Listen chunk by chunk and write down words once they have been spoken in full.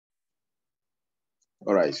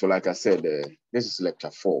All right, so like I said, this is lecture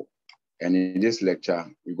 4. And in this lecture,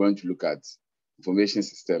 we're going to look at information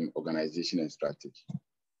system, organization, and strategy.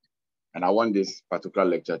 And I want this particular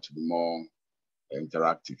lecture to be more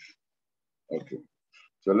interactive. Okay,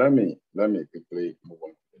 so let me quickly move on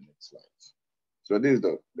to the next slide. So this is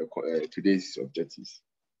the today's objectives.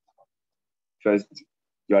 First,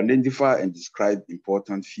 you identify and describe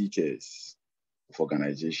important features of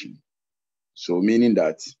organization. So meaning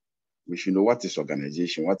that we should know what is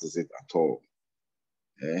organization, what is it at all,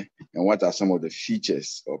 and what are some of the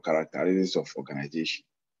features or characteristics of organization.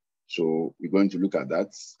 So we're going to look at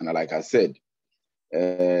that. And like I said,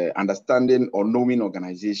 understanding or knowing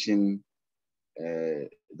organization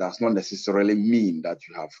does not necessarily mean that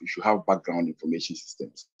you should have background information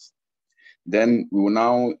systems. Then we will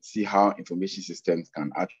now see how information systems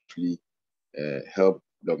can actually help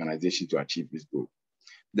the organization to achieve this goal.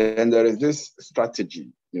 Then there is this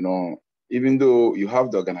strategy, even though you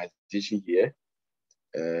have the organization here,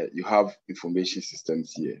 you have information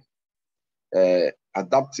systems here.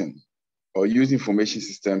 Adapting or using information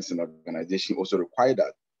systems in organization also require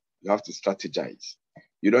that you have to strategize.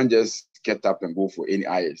 You don't just get up and go for any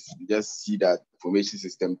IS. You just see that information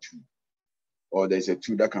system tool, or there's a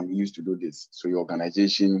tool that can be used to do this. So your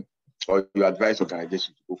organization, or you advise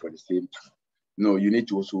organization to go for the same tool. No, you need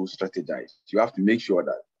to also strategize. You have to make sure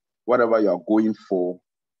that whatever you are going for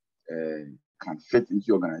can fit into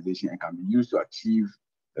your organization and can be used to achieve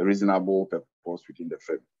a reasonable purpose within the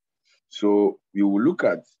firm. So we will look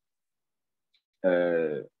at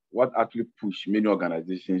what actually push many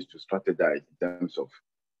organizations to strategize in terms of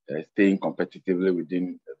staying competitively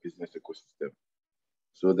within the business ecosystem.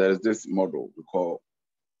 So there is this model we call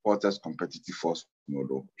Porter's competitive force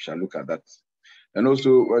model. We shall look at that. And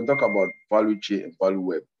also we'll talk about value chain and value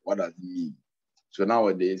web. What does it mean? So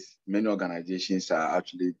nowadays, many organizations are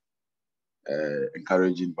actually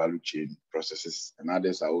encouraging value chain processes, and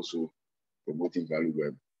others are also promoting value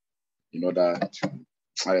web in order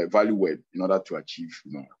to achieve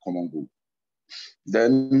a common goal.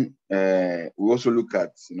 Then we also look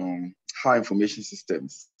at how information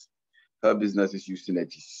systems help businesses use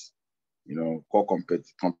synergies, core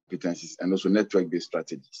competencies, and also network-based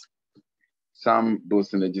strategies. Some build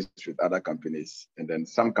synergies with other companies, and then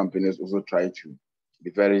some companies also try to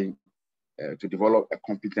be to develop a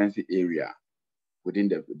competency area within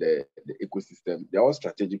the ecosystem. They're all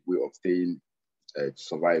strategic way of staying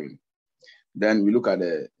surviving. Then we look at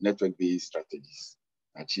the network-based strategies,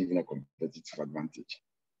 achieving a competitive advantage.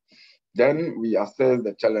 Then we assess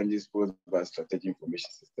the challenges posed by strategic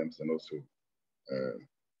information systems and also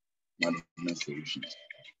management solutions.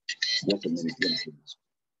 Just a minute, let me see this.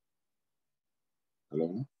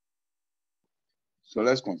 Hello? So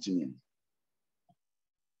let's continue.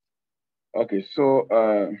 Okay, so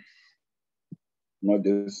not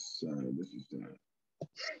this, this is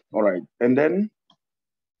all right. And then,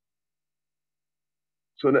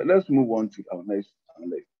 so let's move on to our next.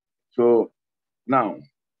 So now,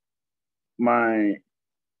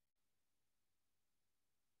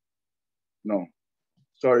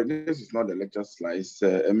 this is not the lecture slides.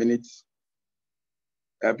 A minute.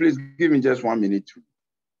 Please give me just 1 minute to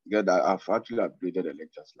get that. I've actually upgraded the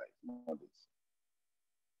lecture slide.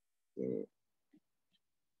 So,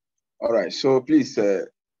 all right, so please,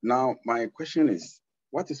 now my question is,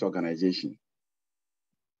 what is organization?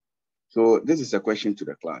 So this is a question to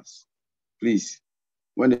the class. Please,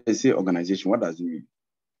 when they say organization, what does it mean?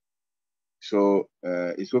 So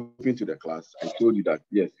it's open to the class. I told you that,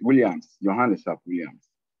 yes, Williams, your hand is up, Williams.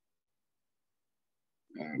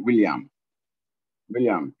 William,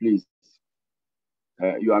 please.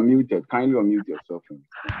 You are muted. Kindly unmute yourself.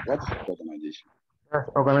 What is organization? Yes,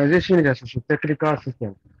 organization is a technical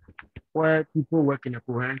system where people work in a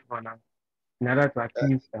coherent manner in order to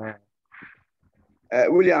achieve.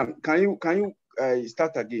 William, can you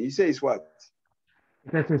start again? You say it's what?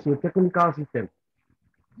 It's a technical system.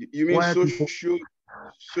 You mean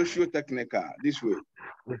socio-technical, this way?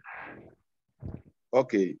 Yes.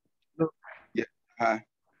 Okay. So, yeah.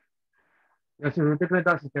 It's a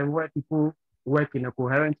technical system where people work in a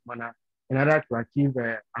coherent manner in order to achieve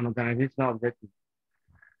an organizational objective.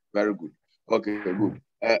 Very good. Okay, good.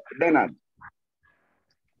 Bernard.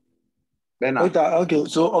 Okay,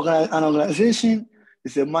 so an organization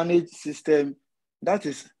is a managed system that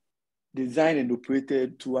is designed and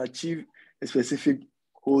operated to achieve a specific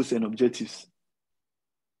goals and objectives.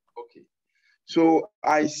 Okay, so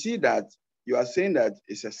I see that you are saying that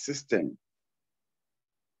it's a system.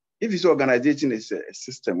 If this organization is a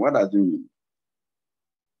system, what does it mean?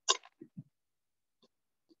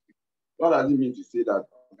 What does it mean to say that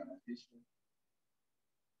organization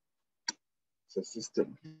It's a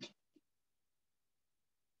system.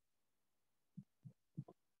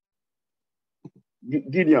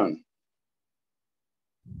 Gideon.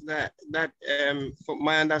 That for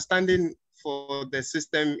my understanding for the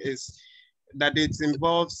system is that it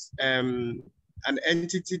involves an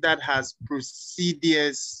entity that has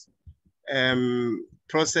procedures,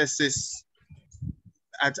 processes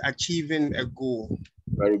at achieving a goal.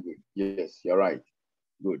 Very good. Yes, you're right.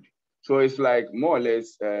 Good. So it's like more or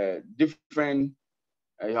less different.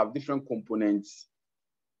 You have different components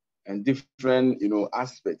and different,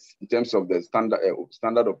 aspects in terms of the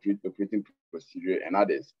standard operating procedure and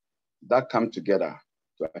others that come together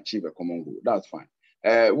to achieve a common goal. That's fine.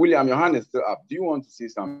 William, your hand is still up. Do you want to say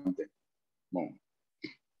something more?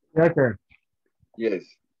 Yes, sir. Yes.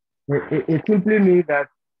 It simply means that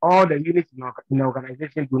all the units in the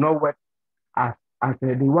organization do not work as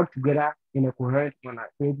they work together in a coherent manner.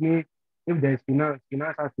 So it means if there's finance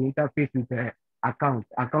has to interface with the account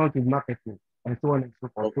is marketing, and so on and so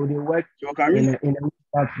forth. Okay. So they work in a way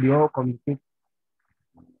that they all communicate.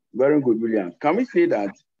 Very good, William. Can we say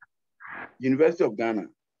that University of Ghana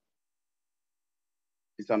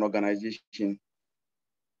is an organization?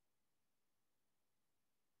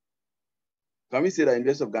 Can we say that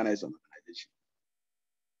University of Ghana is an organization?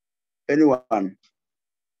 Anyone?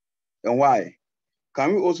 And why?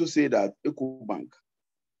 Can we also say that EcoBank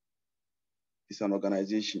is an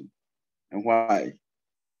organization? And why?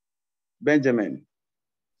 Benjamin?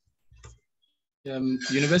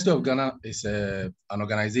 University of Ghana is an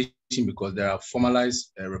organization because there are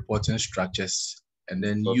formalized reporting structures and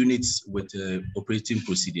then units with operating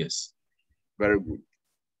procedures. Very good.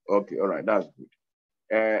 Okay, all right, that's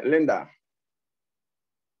good. Linda?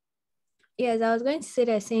 Yes, I was going to say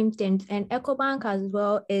the same thing. And EcoBank as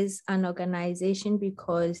well is an organization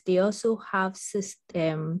because they also have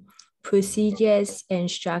system procedures and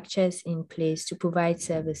structures in place to provide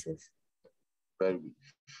services. Very good.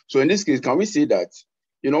 So in this case, can we say that,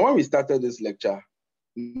 when we started this lecture,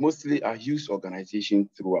 mostly a youth organization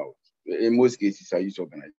throughout. In most cases, a youth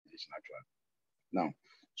organization actually. Now,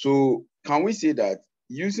 so can we say that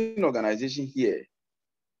using organization here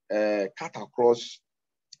cut across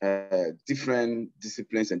different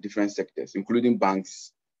disciplines and different sectors, including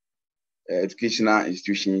banks, educational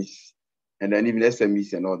institutions, and then even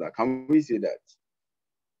SMEs and all that? Can we say that?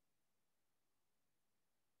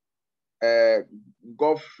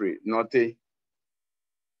 Godfrey, Note.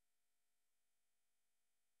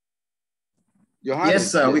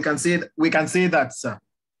 Yes, sir. Yes. We can say that, sir.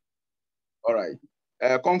 All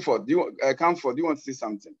right. Comfort, do you want to say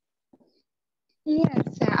something?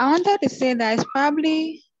 Yes, sir. I wanted to say that it's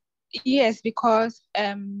probably yes, because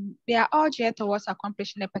they are all geared towards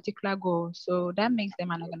accomplishing a particular goal. So that makes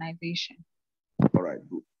them an organization. All right,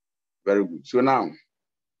 good. Very good. So now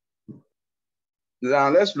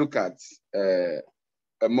let's look at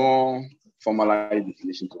a more formalized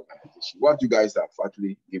definition to organization. What you guys have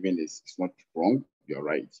actually given is not wrong. You're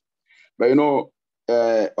right. But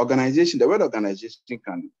organization, the word organization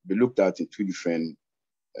can be looked at in two different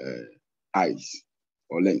eyes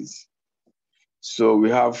or lens. So we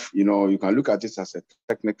have, you can look at it as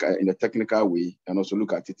in a technical way and also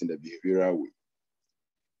look at it in the behavioral way.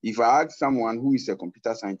 If I ask someone who is a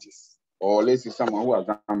computer scientist, or let's say someone who has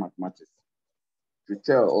done mathematics, to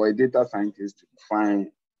tell, or a data scientist to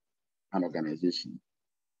define an organization,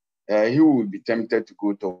 he will be tempted to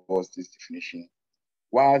go towards this definition.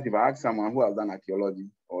 Whilst if I ask someone who has done archaeology,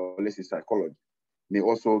 or let's say psychology, may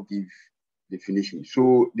also give definition.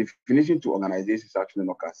 So definition to organization is actually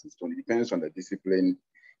not cast in stone. It depends on the discipline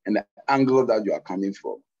and the angle that you are coming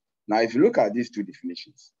from. Now, if you look at these two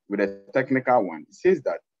definitions, with a technical one, it says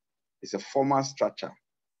that it's a formal structure.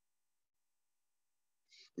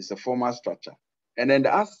 It's a formal structure. And then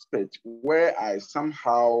the aspect where I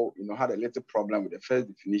somehow, had a little problem with the first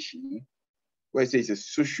definition, where it says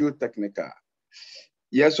it's socio-technical.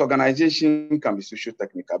 Yes, organization can be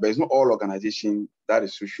socio-technical, but it's not all organization that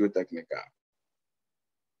is socio-technical.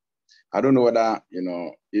 I don't know whether,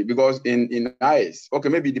 because in IS, okay,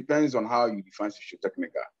 maybe it depends on how you define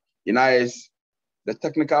socio-technical. In IS, the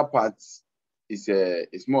technical part is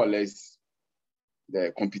more or less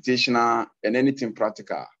the computational and anything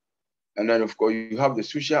practical. And then, of course, you have the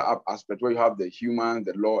social aspect where you have the human,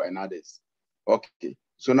 the law, and others. Okay.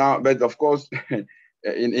 So now, but of course,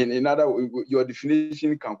 in other, your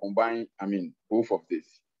definition can combine, both of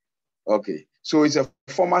this. Okay. So it's a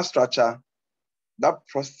formal structure that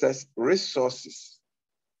processes resources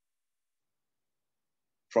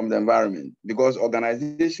from the environment, because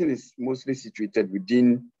organization is mostly situated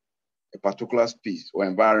within a particular space or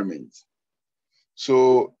environment.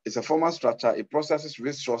 So it's a formal structure. It processes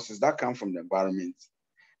resources that come from the environment.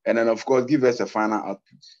 And then, of course, give us a final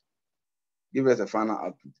output. Give us a final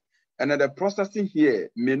output. And then the processing here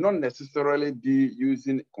may not necessarily be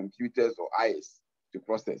using computers or eyes to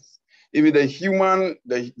process. Even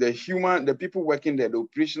the people working there, the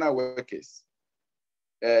operational workers,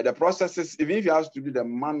 the processes, even if you have to do the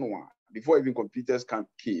manual, before even computers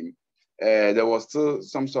came, there was still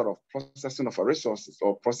some sort of processing of resources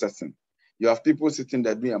or processing. You have people sitting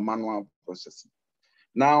there doing a manual processing.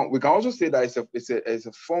 Now, we can also say that it's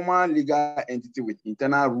a formal legal entity with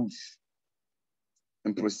internal rules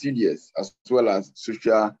and procedures, as well as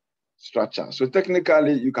social structure. So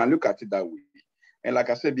technically, you can look at it that way. And like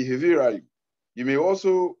I said, behaviorally, you may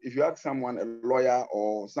also, if you ask someone, a lawyer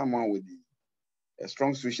or someone with a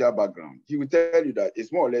strong social background, he will tell you that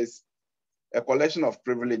it's more or less a collection of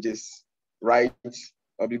privileges, rights,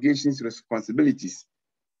 obligations, responsibilities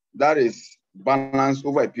that is balanced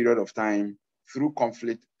over a period of time through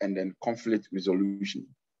conflict and then conflict resolution.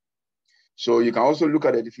 So you can also look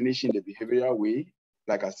at the definition the behavioral way.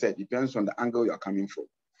 Like I said, depends on the angle you're coming from.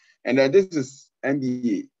 And then this is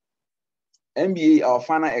MBA. MBA, our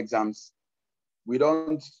final exams, we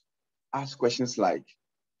don't ask questions like,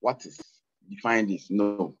 what is, define this?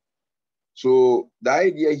 No. So the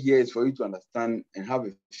idea here is for you to understand and have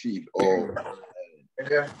a feel or,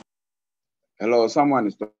 hello, someone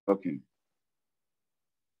is talking.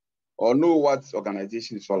 Or know what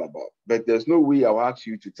organization is all about. But there's no way I'll ask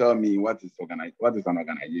you to tell me what is an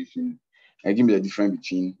organization and give me the difference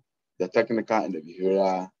between the technical and the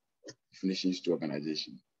behavioral definitions to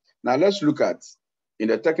organization. Now let's look at, in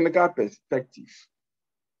the technical perspective,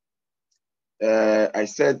 I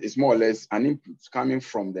said it's more or less an input coming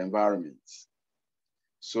from the environment.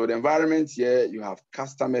 So the environment here, you have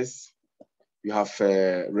customers, you have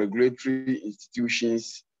regulatory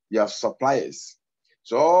institutions, you have suppliers.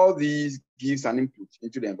 So all these gives an input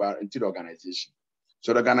into the environment, into the organization.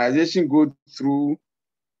 So the organization goes through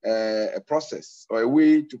a process or a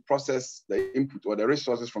way to process the input or the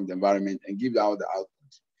resources from the environment and give out the output.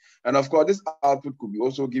 And of course, this output could be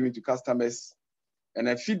also given to customers, and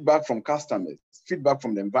then feedback from customers, feedback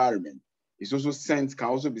from the environment is also sent, can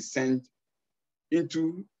also be sent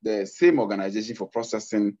into the same organization for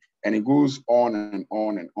processing, and it goes on and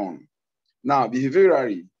on and on. Now,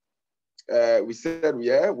 behaviorally, we said,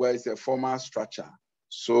 well, it's a formal structure.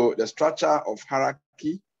 So the structure of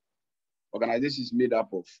hierarchy, organization is made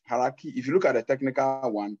up of hierarchy. If you look at the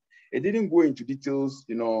technical one, it didn't go into details,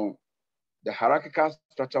 the hierarchical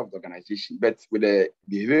structure of the organization, but with the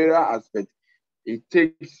behavioral aspect, it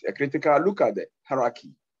takes a critical look at the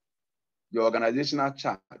hierarchy, the organizational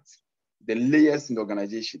chart, the layers in the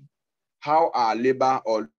organization, how are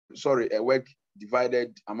work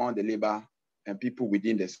divided among the labor and people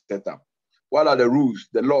within the setup. What are the rules,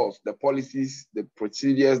 the laws, the policies, the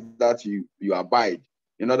procedures that you abide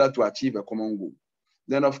in order to achieve a common goal?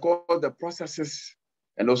 Then, of course, the processes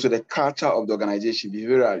and also the culture of the organization,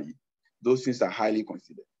 behaviorally, those things are highly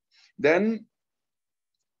considered. Then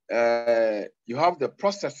you have the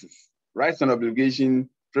processes, rights and obligations,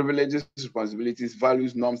 privileges, responsibilities,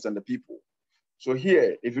 values, norms, and the people. So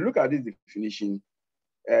here, if you look at this definition,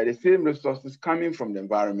 the same resources coming from the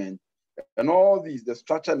environment, and all these, the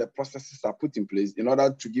structure and the processes are put in place in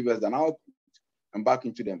order to give us an output and back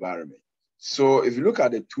into the environment. So if you look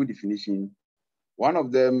at the two definitions, one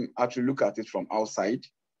of them actually look at it from outside,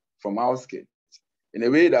 from outskirts, in a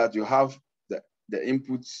way that you have the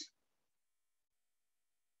inputs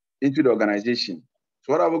into the organization.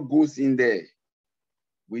 So whatever goes in there,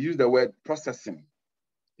 we use the word processing.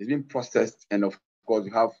 It's being processed, and of course,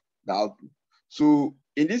 you have the output. So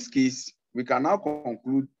in this case, we can now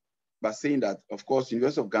conclude by saying that, of course,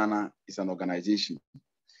 University of Ghana is an organization.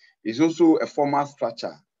 It's also a formal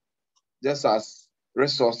structure. Just as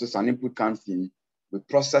resources and input comes in, we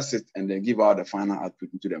process it and then give out the final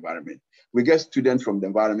output into the environment. We get students from the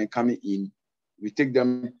environment coming in. We take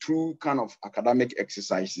them through kind of academic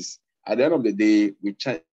exercises. At the end of the day, we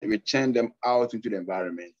churn them out into the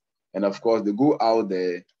environment. And of course, they go out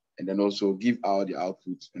there and then also give out the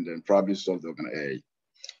output and then probably solve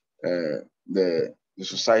the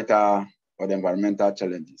societal or the environmental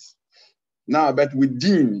challenges. Now, but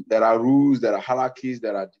within, there are rules, there are hierarchies,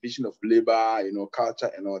 there are division of labor, culture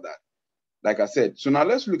and all that. Like I said, so now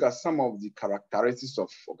let's look at some of the characteristics of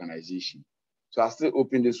organization. So I'll still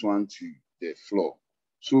open this one to the floor.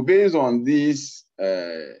 So based on these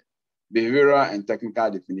behavioral and technical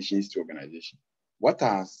definitions to organization, what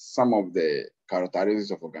are some of the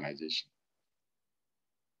characteristics of organization?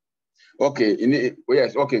 Okay,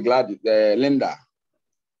 yes, okay, glad, Linda.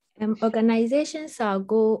 Organizations are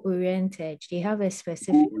goal-oriented. They have a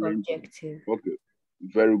specific objective. Okay,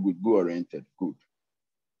 very good. Goal-oriented, good.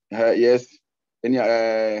 Yes, any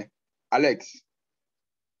Alex?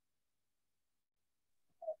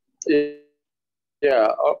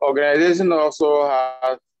 Yeah, organization also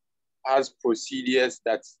has procedures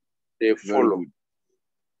that they follow.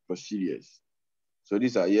 Procedures. So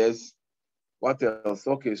these are yes. What else?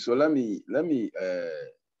 Okay, so let me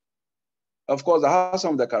of course I have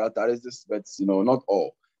some of the characteristics, but not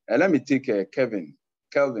all. Let me take Kelvin.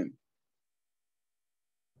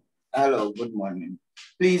 Hello, good morning.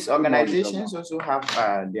 Please, organizations also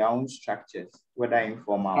have their own structures, whether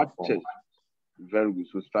informal or formal. Very good.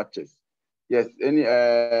 So structures. Yes.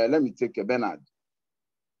 Let me take Bernard.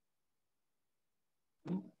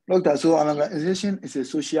 Doctor, so an organization is a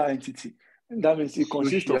social entity. That means it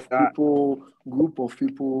consists of people, group of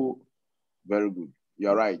people. Very good.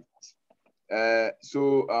 You're right.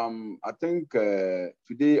 So I think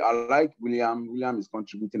today I like William. William is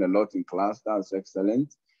contributing a lot in class. That's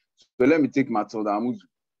excellent. So let me take Matilda.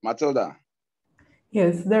 Matilda.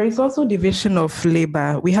 Yes, there is also division of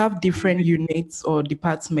labor. We have different units or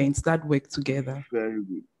departments that work together. Very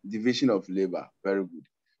good. Division of labor. Very good.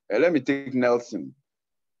 Let me take Nelson.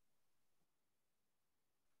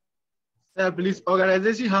 Please,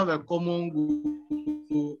 organization have a common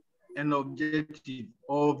goal and objective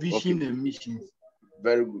or vision and missions.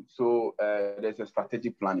 Very good. So there's a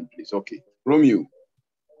strategic plan in place. Okay. Romeo.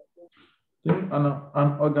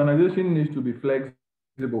 An organization needs to be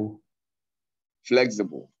flexible.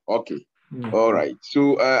 Flexible. Okay. Yeah. All right.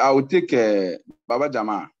 So I will take Baba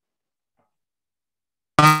Jama.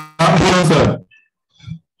 Yes, sir.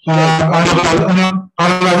 An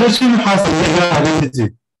organization has a legal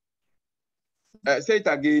identity. Say it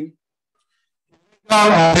again.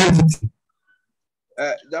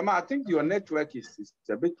 Jama, I think your network is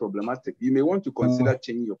a bit problematic. You may want to consider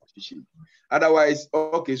changing your position. Otherwise,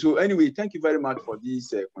 okay. So anyway, thank you very much for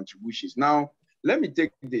these contributions. Now, let me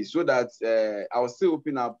take this so that I'll still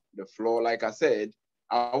open up the floor. Like I said,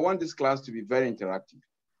 I want this class to be very interactive.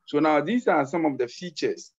 So now these are some of the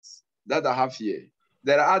features that I have here.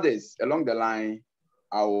 There are others along the line.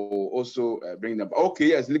 I will also bring them. Okay,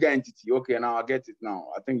 yes, legal entity. Okay, now I get it now.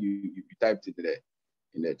 I think you typed it there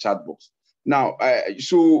in the chat box. Now,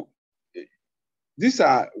 so these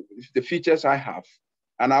are the features I have,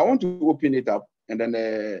 and I want to open it up, and then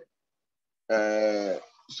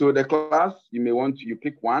so the class, you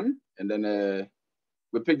pick one, and then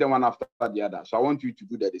we pick the one after the other. So I want you to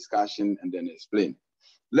do the discussion and then explain.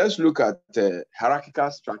 Let's look at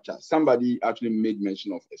hierarchical structure. Somebody actually made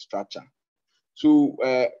mention of a structure. So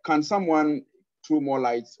can someone throw more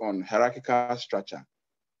light on hierarchical structure?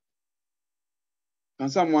 Can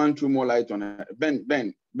someone throw more light on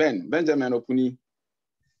Benjamin Opuni?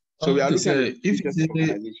 So we are looking at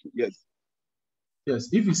organization. Yes. Yes,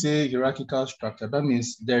 if you say hierarchical structure, that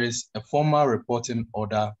means there is a formal reporting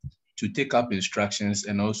order to take up instructions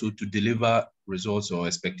and also to deliver results or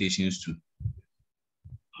expectations to.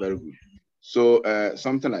 Very good. So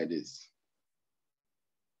something like this,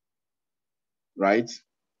 right?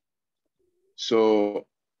 So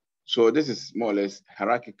this is more or less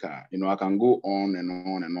hierarchical. I can go on and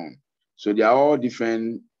on and on. So they are all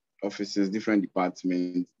different offices, different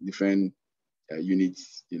departments, different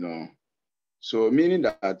units. So meaning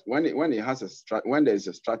that when there is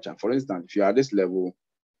a structure, for instance, if you are at this level,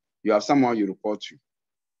 you have someone you report to.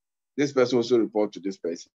 This person also reports to this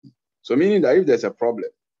person. So meaning that if there's a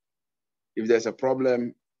problem,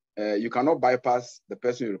 you cannot bypass the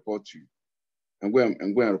person you report to and go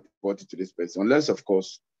and report it to this person, unless, of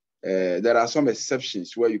course, there are some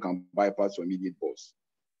exceptions where you can bypass your immediate boss.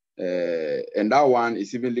 And that one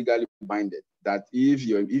is even legally binded, that if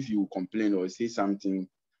you complain or say something,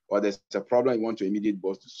 or there's a problem you want your immediate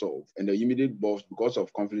boss to solve, and the immediate boss, because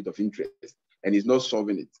of conflict of interest, and is not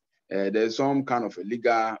solving it, there's some kind of a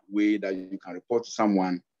legal way that you can report to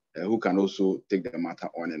someone who can also take the matter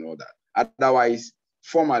on and all that. Otherwise,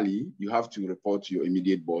 formally, you have to report to your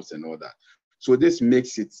immediate boss and all that. So this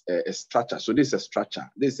makes it a structure. So this is a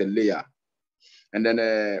structure. This is a layer. And then,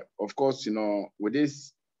 of course, with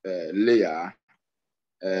this layer,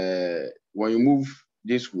 when you move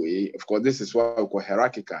this way, of course, this is what we call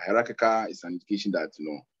hierarchical. Hierarchical is an indication that,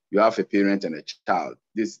 you have a parent and a child.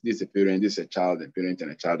 This is a parent, this is a child, a parent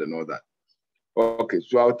and a child and all that. Okay,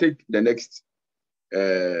 so I'll take the next,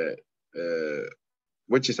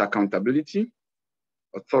 which is accountability,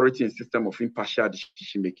 authority, and system of impartial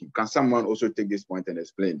decision-making. Can someone also take this point and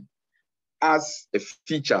explain as a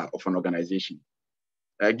feature of an organization?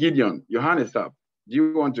 Gideon, your hand is up. Do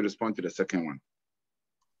you want to respond to the second one?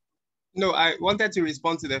 No, I wanted to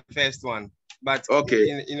respond to the first one, but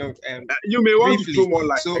okay, you know, you may want briefly, to throw more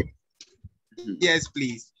light. So, yes,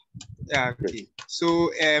 please. Yeah, okay.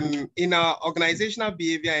 So, in our organizational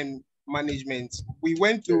behavior and management, we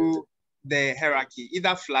went through the hierarchy,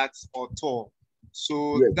 either flat or tall.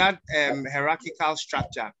 So that hierarchical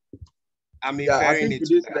structure, I'm inferring it to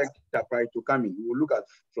today's that. lecture, right, to come in, we will look at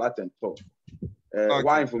flat and tall.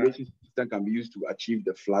 Why information system can be used to achieve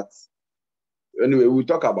the flat. Anyway, we'll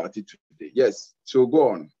talk about it today. Yes, so go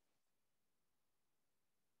on.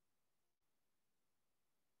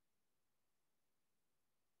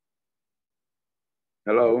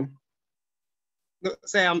 Hello? No,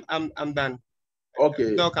 say I'm done.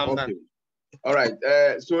 Okay. Doc, I'm done. All right.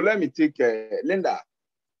 So let me take Linda.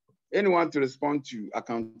 Anyone to respond to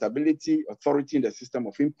accountability, authority in the system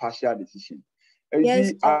of impartial decision?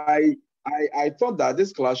 Yes. I thought that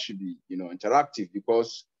this class should be, interactive,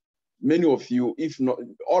 because many of you, if not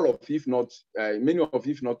all of you, if not many of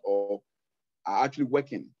you, if not all, are actually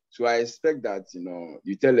working. So I expect that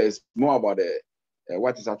you tell us more about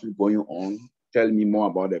what is actually going on. Tell me more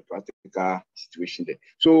about the practical situation there.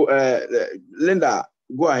 So Linda,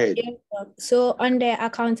 go ahead. Yeah. So on the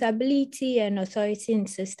accountability and authority in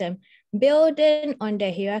system, building on the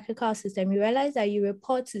hierarchical system, you realize that you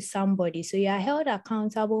report to somebody. So you are held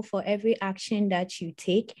accountable for every action that you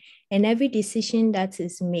take and every decision that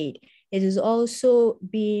is made. It is also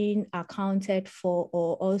being accounted for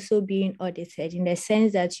or also being audited, in the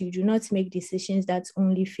sense that you do not make decisions that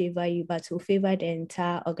only favor you, but will favor the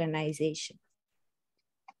entire organization.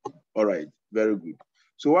 All right, very good.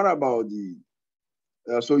 So what about the,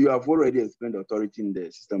 so you have already explained authority in the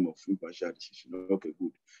system of impartial decision. Okay,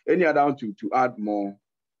 good. Any other one to add more?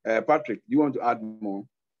 Patrick, do you want to add more?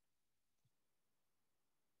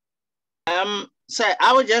 So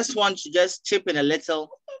I would just want to just chip in a little.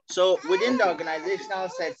 So within the organizational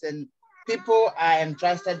setting, people are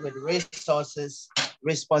entrusted with resources,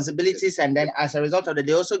 responsibilities, and then as a result of that,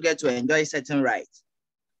 they also get to enjoy certain rights.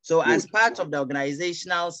 So as part of the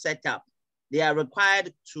organizational setup, they are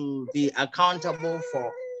required to be accountable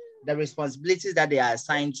for the responsibilities that they are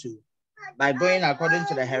assigned to by going according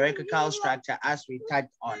to the hierarchical structure as we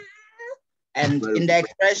touched on. And in the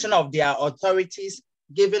expression of their authorities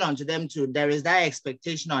given unto them too, there is that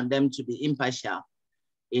expectation on them to be impartial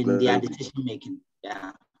in their decision making.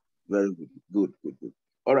 Yeah. Very good. Good.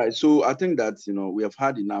 All right. So I think that we have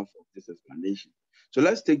had enough of this explanation. So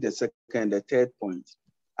let's take the second, the third point.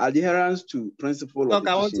 Adherence to principle of efficiency.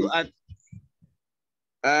 I want to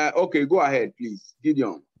add. Okay, go ahead, please.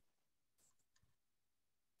 Gideon.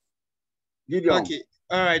 Okay.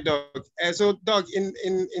 All right, Doc. So, Doc,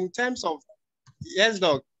 in terms of, yes,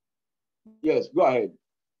 Doc. Yes, go ahead.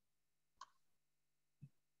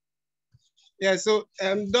 Yeah, so,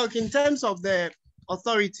 Doc, in terms of the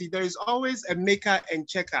authority, there is always a maker and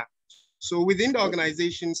checker. So within the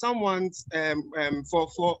organization, someone's,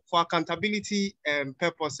 for accountability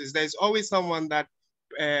purposes, there's always someone that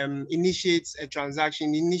initiates a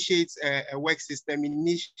transaction, initiates a work system,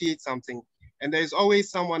 initiates something. And there's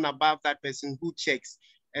always someone above that person who checks.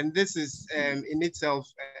 And this is in itself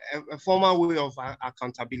a formal way of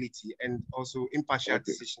accountability and also impartial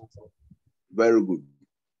decisions. Very good.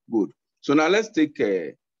 Good. So now let's take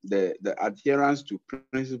the adherence to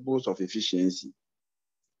principles of efficiency.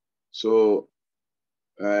 So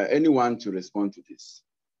anyone to respond to this?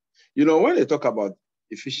 When they talk about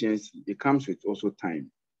efficiency, it comes with also time.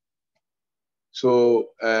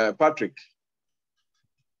 So Patrick.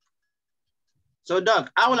 So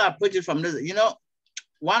Doc, I will approach it from this.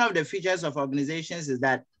 One of the features of organizations is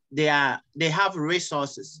that they have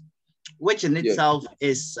resources, which in itself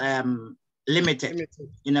is limited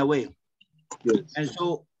in a way. Yes. And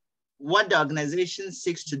so what the organization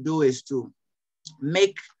seeks to do is to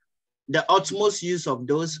make the utmost use of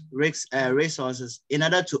those resources in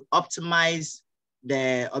order to optimize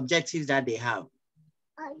the objectives that they have.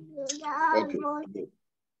 Okay,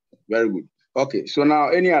 very good. Okay, so now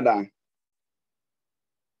any other?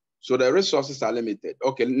 So the resources are limited.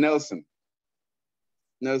 Okay, Nelson.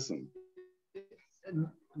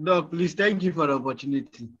 Doc, please, thank you for the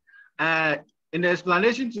opportunity. In the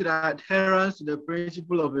explanation to the adherence to the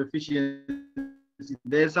principle of efficiency,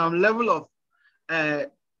 there's some level of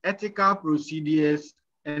ethical procedures,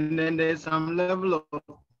 and then there's some level of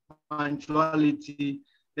punctuality.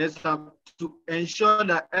 There's some to ensure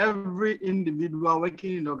that every individual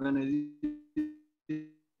working in the organization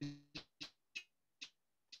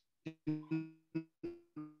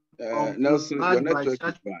Nelson, your network is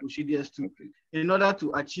bad. Procedures too, in order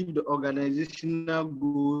to achieve the organizational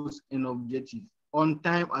goals and objectives on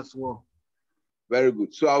time as well. Very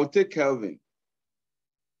good. So I'll take Kelvin.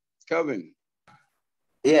 Kelvin.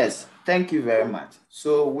 Yes, thank you very much.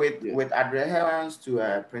 So with adherence to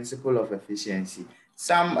a principle of efficiency,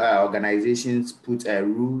 some organizations put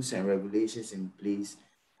rules and regulations in place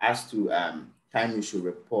as to time you should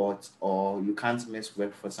report, or you can't miss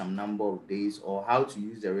work for some number of days, or how to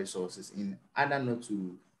use the resources in order not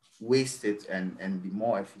to waste it and be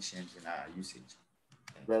more efficient in our usage.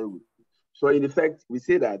 Very good. So in effect, we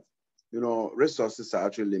say that, resources are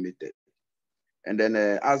actually limited. And then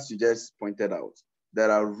as you just pointed out, there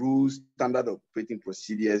are rules, standard operating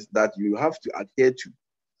procedures that you have to adhere to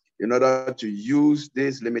in order to use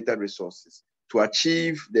these limited resources to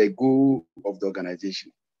achieve the goal of the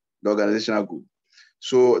organization, the organizational goal.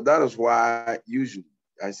 So that is why usually,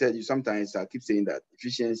 I said, sometimes I keep saying that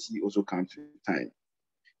efficiency also comes with time.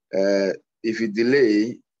 If you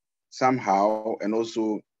delay somehow and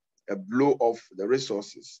also blow off the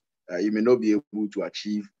resources, you may not be able to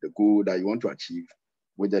achieve the goal that you want to achieve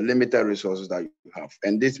with the limited resources that you have.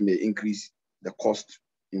 And this may increase the cost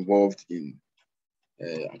involved in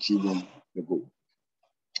achieving the goal.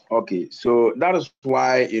 Okay, so that is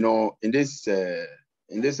why, in this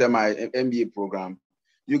MBA program,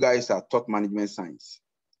 you guys are taught management science.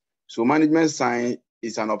 So management science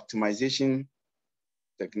is an optimization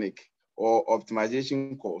technique or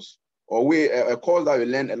optimization course, or a course that you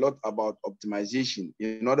learn a lot about optimization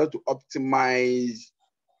in order to optimize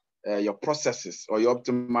your processes, or you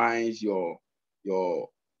optimize your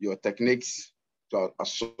techniques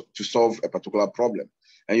to solve a particular problem.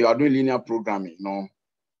 And you are doing linear programming,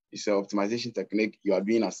 it's an optimization technique. You are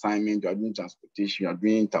doing assignment, you are doing transportation, you are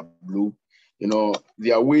doing Tableau.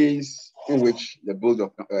 There are ways in which they build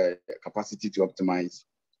your capacity to optimize,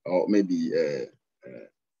 or maybe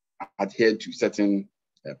adhere to certain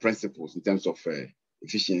principles in terms of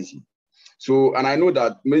efficiency. So, and I know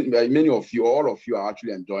that many of you, all of you, are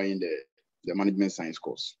actually enjoying the management science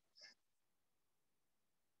course.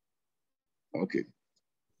 Okay.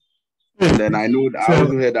 And then I know that I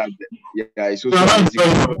also heard that, it's also easy.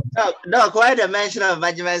 Doc, why the mention of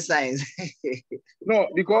management science? No,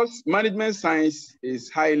 because management science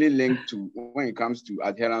is highly linked to when it comes to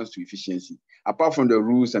adherence to efficiency. Apart from the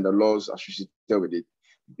rules and the laws associated with it,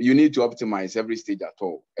 you need to optimize every stage at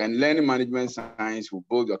all. And learning management science will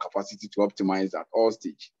build your capacity to optimize at all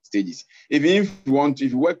stages. If you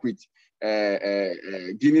work with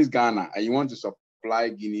Guinness Ghana and you want to supply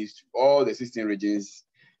Guinness to all the 16 regions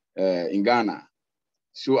in Ghana,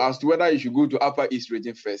 so as to whether you should go to Upper East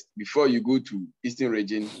region first before you go to Eastern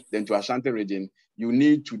region, then to Ashanti region, you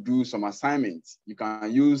need to do some assignments. You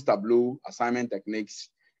can use Tableau assignment techniques.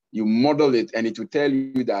 You model it, and it will tell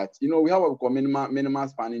you that, we have what we call minimal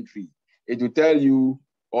spanning tree. It will tell you,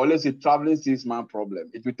 or let's say traveling salesman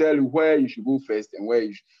problem. It will tell you where you should go first and where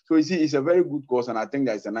you should. So you see, it's a very good course, and I think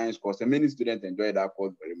that it's a nice course, and many students enjoy that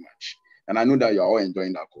course very much. And I know that you're all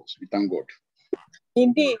enjoying that course. We thank God.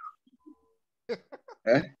 Indeed.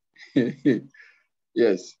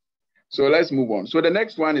 Yes. So let's move on. So the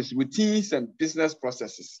next one is routines and business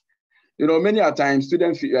processes. Many a times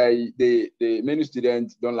students, many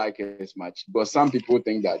students don't like it as much, but some people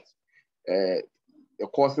think that the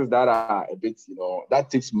courses that are a bit,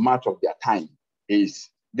 that takes much of their time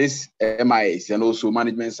is this MIS and also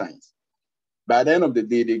management science. By the end of the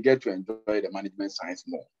day, they get to enjoy the management science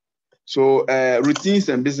more. So routines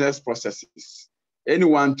and business processes.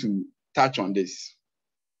 Anyone to touch on this?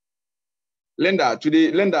 Linda,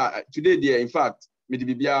 today, dear, in fact,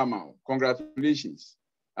 congratulations.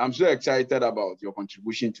 I'm so excited about your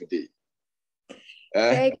contribution today.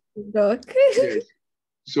 Thank you, Doc. Yes.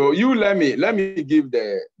 So you let me give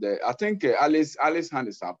I think Alice hand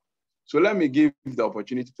is up. So let me give the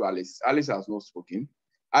opportunity to Alice. Alice has not spoken.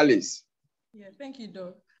 Alice. Yeah, thank you,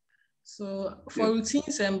 Doc. So for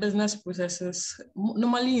routines and business processes,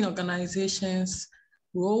 normally in organizations,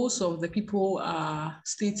 roles of the people are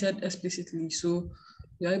stated explicitly. So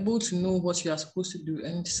you're able to know what you are supposed to do.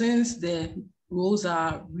 And since the roles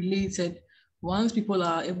are related, once people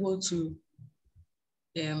are able to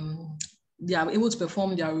they are able to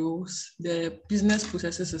perform their roles, the business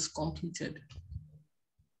processes is completed.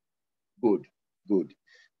 Good.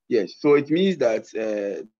 Yes, so it means that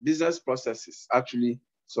business processes actually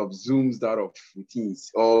subsumes that of routines,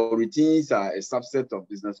 or routines are a subset of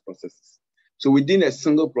business processes. So within a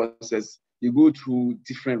single process, you go through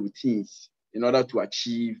different routines in order to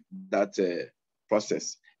achieve that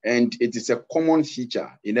process. And it is a common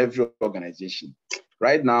feature in every organization.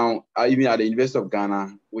 Right now, even at the University of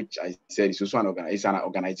Ghana, which I said is also an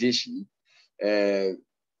organization,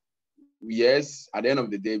 yes, at the end of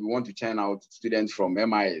the day, we want to churn out students from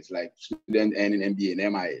MIS, like students earning MBA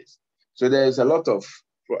and MIS. So there's a lot of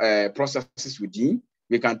processes within,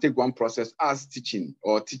 we can take one process as teaching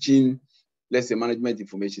or teaching, let's say, management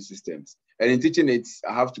information systems. And in teaching it,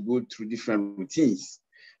 I have to go through different routines.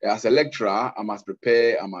 As a lecturer, I must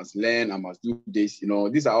prepare, I must learn, I must do this. You know,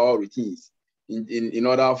 these are all routines in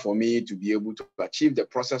order for me to be able to achieve the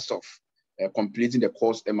process of completing the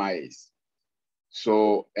course MIAs.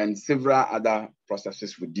 So, and several other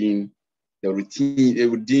processes within the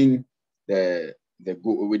routine, within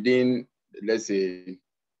within, let's say,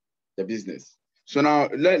 the business. So now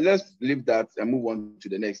let's leave that and move on to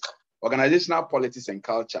the next. Organizational politics and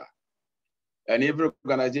culture. And every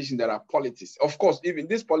organization, there are politics. Of course, even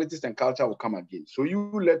this politics and culture will come again. So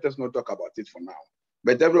you let us not talk about it for now.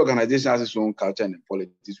 But every organization has its own culture and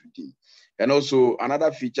politics within. And also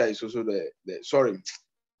another feature is also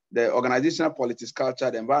the organizational politics, culture,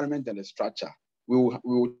 the environment, and the structure. We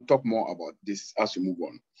will talk more about this as we move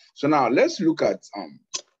on. So now let's look at,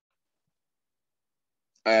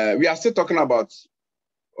 we are still talking about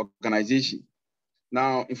organization.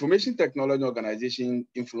 Now, information technology organization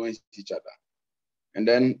influence each other. And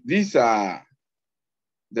then these are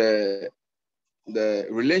the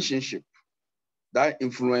relationship that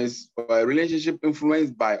influence, relationship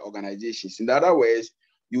influenced by organizations. In other words,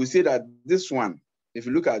 you will say that this one, if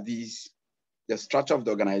you look at these, the structure of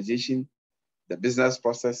the organization, the business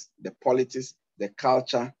process, the politics, the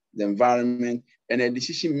culture, the environment, and the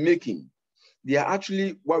decision making, they are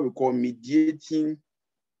actually what we call mediating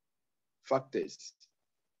factors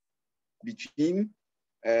between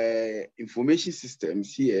information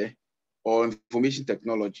systems here or information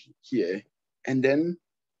technology here, and then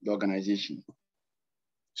the organization.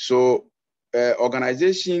 So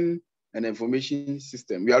organization and information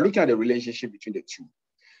system, we are looking at the relationship between the two.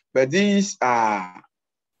 But these are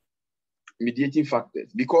mediating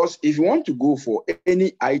factors, because if you want to go for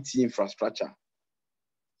any IT infrastructure,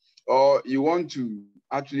 or you want to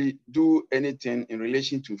actually do anything in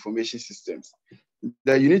relation to information systems,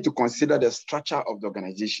 then you need to consider the structure of the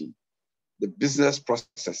organization, the business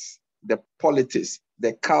process, the politics,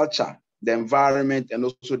 the culture, the environment, and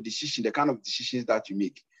also decision, the kind of decisions that you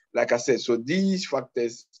make. Like I said, so these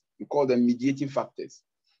factors, we call them mediating factors.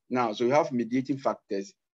 Now, so you have mediating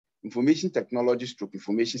factors, information technology stroke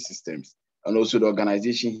information systems, and also the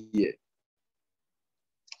organization here.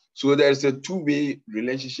 So there's a two-way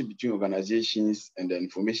relationship between organizations and the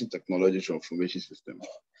information technology to information systems.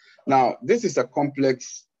 Now, this is a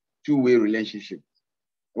complex two-way relationship,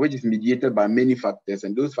 which is mediated by many factors,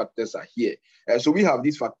 and those factors are here. So we have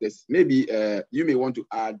these factors. Maybe you may want to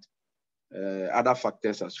add other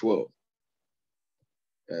factors as well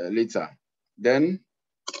later. Then,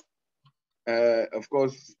 of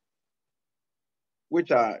course,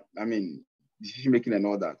 which are, decision making and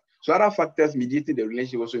all that. So other factors mediating the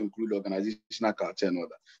relationship also include organizational culture and all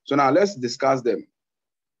that. So now let's discuss them.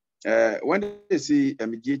 When they see a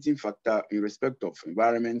mediating factor in respect of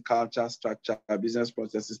environment, culture, structure, business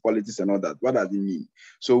processes, politics, and all that, what does it mean?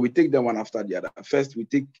 So we take them one after the other. First, we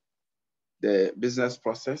take the business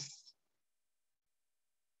process.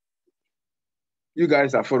 You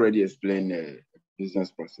guys have already explained the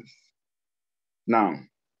business process. Now,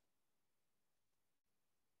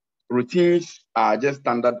 routines are just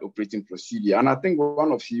standard operating procedure. And I think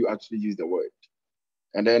one of you actually used the word.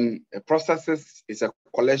 And then processes is a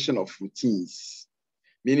collection of routines,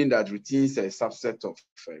 meaning that routines are a subset of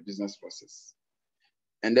business process.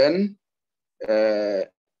 And then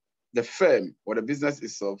the firm or the business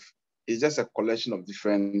itself is just a collection of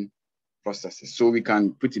different processes. So we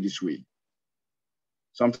can put it this way,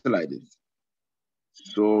 something like this.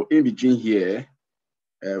 So in between here,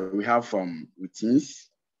 we have routines,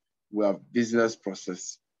 we have business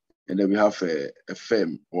process, and then we have a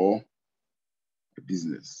firm or a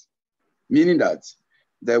business. Meaning that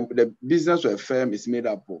the business or a firm is made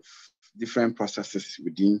up of different processes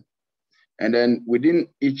within, and then within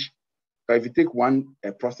each, if you take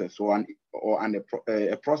a process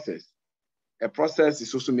a process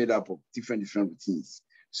is also made up of different routines.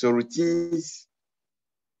 So routines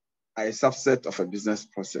are a subset of a business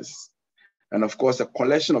process. And of course, a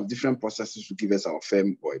collection of different processes to give us our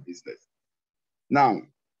firm or a business. Now,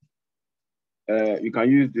 you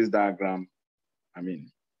can use this diagram,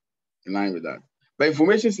 in line with that. But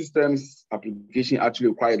information systems application actually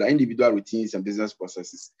require that individual routines and business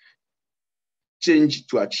processes change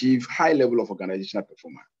to achieve high level of organizational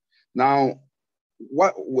performance. Now,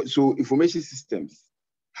 so information systems,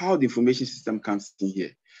 how the information system comes in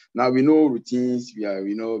here. Now we know routines,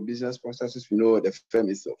 we know business processes, we know the firm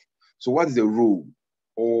itself. So what is the role,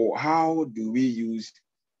 or how do we use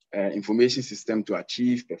information system to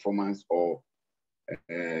achieve performance or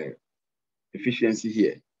efficiency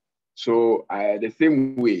here? So the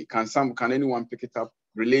same way, can anyone pick it up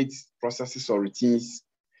relate processes or routines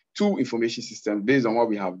to information systems based on what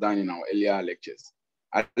we have done in our earlier lectures.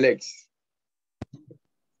 Alex.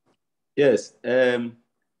 Yes, the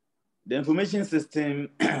information system,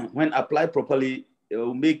 when applied properly, it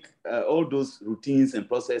will make all those routines and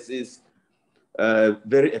processes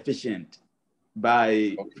very efficient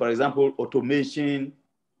by, for example, automation,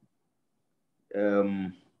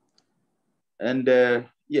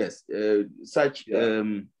 such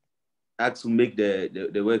acts will make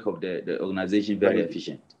the work of the organization very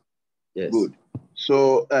efficient. Yes. Good.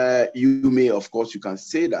 So you may, of course, you can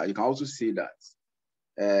say that. You can also say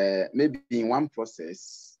that maybe in one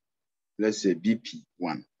process, let's say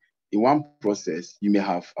BP1, in one process, you may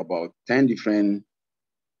have about 10 different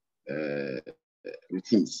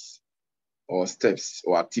routines or steps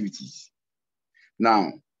or activities.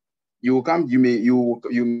 Now, you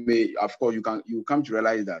may, of course, you come to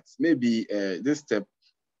realize that maybe this step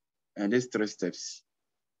and these 3 steps,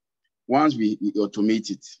 once we automate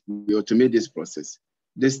it, we automate this process,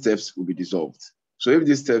 these steps will be dissolved. So if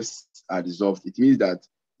these steps are dissolved, it means that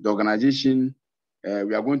the organization,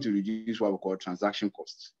 we are going to reduce what we call transaction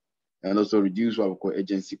costs and also reduce what we call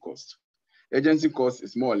agency costs. Agency cost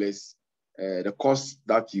is more or less the cost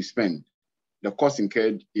that you spend, the cost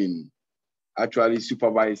incurred in actually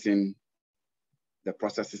supervising the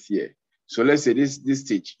processes here. So let's say this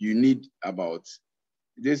stage, you need about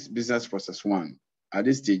this business process 1. At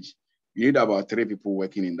this stage, you need about 3 people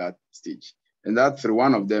working in that stage. And that's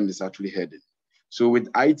one of them is actually headed. So with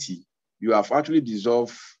IT, you have actually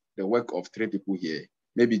dissolved the work of 3 people here,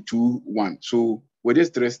 maybe 2, 1. So with these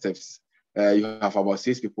 3 steps, you have about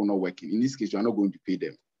 6 people not working. In this case, you are not going to pay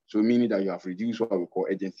them. So meaning that you have reduced what we call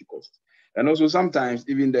agency cost. And also sometimes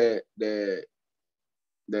even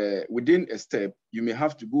within a step, you may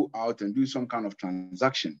have to go out and do some kind of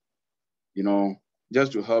transaction,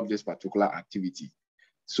 just to help this particular activity.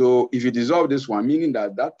 So if you dissolve this one, meaning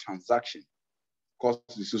that that transaction cost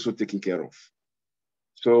is also taken care of.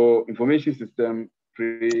 So information system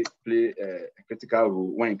play a critical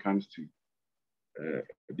role when it comes to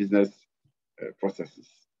business processes.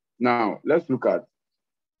 Now, let's look at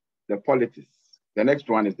the policies. The next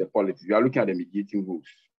one is the policies. We are looking at the mediating rules.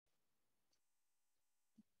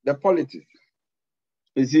 The policies.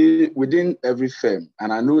 You see, within every firm,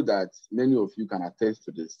 and I know that many of you can attest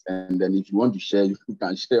to this, and then if you want to share, you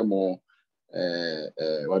can share more,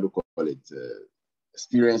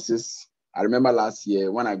 experiences. I remember last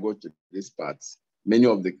year when I got to this part, many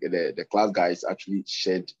of the class guys actually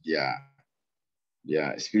shared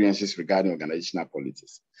their experiences regarding organizational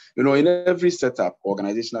politics. In every setup,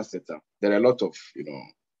 organizational setup, there are a lot of,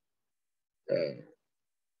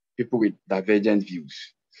 people with divergent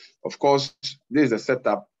views. Of course, this is a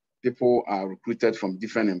setup, people are recruited from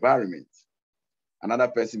different environments. Another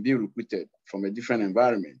person being recruited from a different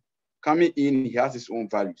environment. Coming in, he has his own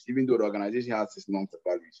values, even though the organization has its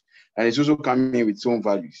non-values. And it's also coming in with its own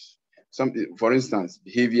values. For instance,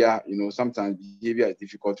 behavior, sometimes behavior is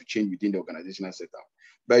difficult to change within the organizational setup.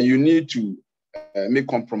 But you need to make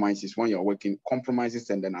compromises when you're working, compromises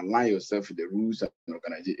and then align yourself with the rules and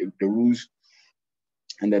the rules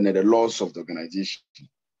and then the laws of the organization.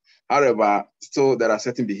 However, still there are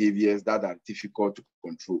certain behaviors that are difficult to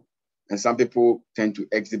control. And some people tend to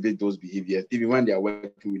exhibit those behaviors even when they are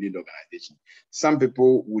working within the organization. Some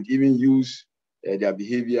people would even use their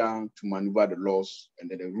behavior to maneuver the laws and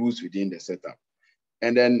the rules within the setup.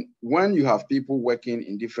 And then when you have people working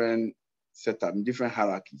in different setups, in different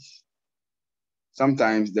hierarchies,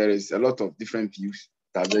 sometimes there is a lot of different views,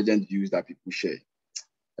 divergent views that people share.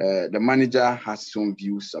 The manager has his own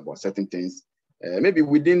views about certain things. Maybe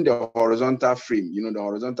within the horizontal frame, the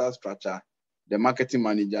horizontal structure, the marketing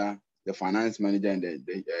manager, the finance manager, and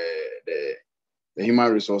the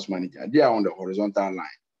human resource manager, they are on the horizontal line.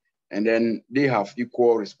 And then they have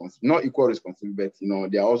equal responsibility, not equal responsibility,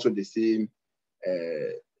 but they are also the same,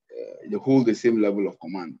 they hold the same level of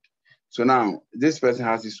command. So now this person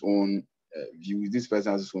has his own views, this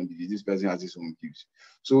person has his own views, this person has his own views.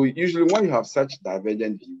 So usually when you have such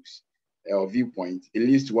divergent views or viewpoints, it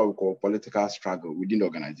leads to what we call political struggle within the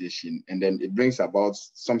organization. And then it brings about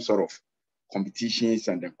some sort of competitions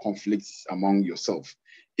and then conflicts among yourself.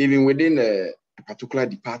 Even within a particular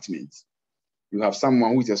department, you have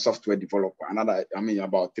someone who is a software developer,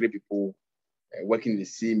 about 3 people working in the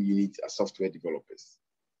same unit as software developers.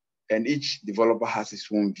 And each developer has his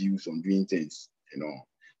own views on doing things,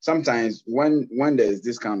 Sometimes when there's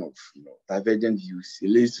this kind of divergent views, it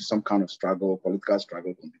leads to some kind of struggle, political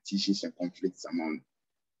struggle, competitions and conflicts among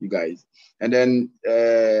you guys. And then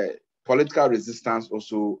political resistance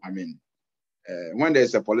also, when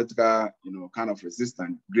there's a political, kind of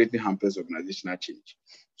resistance, greatly hampers organizational change.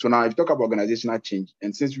 So now if you talk about organizational change,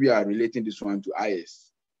 and since we are relating this one to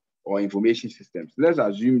IS or information systems, let's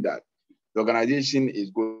assume that the organization is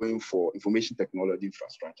going for information technology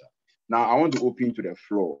infrastructure. Now I want to open to the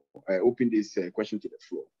floor, open this question to the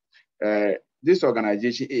floor. This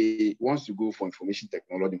organization A wants to go for information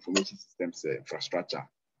technology, information systems infrastructure.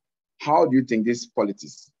 How do you think this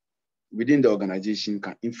politics within the organization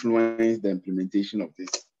can influence the implementation of this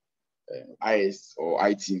IS or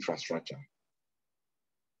IT infrastructure?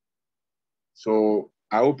 So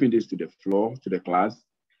I open this to the floor, to the class.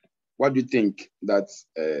 What do you think that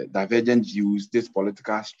divergent views, this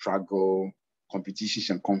political struggle, competitions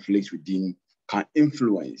and conflicts within can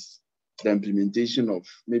influence the implementation of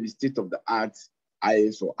maybe state-of-the-art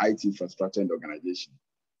IS or IT infrastructure in the organization?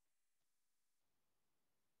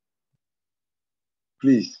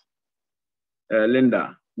 Please,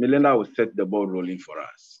 Linda. Melinda will set the ball rolling for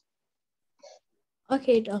us.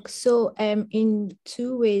 Okay, Doc. So in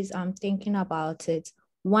two ways I'm thinking about it.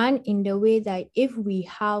 One, in the way that if we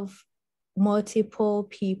have multiple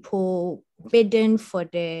people bidding for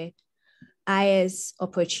the IS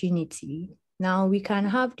opportunity, now we can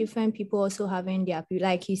have different people also having their,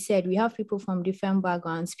 like you said, we have people from different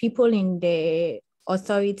backgrounds. People in the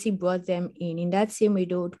authority brought them in. In that same way,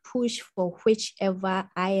 they would push for whichever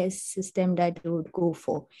IS system that they would go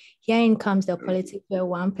for. Herein comes the politics where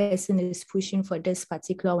one person is pushing for this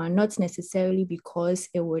particular one, not necessarily because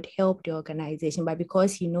it would help the organization, but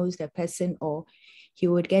because he knows the person or he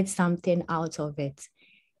would get something out of it.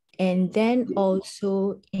 And then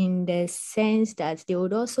also in the sense that they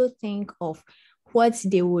would also think of what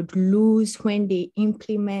they would lose when they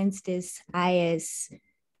implement this IS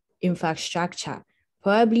infrastructure.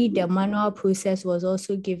 Probably the manual process was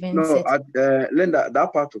also given. No, Linda,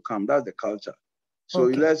 that part to come, that's the culture. So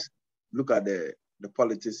okay. Let's look at the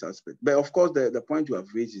politics aspect. But of course, the point you have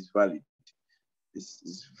raised is valid.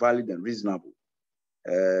 It's valid and reasonable.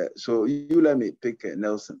 So you let me pick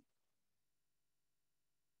Nelson.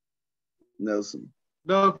 Nelson.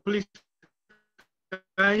 Doc, please,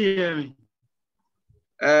 can you hear me?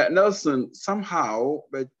 Nelson, somehow,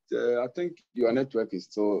 but I think your network is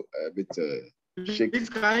still a bit shaky. Please,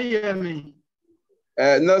 can you hear me?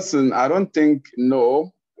 Nelson, I don't think,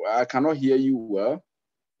 no, I cannot hear you well.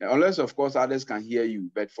 Unless, of course, others can hear you.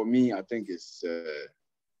 But for me, I think it's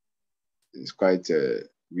quite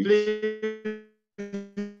weak. Please.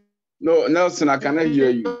 No, Nelson, I cannot hear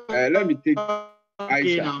you. Let me take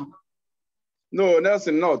Aisha. Now. No,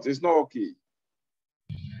 Nelson, it's not okay.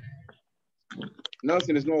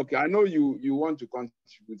 Nelson, it's not okay. I know you want to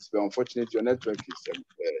contribute, but unfortunately, your network is...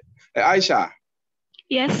 Aisha.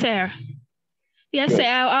 Yes, sir. Yes, sir.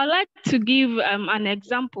 I would like to give an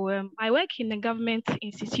example. I work in a government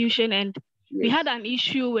institution, and we had an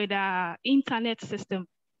issue with our internet system.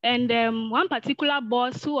 And one particular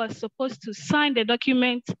boss who was supposed to sign the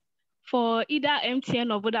document for either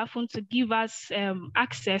MTN or Vodafone to give us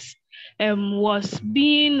access was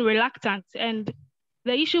being reluctant. And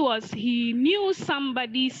the issue was he knew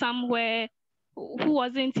somebody somewhere who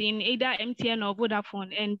wasn't in either MTN or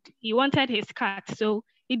Vodafone, and he wanted his card. So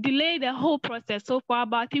it delayed the whole process. So for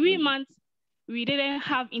about 3 months, we didn't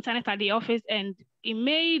have internet at the office, and it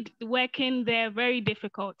made working there very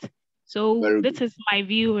difficult. So this is my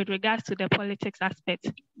view with regards to the politics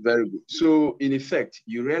aspect. Very good. So in effect,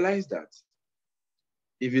 you realize that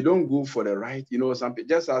if you don't go for the right, something,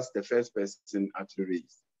 just as the first person actually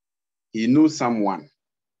raised, he knows someone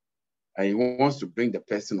and he wants to bring the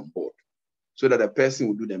person on board so that the person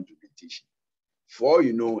will do the implementation. For all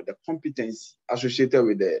you know, the competence associated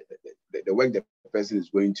with the work the person is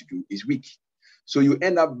going to do is weak. So you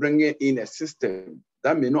end up bringing in a system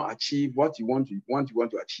that may not achieve what you want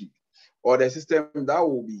to achieve, or the system that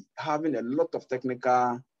will be having a lot of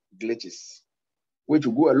technical glitches, which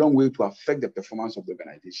will go a long way to affect the performance of the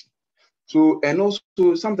organization. So, and also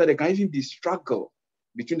sometimes there can even be struggle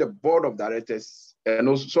between the board of directors, and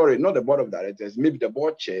also, sorry, not the board of directors, maybe the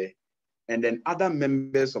board chair, and then other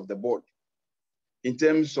members of the board in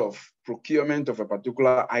terms of procurement of a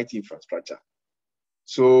particular IT infrastructure.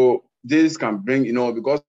 So this can bring,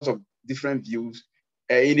 because of different views,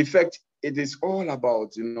 in effect, it is all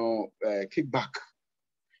about, kickback.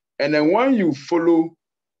 And then when you follow,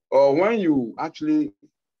 or when you actually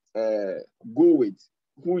go with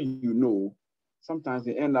who you know, sometimes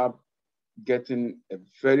they end up getting a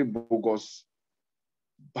very bogus,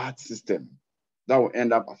 bad system that will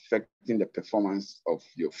end up affecting the performance of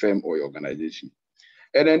your firm or your organization.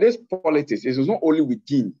 And then this politics is not only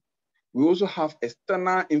within, we also have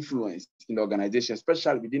external influence in the organization,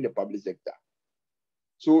 especially within the public sector.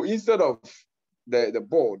 So instead of the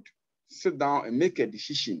board sit down and make a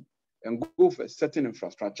decision and go for a certain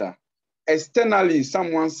infrastructure, externally,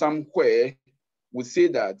 someone somewhere would say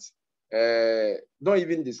that, don't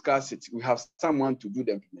even discuss it. We have someone to do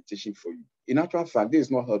the implementation for you. In actual fact, this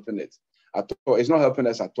is not helping it at all. It's not helping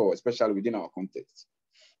us at all, especially within our context.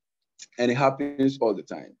 And it happens all the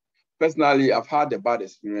time. Personally, I've had a bad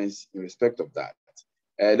experience in respect of that.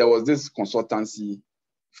 There was this consultancy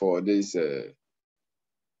for this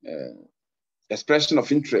expression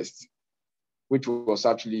of interest, which was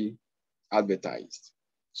actually advertised.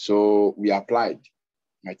 So we applied.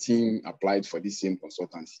 My team applied for this same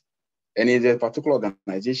consultancy. And in a particular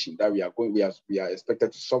organization that we are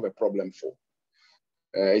expected to solve a problem for.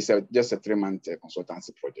 It's just a 3-month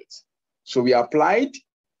consultancy project. So we applied.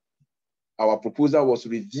 Our proposal was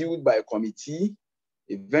reviewed by a committee.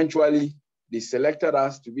 Eventually, they selected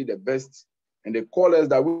us to be the best, and they called us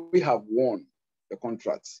that we have won the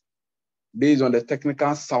contract based on the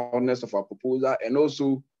technical soundness of our proposal and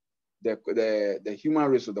also the human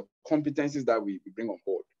resource, the competencies that we bring on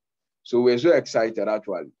board. So we're so excited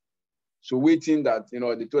actually. So waiting that, they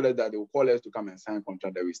told us that they will call us to come and sign a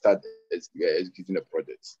contract that we start executing the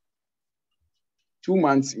project. 2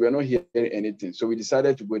 months, we were not hearing anything. So we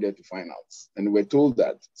decided to go there to find out. And we were told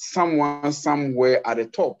that someone somewhere at the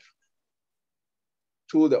top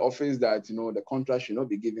told the office that, the contract should not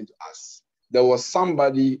be given to us. There was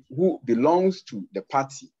somebody who belongs to the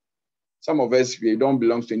party. Some of us, we don't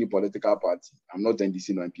belong to any political party. I'm not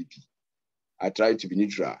NDC nor NPP. I try to be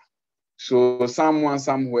neutral. So someone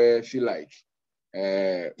somewhere feel like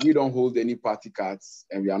we don't hold any party cards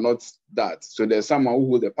and we are not that. So there's someone who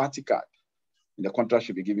holds a party card. The contract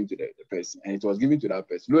should be given to the person, and it was given to that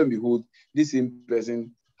person. Lo and behold, this same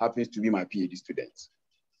person happens to be my PhD student,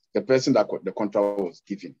 the person that the contract was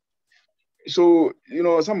given. So,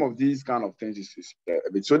 some of these kind of things is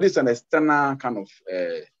a bit. So this is an external kind of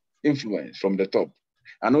influence from the top.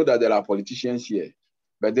 I know that there are politicians here,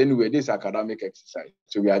 but anyway, this is academic exercise.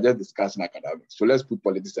 So we are just discussing academics. So let's put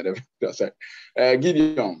politics aside.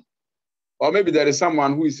 Gideon. Or maybe there is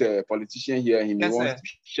someone who is a politician here and he wants to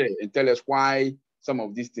share and tell us why some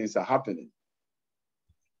of these things are happening.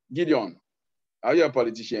 Gideon, are you a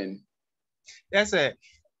politician? Yes, sir.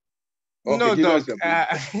 Okay, no, Gideon, Doc.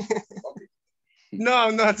 No,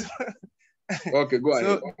 I'm not. Okay, go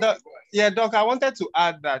ahead. Yeah, Doc, I wanted to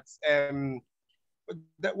add that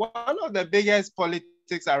one of the biggest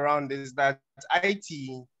politics around is that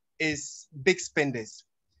IT is big spenders.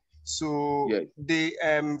 So they,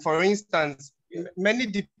 for instance, many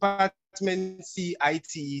departments see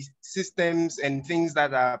IT systems and things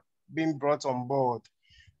that are being brought on board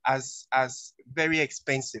as very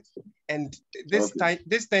expensive, and this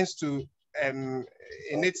tends to in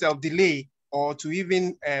itself delay or to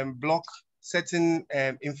even block certain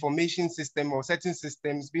information system or certain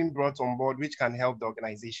systems being brought on board which can help the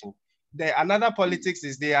organization. Another politics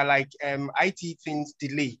is they are like IT things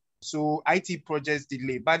delay. So IT projects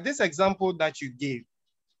delay. But this example that you gave,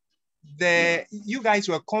 you guys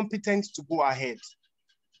were competent to go ahead.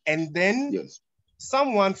 And then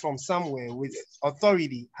someone from somewhere with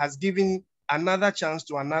authority has given another chance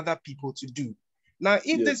to another people to do. Now,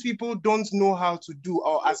 if these people don't know how to do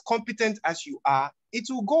or as competent as you are, it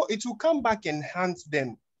will come back and haunt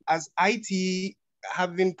them as IT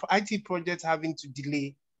projects having to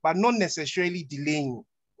delay, but not necessarily delaying.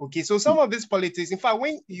 Okay, so some of this politics, in fact,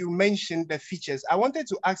 when you mentioned the features, I wanted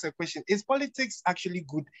to ask a question. Is politics actually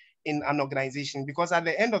good in an organization? Because at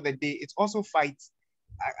the end of the day, it also fights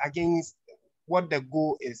against what the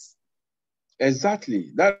goal is. Exactly.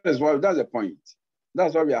 That's the point.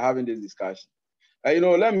 That's why we are having this discussion.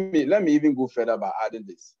 Let me even go further by adding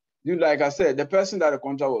this. Like I said, the person that the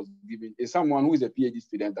contract was given is someone who is a PhD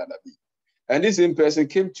student under me. And this same person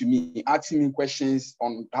came to me asking me questions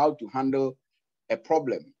on how to handle a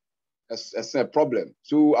problem, a problem.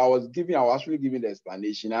 So I was actually giving the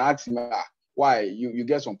explanation. I asked him, why you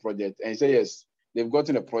get some project? And he said, yes, they've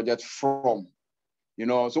gotten a project from,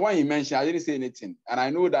 So when he mentioned, I didn't say anything. And I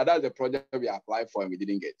know that that's the project we applied for and we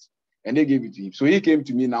didn't get. And they gave it to him. So he came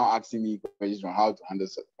to me now asking me questions on how to handle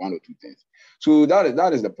one or two things. So that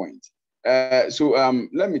is the point.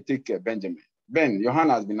 Let me take Benjamin. Ben, your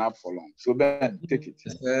hand has been up for long. So Ben, take it.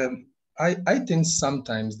 I think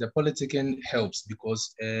sometimes the politicking helps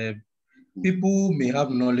because people may have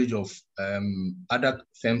knowledge of other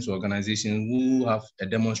firms or organizations who have a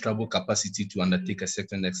demonstrable capacity to undertake a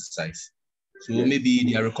certain exercise. So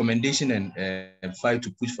maybe their recommendation and fight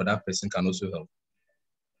to push for that person can also help.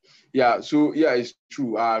 Yeah, so it's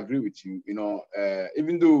true. I agree with you.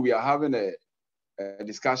 Even though we are having a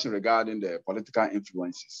discussion regarding the political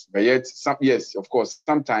influences. But yet, yes, of course,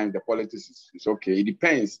 sometimes the politics is okay. It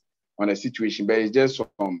depends on the situation, but it's just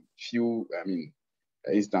some few,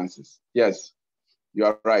 instances. Yes, you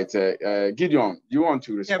are right. Gideon, do you want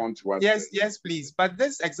to respond to what? Yes, please. But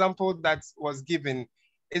this example that was given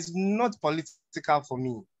is not political for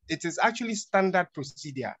me. It is actually standard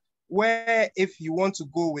procedure, where if you want to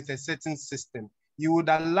go with a certain system, you would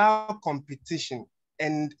allow competition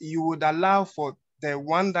and you would allow for the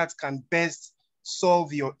one that can best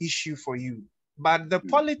solve your issue for you. But the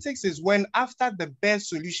politics is when after the best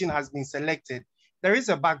solution has been selected, there is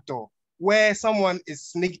a backdoor where someone is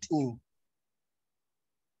sneaked in.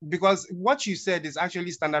 Because what you said is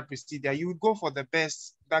actually standard procedure. You would go for the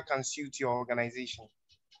best that can suit your organization.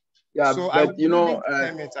 Yeah, so but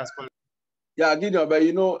yeah, Gideon, but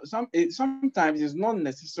sometimes it's not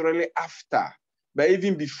necessarily after, but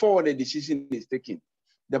even before the decision is taken.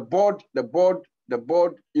 The board,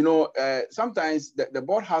 sometimes the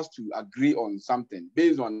board has to agree on something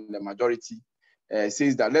based on the majority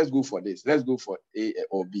says that let's go for this, let's go for A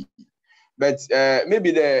or B. But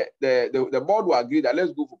maybe the board will agree that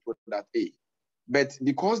let's go for product A. But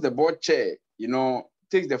because the board chair,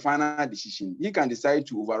 takes the final decision, he can decide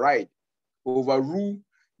to overrule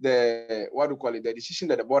the decision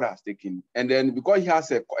that the board has taken. And then because he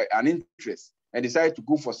has an interest and decide to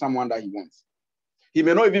go for someone that he wants, he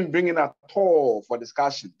may not even bring it at all for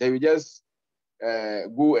discussion. They will just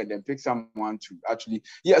go and then pick someone to actually,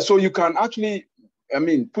 so you can actually,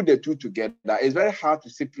 put the two together. It's very hard to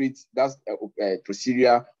separate that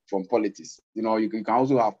procedure from politics. You can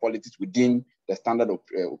also have politics within the standard of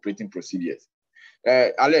operating procedures.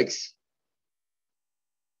 Alex.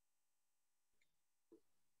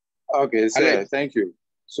 Okay, sir, thank you.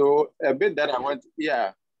 So a bit that I want,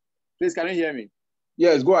 please, can you hear me?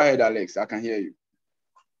 Yes, go ahead, Alex, I can hear you.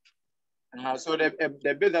 So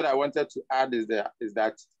the bit that I wanted to add is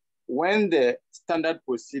that when the standard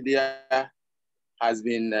procedure has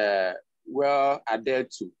been well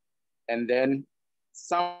adhered to, and then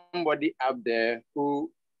somebody up there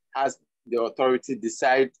who has the authority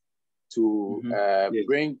decide to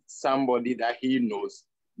bring somebody that he knows,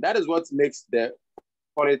 that is what makes the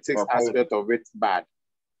politics aspect of it bad.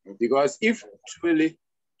 Because if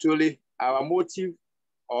truly our motive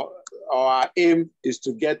or our aim is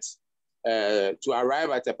to get to arrive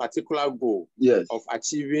at a particular goal of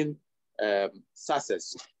achieving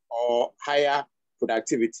success or higher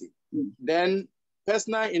productivity, then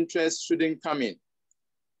personal interest shouldn't come in.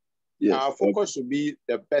 Our focus should be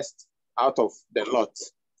the best out of the lot.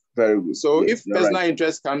 Very good. So if personal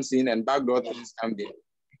interest comes in and backdoor things come in,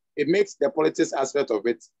 it makes the politics aspect of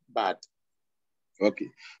it bad. Okay.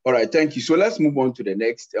 All right. Thank you. So let's move on to the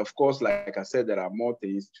next. Of course, like I said, there are more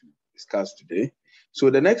things to discuss today. So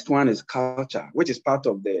the next one is culture, which is part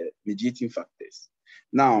of the mediating factors.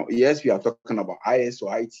 Now, yes, we are talking about IS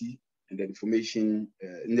or IT and the information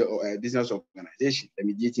in the business organization, the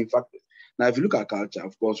mediating factors. Now, if you look at culture,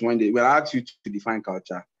 of course, when I ask you to define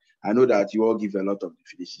culture, I know that you all give a lot of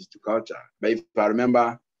definitions to culture. But if I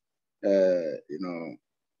remember,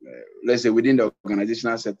 let's say within the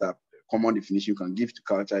organizational setup, common definition you can give to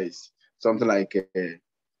culture is something like a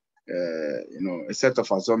set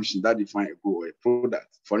of assumptions that define a goal or a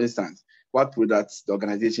product. For instance, what products the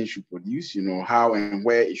organization should produce, how and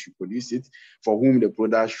where it should produce it, for whom the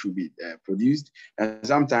product should be produced, and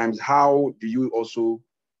sometimes how do you also,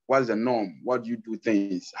 what is the norm, what do you do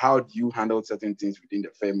things, how do you handle certain things within the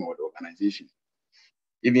firm or the organization.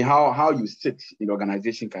 Even how you sit in the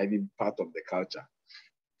organization can be part of the culture.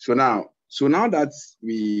 So now that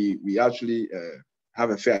we actually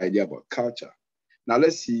have a fair idea about culture, now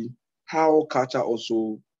let's see how culture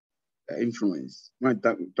also influence when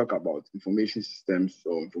we talk about information systems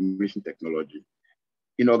or information technology.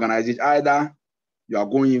 In organization, either you are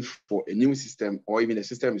going for a new system or even the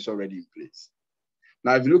system is already in place.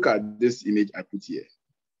 Now, if you look at this image I put here,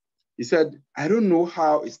 he said, I don't know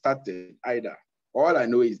how it started either. All I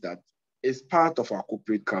know is that it's part of our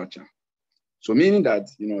corporate culture. So meaning that,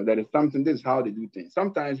 there is something, this is how they do things.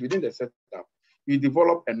 Sometimes within the setup, you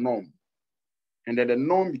develop a norm, and then the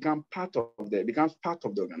norm becomes part of the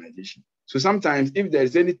organization. So sometimes if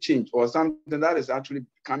there's any change or something that is actually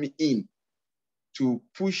coming in to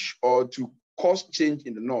push or to cause change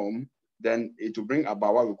in the norm, then it will bring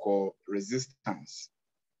about what we call resistance.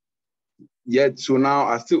 So now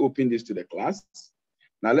I still open this to the class.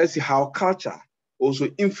 Now let's see how culture also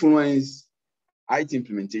influence IT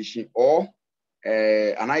implementation or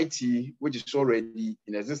an IT which is already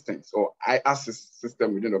in existence or IaaS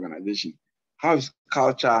system within the organization. How is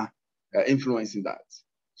culture influencing that?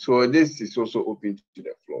 So this is also open to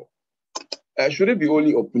the floor. Should it be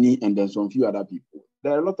only Opuni and then some few other people?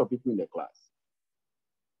 There are a lot of people in the class.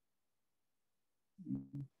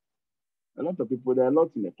 A lot of people, there are a lot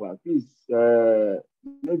in the class. Please,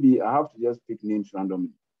 maybe I have to just pick names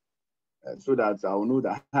randomly so that I'll know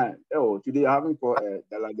that. Oh, today I haven't called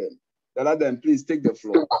Daladen. Daladen, please take the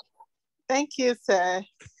floor. Thank you, sir.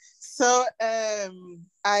 So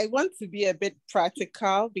I want to be a bit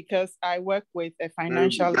practical because I work with a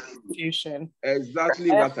financial institution. Exactly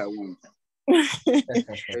what I want.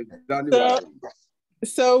 Exactly what I want.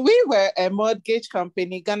 So we were a mortgage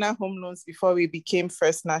company, Ghana Home Loans, before we became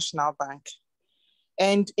First National Bank.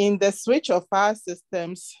 And in the switch of our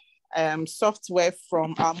systems, software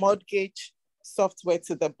from our mortgage software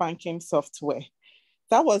to the banking software,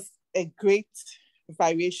 that was a great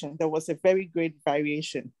variation. There was a very great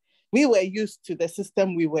variation. We were used to the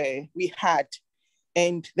system we had,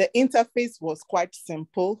 and the interface was quite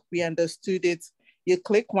simple. We understood it. You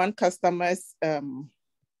click one customer's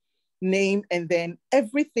name, and then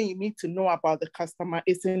everything you need to know about the customer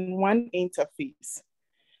is in one interface.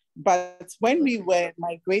 But when we were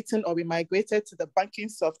migrating, or we migrated to the banking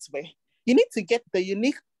software, you need to get the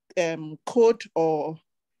unique code or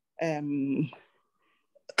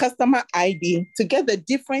customer ID to get the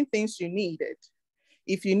different things you needed.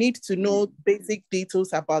 If you need to know basic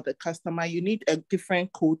details about the customer, you need a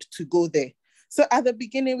different code to go there. So at the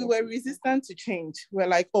beginning, we were resistant to change. We're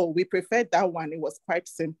like, oh, we preferred that one. It was quite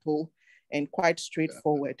simple and quite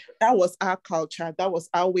straightforward. That was our culture. That was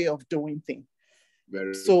our way of doing things.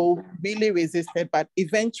 So really resisted, but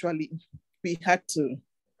eventually we had to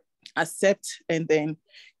accept and then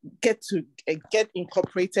get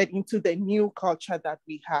incorporated into the new culture that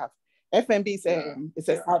we have. FNB is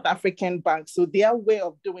a South African bank, so their way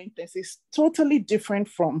of doing things is totally different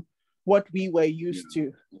from what we were used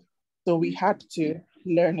to. So we had to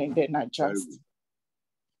learn and then adjust.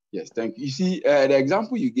 Yes, thank you. You see, the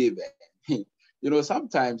example you gave,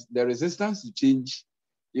 sometimes the resistance to change,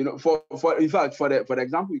 in fact, for the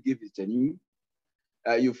example you gave is genuine.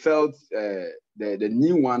 You felt the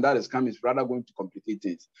new one that is coming is rather going to complicate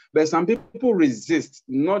it. But some people resist,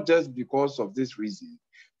 not just because of this reason.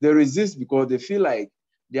 They resist because they feel like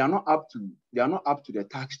they are not up to the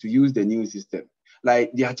task to use the new system.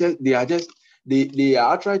 Like they are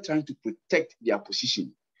actually trying to protect their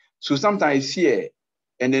position. So sometimes fear,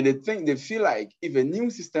 and then they feel like if a new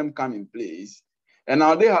system comes in place, and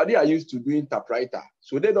now they are used to doing typewriter,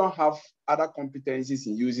 so they don't have other competencies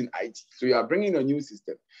in using IT. So you are bringing a new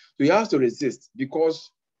system. So he has to resist because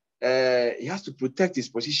he has to protect his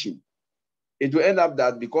position. It will end up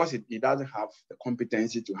that because he doesn't have the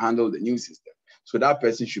competency to handle the new system, so that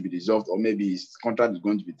person should be dissolved, or maybe his contract is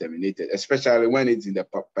going to be terminated, especially when it's in the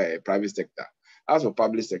private sector. As for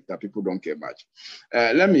public sector, people don't care much.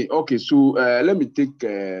 Let me take,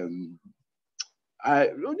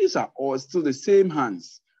 these are all still the same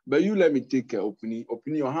hands, but you let me take Opini.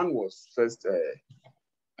 Opini, your hand was first.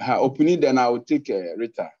 Opini, then I will take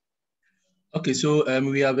Rita. Okay, so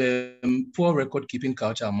we have a poor record-keeping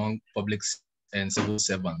culture among public and civil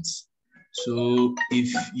servants. So if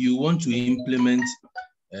you want to implement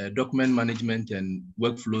document management and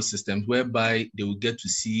workflow systems whereby they will get to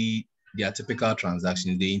see their typical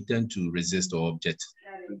transactions, they intend to resist or object.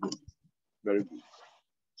 Very good.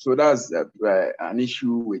 So that's an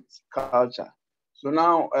issue with culture. So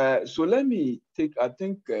now, so let me take, I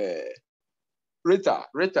think, Rita.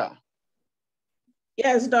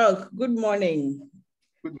 Yes, Doc, good morning.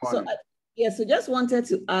 Good morning. So just wanted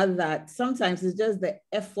to add that sometimes it's just the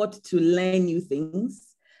effort to learn new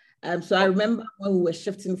things. So I remember when we were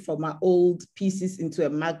shifting from our old PCs into a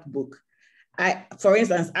MacBook, for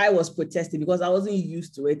instance, I was protesting because I wasn't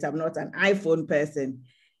used to it. I'm not an iPhone person.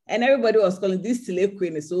 And everybody was calling this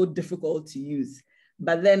Telequeen is so difficult to use.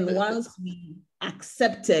 But then once we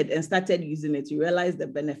accepted and started using it, you realize the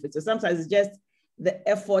benefits. So sometimes it's just the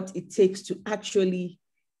effort it takes to actually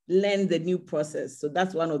learn the new process. So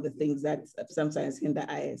that's one of the things that sometimes hinder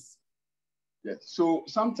IS. Yes. So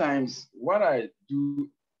sometimes what I do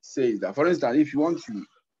say is that, for instance, if you want to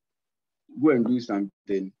go and do something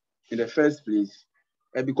in the first place,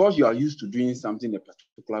 because you are used to doing something a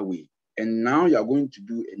particular way, and now you are going to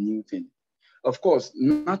do a new thing, of course,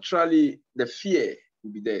 naturally, the fear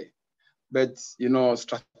will be there. But,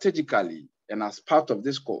 strategically, and as part of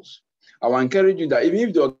this course, I will encourage you that even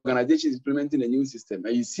if the organization is implementing a new system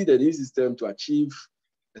and you see the new system to achieve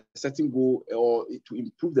a certain goal or to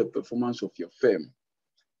improve the performance of your firm,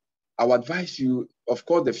 I would advise you, of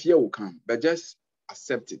course, the fear will come, but just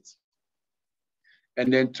accept it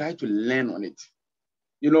and then try to learn on it.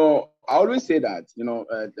 I always say that,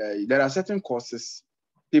 there are certain courses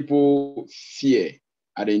people fear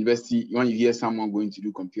at the university, when you hear someone going to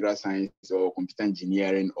do computer science or computer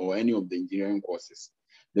engineering or any of the engineering courses,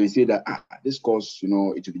 they say that this course, it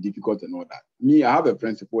will be difficult and all that. Me, I have a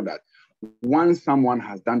principle that once someone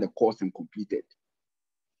has done the course and completed,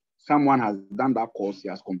 someone has done that course, he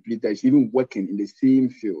has completed, is even working in the same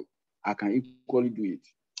field, I can equally do it.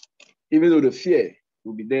 Even though the fear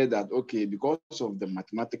will be there that, okay, because of the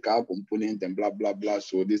mathematical component and blah, blah, blah,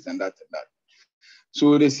 so this and that and that.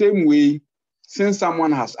 So the same way, since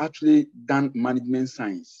someone has actually done management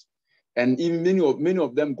science, and even many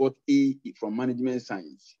of them got A from management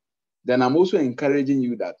science, then I'm also encouraging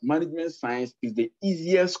you that management science is the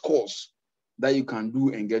easiest course that you can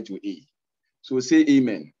do and get your A. So say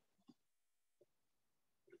amen.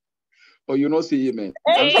 Or you not say amen.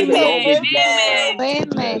 I'm saying that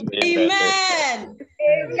Amen.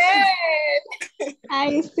 Amen. I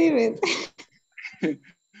receive it.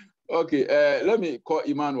 Okay, let me call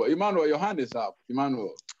Emmanuel. Emmanuel, your hand is up.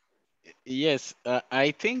 Emmanuel. Yes,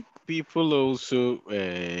 I think people also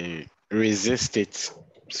resist it,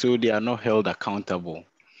 so they are not held accountable.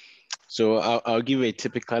 So I'll give a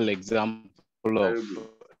typical example of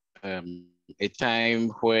a time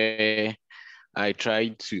where I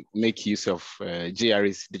tried to make use of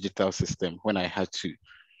GRE's digital system when I had to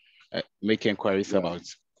make inquiries about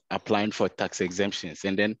applying for tax exemptions.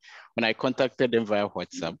 And then when I contacted them via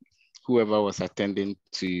WhatsApp, whoever was attending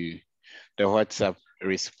to the WhatsApp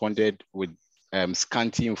responded with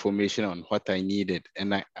scanty information on what I needed.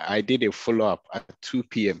 And I did a follow-up at 2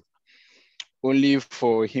 p.m. only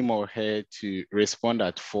for him or her to respond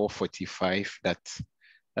at 4:45 that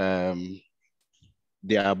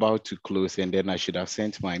they are about to close, and then I should have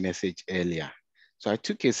sent my message earlier. So I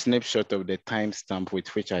took a snapshot of the timestamp with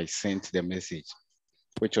which I sent the message,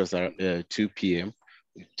 which was 2 p.m.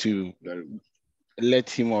 to let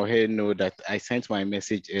him or her know that I sent my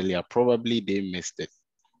message earlier. Probably they missed it,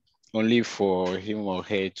 only for him or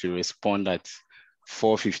her to respond at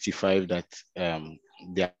 4:55 that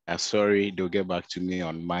they are sorry, they'll get back to me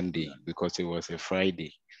on Monday because it was a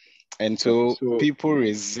Friday. And so people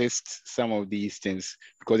resist some of these things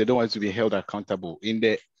because they don't want to be held accountable. In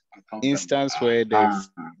the instance where there's,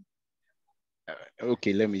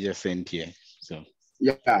 okay, let me just end here. So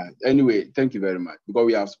yeah, anyway, thank you very much, because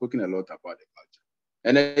we have spoken a lot about the culture.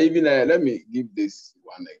 And even let me give this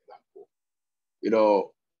one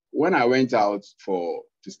example. When I went out to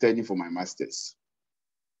study for my master's,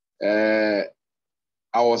 I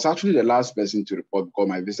was actually the last person to report because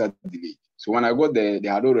my visa delayed. So when I got there, they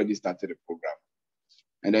had already started the program.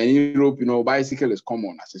 And then in Europe, bicycle is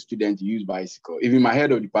common. As a student, you use bicycle. Even my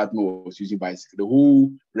head of department was using bicycle. The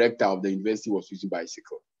whole rector of the university was using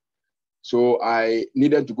bicycle. So I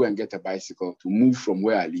needed to go and get a bicycle to move from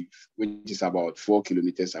where I live, which is about 4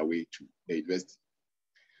 kilometers away to the university.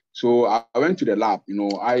 So I went to the lab.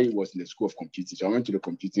 I was in the school of computing. So I went to the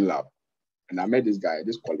computing lab and I met this guy,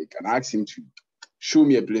 this colleague, and I asked him to show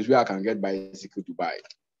me a place where I can get bicycle to buy.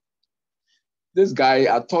 This guy,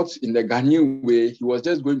 I thought in the Ghanaian way, he was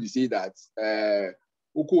just going to say that, I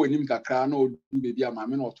thought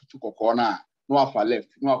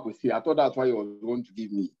that's what he was going to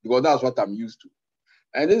give me, because that's what I'm used to.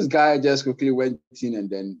 And this guy just quickly went in, and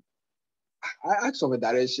then I asked for a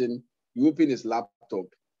direction. He opened his laptop,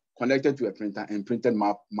 connected to a printer, and printed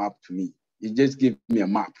map to me. He just gave me a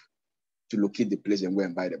map to locate the place and go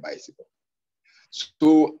and buy the bicycle.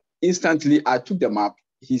 So instantly, I took the map.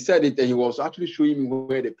 He said it, and he was actually showing me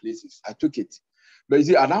where the place is. I took it. But you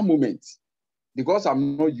see, at that moment, because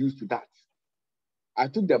I'm not used to that, I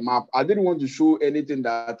took the map. I didn't want to show anything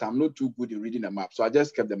that I'm not too good in reading the map. So I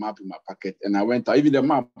just kept the map in my pocket, and I went out. Even the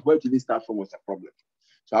map, where did it start from, was a problem.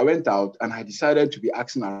 So I went out, and I decided to be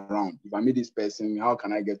asking around. If I meet this person, how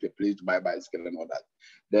can I get to a place to buy a bicycle and all that?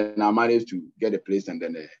 Then I managed to get a place and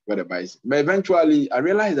then get a bicycle. But eventually, I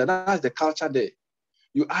realized that that's the culture there.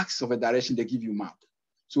 You ask of a direction, they give you a map.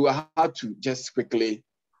 So I had to just quickly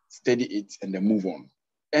study it and then move on.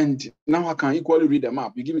 And now I can equally read the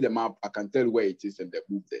map. You give me the map, I can tell where it is and then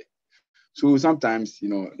move there. So sometimes,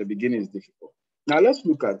 the beginning is difficult. Now let's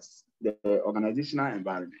look at the organizational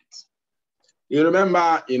environment. You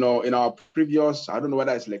remember, in our previous, I don't know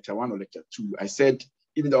whether it's lecture 1 or lecture 2, I said,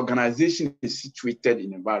 if the organization is situated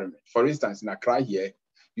in environment. For instance, in Accra here,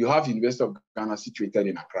 you have University of Ghana situated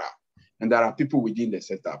in Accra. And there are people within the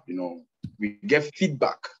setup, we get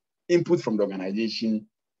feedback, input from the organization,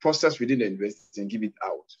 process within the university and give it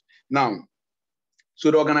out. Now,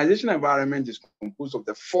 so the organizational environment is composed of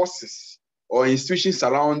the forces or institutions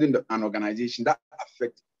surrounding an organization that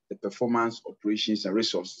affect the performance, operations, and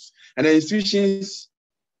resources. And the institutions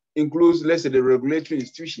includes, let's say, the regulatory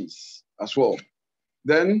institutions as well.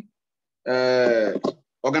 Then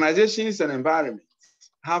Organizations and environments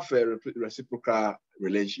have a reciprocal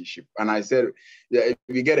relationship. And I said, if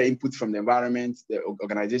we get an input from the environment, the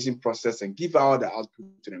organization process and give out the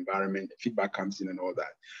output to the environment, the feedback comes in and all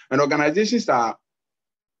that. And organizations are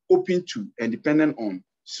open to and dependent on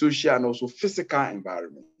social and also physical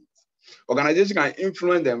environment. Organizations can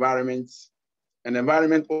influence the environment, and the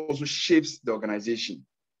environment also shapes the organization.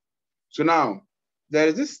 So now, there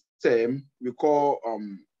is this term we call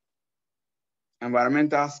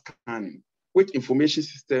environmental scanning, which information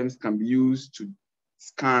systems can be used to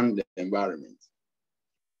scan the environment.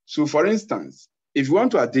 So for instance, if you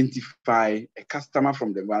want to identify a customer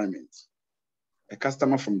from the environment,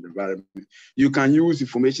 you can use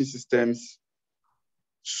information systems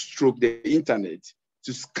stroke the internet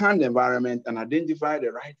to scan the environment and identify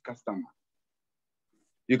the right customer.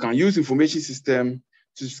 You can use information system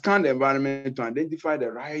to scan the environment to identify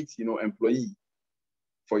the right, employee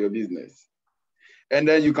for your business. And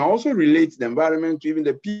then you can also relate the environment to even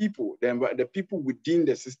the people, the people within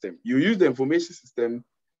the system. You use the information system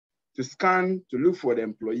to scan, to look for the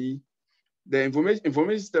employee. The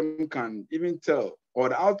information system can even tell, or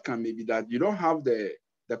the outcome may be that you don't have the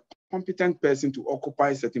competent person to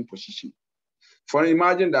occupy a certain position. For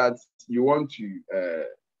imagine that you want to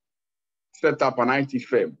set up an IT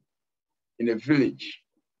firm in a village,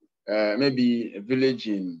 maybe a village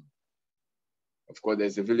in, of course,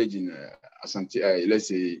 there's a village in Ashanti,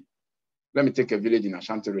 let me take a village in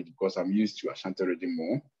Ashanti region because I'm used to Ashanti region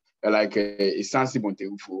more, like Isansi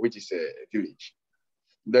Bonteufo, which is a village.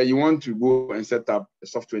 Then you want to go and set up a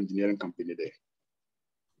software engineering company there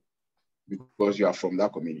because you are from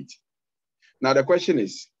that community. Now the question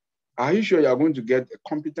is, are you sure you are going to get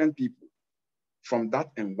competent people from that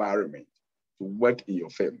environment to work in your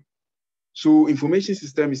firm? So information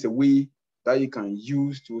system is a way that you can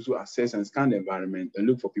use to also assess and scan the environment and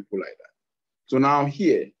look for people like that. So now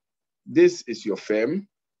here, this is your firm.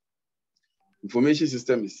 Information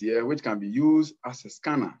system is here, which can be used as a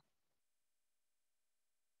scanner.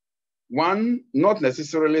 One, not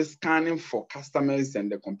necessarily scanning for customers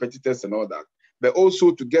and the competitors and all that, but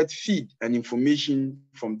also to get feed and information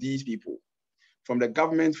from these people. From the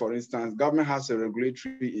government, for instance, government has a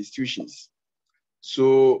regulatory institutions.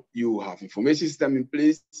 So you have information system in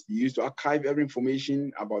place. You use to archive every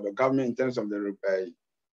information about the government in terms of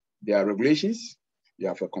their regulations. You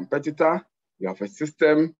have a competitor. You have a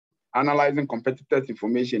system analyzing competitors'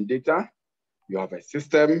 information data. You have a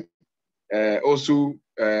system also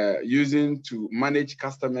using to manage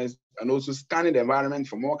customers and also scanning the environment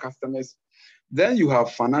for more customers. Then you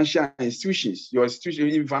have financial institutions. Your institution,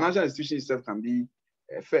 even financial institution itself can be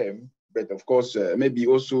a firm, but of course, maybe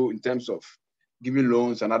also in terms of giving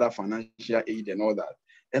loans and other financial aid and all that.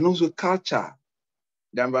 And also culture,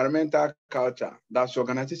 the environmental culture. That's the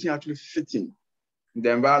organization actually fitting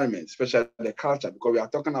the environment, especially the culture, because we are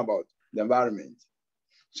talking about the environment.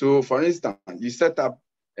 So for instance, you set up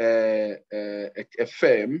a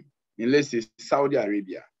firm in, let's say, Saudi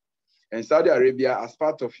Arabia. And Saudi Arabia, as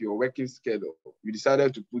part of your working schedule, you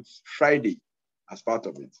decided to put Friday as part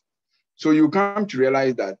of it. So you come to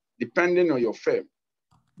realize that depending on your firm,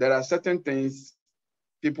 there are certain things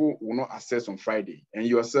people will not access on Friday. And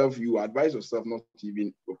yourself, you advise yourself not to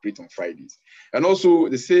even operate on Fridays. And also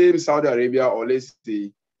the same Saudi Arabia, or let's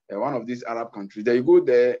say one of these Arab countries, there you go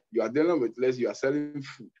there, you are dealing with, let's say you are selling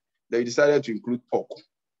food, that you decided to include pork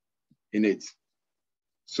in it.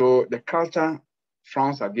 So the culture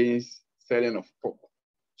frowns against selling of pork.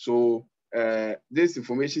 So these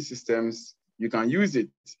information systems, you can use it.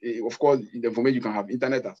 Of course, the information, you can have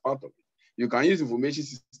internet as part of it. You can use information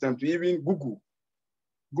system to even Google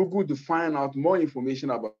to find out more information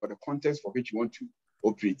about the context for which you want to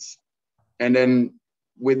operate. And then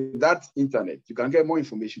with that internet, you can get more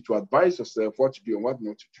information to advise yourself what to do and what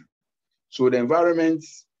not to do. So the environment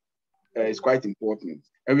is quite important.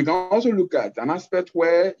 And we can also look at an aspect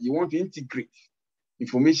where you want to integrate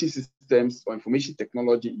information systems or information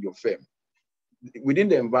technology in your firm. Within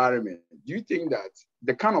the environment, do you think that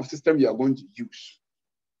the kind of system you are going to use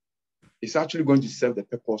is actually going to serve the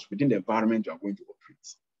purpose within the environment you are going to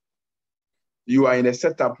operate? You are in a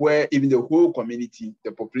setup where even the whole community,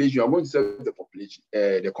 the population, you are going to serve the population,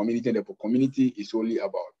 the community, and the community is only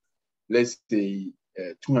about, let's say,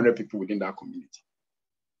 200 people within that community.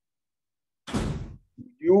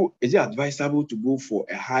 Is it advisable to go for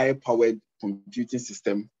a high-powered computing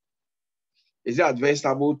system? Is it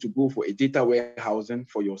advisable to go for a data warehousing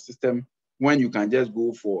for your system when you can just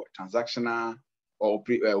go for transactional or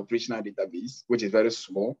operational database, which is very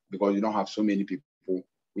small because you don't have so many people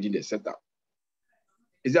within the setup?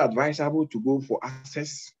 Is it advisable to go for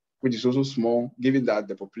access, which is also small, given that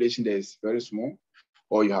the population there is very small?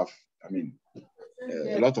 or you have,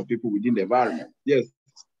 a lot of people within the environment. Yes.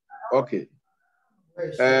 Okay.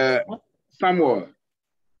 Samuel,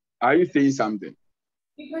 are you saying something?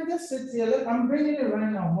 You can just sit here. Look, I'm bringing it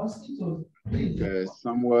right now. Mosquitoes.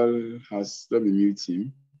 Samuel has, let me mute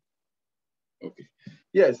him. Okay.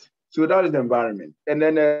 Yes. So that is the environment. And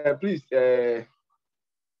then please, the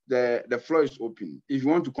floor is open. If you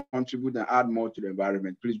want to contribute and add more to the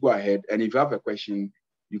environment, please go ahead. And if you have a question,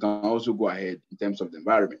 you can also go ahead in terms of the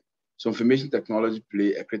environment. So information technology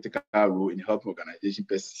play a critical role in helping organizations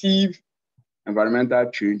perceive environmental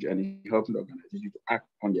change and in helping the organization to act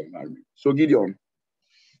on the environment. So Gideon,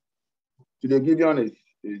 today Gideon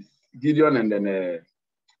is Gideon, and then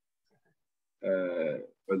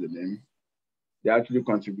what's the name? They're actually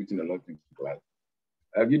contributing a lot in class.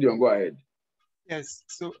 Gideon, go ahead. Yes.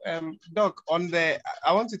 So Doc,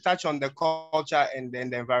 I want to touch on the culture and then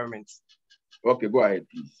the environment. Okay, go ahead,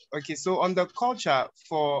 please. Okay, so on the culture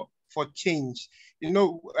for change,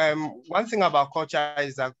 one thing about culture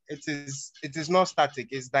is that it is not static,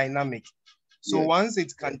 it's dynamic. So yes. Once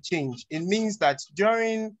it can change, it means that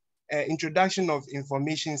during introduction of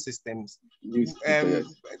information systems,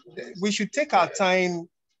 we should take our time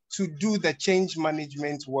to do the change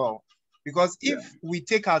management well. Because if we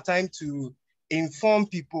take our time to inform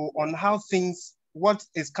people on how what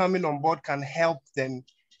is coming on board can help them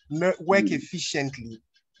work efficiently,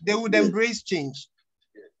 they would embrace change.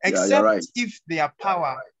 Except if their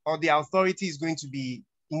power or their authority is going to be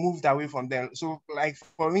moved away from them. So like,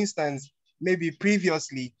 for instance, maybe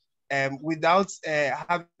previously, without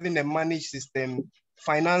having a managed system,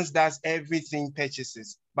 finance does everything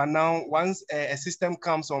purchases. But now once a system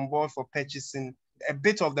comes on board for purchasing, a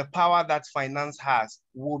bit of the power that finance has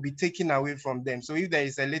will be taken away from them. So if there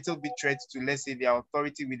is a little bit threat to, let's say, the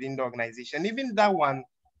authority within the organization, even that one,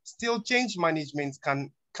 still change management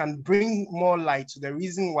can bring more light to the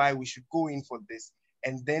reason why we should go in for this.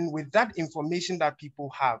 And then with that information that people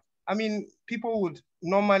have, people would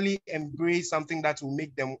normally embrace something that will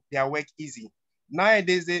make their work easy.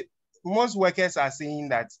 Nowadays, most workers are saying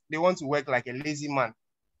that they want to work like a lazy man.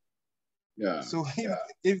 Yeah. So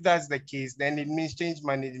if that's the case, then it means change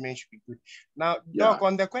management should be good. Now, Doc,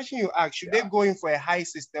 on the question you asked, should they go in for a high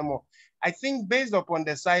system? Or I think based upon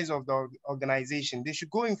the size of the organization, they should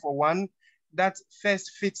go in for one that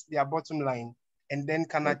first fits their bottom line and then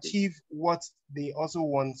can achieve what they also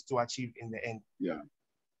want to achieve in the end.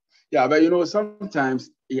 Yeah, but sometimes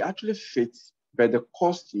it actually fits, but the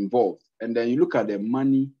cost involved, and then you look at the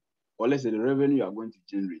money, or let's say the revenue you are going to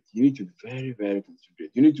generate, you need to be very, very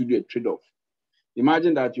considerate. You need to do a trade-off.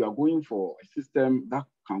 Imagine that you are going for a system that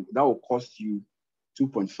will cost you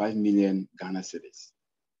 2.5 million Ghana cedis.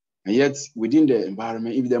 And yet within the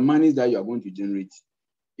environment, if the money that you are going to generate,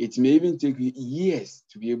 it may even take you years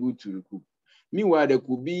to be able to recoup. Meanwhile, there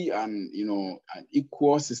could be an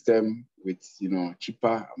equal system with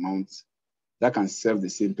cheaper amounts that can serve the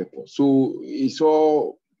same purpose. So it's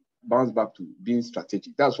all bounce back to being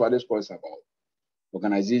strategic. That's why this course is about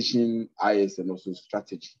organization, IS, and also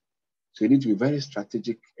strategy. So you need to be very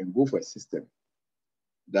strategic and go for a system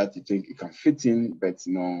that you think it can fit in, but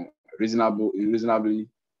reasonably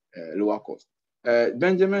lower cost.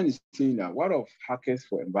 Benjamin is saying that what of hackers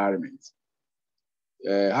for environment?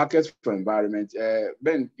 Hackers for environment.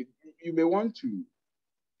 Ben, you may want to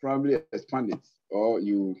probably expand it, or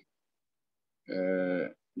you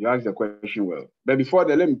ask the question well. But before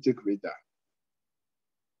that, let me take Rita.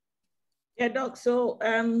 Yeah, Doc. So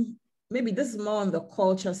maybe this is more on the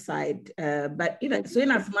culture side, but in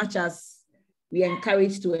as much as we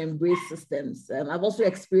encourage to embrace systems, I've also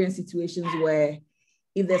experienced situations where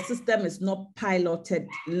if the system is not piloted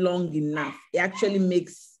long enough, it actually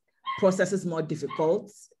makes processes more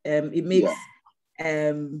difficult. It makes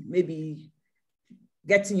maybe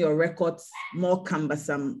getting your records more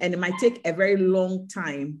cumbersome, and it might take a very long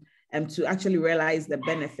time to actually realize the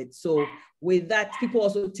benefits. So with that, people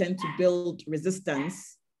also tend to build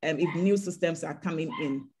resistance if new systems are coming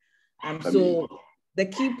in. So the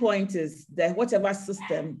key point is that whatever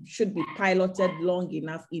system should be piloted long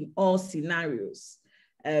enough in all scenarios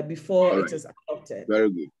before it is adopted. Very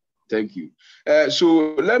good. Thank you.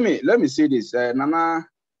 So let me say this. Nana,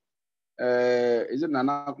 is it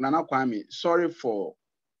Nana Kwame? Sorry for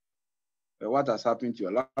what has happened to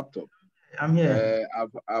your laptop. I'm here.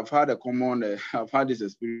 I've had I've had this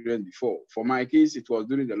experience before. For my case, it was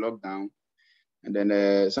during the lockdown, and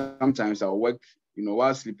then sometimes I'll work,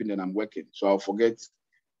 while sleeping, then I'm working, so I'll forget,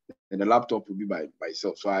 and the laptop will be by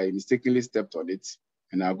itself. So I mistakenly stepped on it,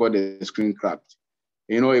 and I got the screen cracked.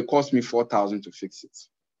 It cost me 4,000 to fix it,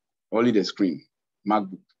 only the screen,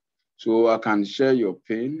 MacBook. So I can share your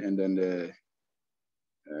pain, and then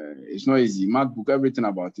It's not easy. MacBook, everything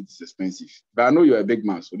about it is expensive. But I know you're a big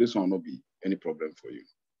man, so this one will not be any problem for you.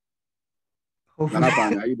 Nana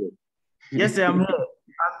Pami, are you there? Yes, sir, I'm here.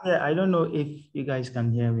 I'm here. I don't know if you guys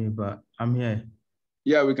can hear me, but I'm here.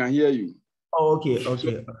 Yeah, we can hear you. Oh, okay,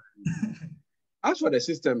 okay. So, as for the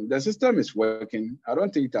system is working. I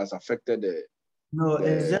don't think it has affected the. No,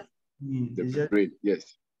 it's just the brain.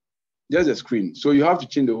 Yes, just the screen. So you have to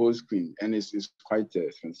change the whole screen, and it's quite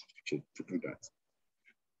expensive to do that.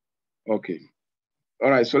 Okay. All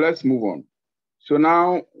right. So let's move on. So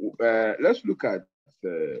now let's look at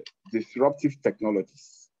disruptive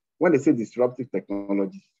technologies. When they say disruptive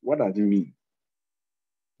technologies, what does it mean?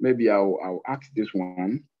 Maybe I'll ask this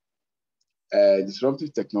one.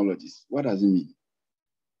 Disruptive technologies, what does it mean?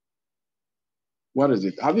 What is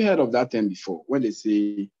it? Have you heard of that term before? When they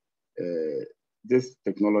say this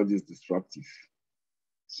technology is disruptive.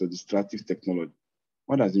 So disruptive technology,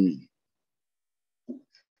 what does it mean?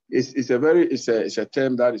 It's a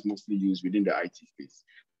term that is mostly used within the IT space.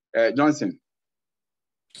 Johnson.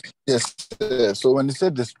 Yes. So when you say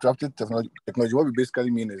disruptive technology, what we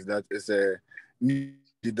basically mean is that it's a need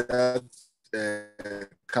that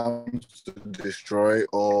comes to destroy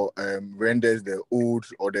or renders the old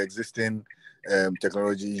or the existing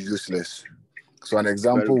technology useless. So an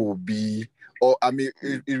example would be,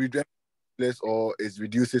 it reduces or it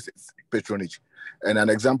reduces its patronage. And an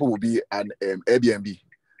example would be an Airbnb,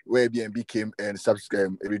 where Airbnb came and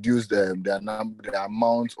reduced the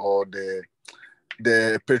amount or the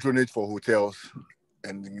patronage for hotels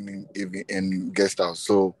and in guest house.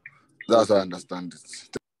 So that's how I understand it.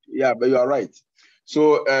 Yeah, but you are right.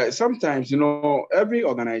 So sometimes, every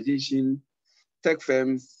organization, tech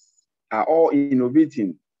firms are all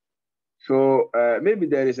innovating. So maybe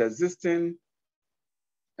there is existing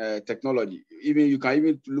technology. You can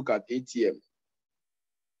even look at ATM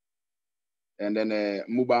and then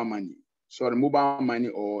mobile money. So the mobile money,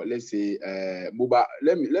 or let's say mobile.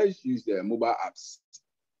 Let's use the mobile apps.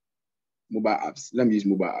 Mobile apps. Let me use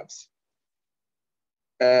mobile apps.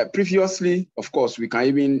 Previously, of course, we can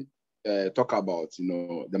even talk about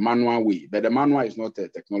the manual way, but the manual is not a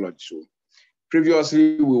technology. So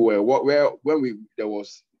previously, there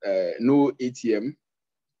was no ATM.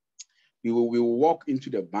 We will walk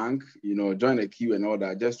into the bank, join a queue and all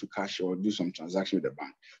that just to cash or do some transaction with the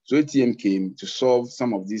bank. So ATM came to solve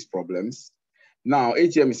some of these problems. Now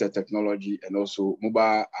ATM is a technology, and also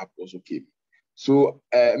mobile app also came. So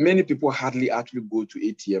many people hardly actually go to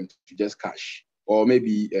ATM to just cash, or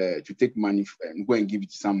maybe to take money and go and give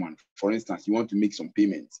it to someone. For instance, you want to make some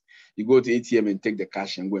payments. You go to ATM and take the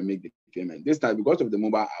cash and go and make the payment. This time, because of the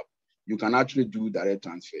mobile app, you can actually do direct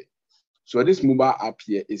transfer. So this mobile app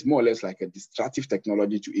here is more or less like a disruptive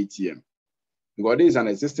technology to ATM. Because this is an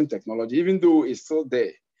existing technology, even though it's still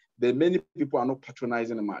there, many people are not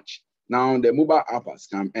patronizing it much. Now the mobile app has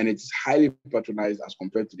come and it's highly patronized as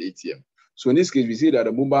compared to the ATM. So in this case, we see that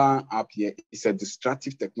the mobile app here is a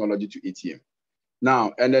disruptive technology to ATM.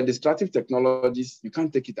 Now, and the disruptive technologies, you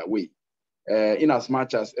can't take it away. In as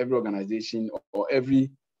much as every organization or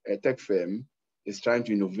every tech firm is trying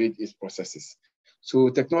to innovate its processes. So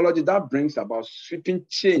technology that brings about sweeping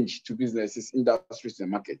change to businesses, industries,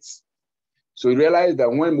 and markets. So we realized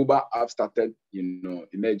that when mobile apps started,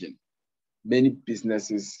 emerging, many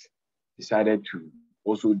businesses decided to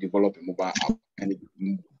also develop a mobile app, and it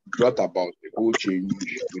brought about a whole change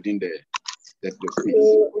within the space.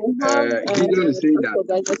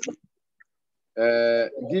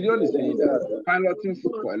 Gideon is saying that piloting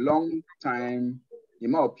for a long time,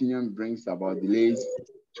 in my opinion, brings about delays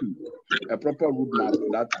to a proper roadmap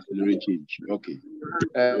that accelerates change. Okay.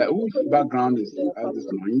 Whose background is this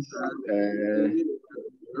noise?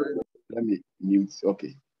 Let me mute.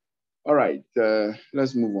 Okay. All right.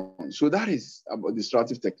 Let's move on. So that is about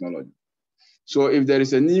disruptive technology. So if there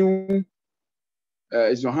is a new,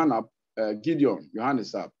 is your hand up? Gideon, your hand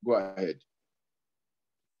is up. Go ahead.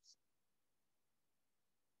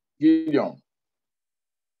 Gideon.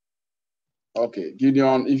 Okay,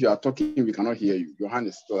 Gideon, if you are talking, we cannot hear you. Your hand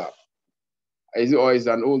is still up. Is it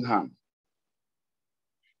an old hand?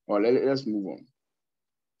 Well, let's move on.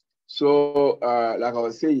 So, like I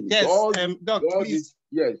was saying, yes, Doc, please.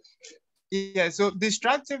 Yes. Yeah. So,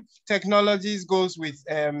 disruptive technologies goes with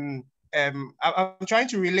I'm trying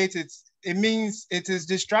to relate it. It means it is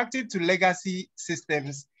disruptive to legacy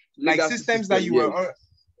systems, like systems that you were.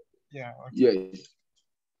 Yeah. Okay. Yes.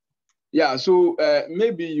 Yeah. So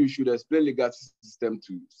maybe you should explain legacy system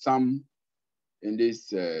to some in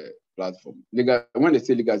this platform. When they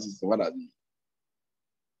say legacy system, what does it mean?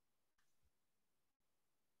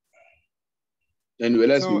 Anyway,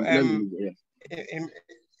 let me move. Yeah.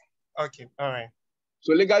 Okay, all right.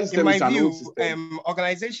 So legacy system is an old system.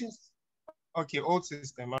 Organizations, okay, old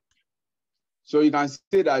system. So you can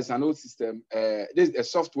say that it's an old system. This is a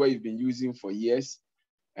software you've been using for years,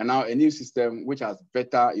 and now a new system which has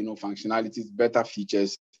better, functionalities, better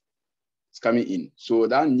features is coming in. So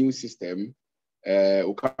that new system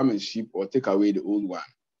will come and ship or take away the old one.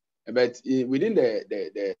 But within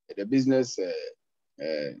the business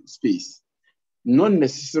space, not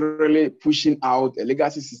necessarily pushing out a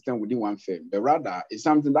legacy system within one firm, but rather it's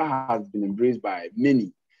something that has been embraced by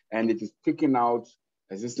many, and it is taking out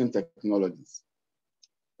existing technologies.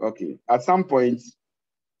 Okay, at some point,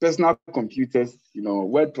 personal computers,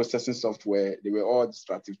 word processing software, they were all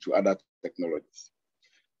distractive to other technologies.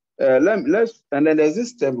 And then there's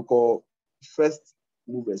this term we call first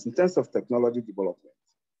movers. In terms of technology development,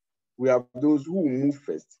 we have those who move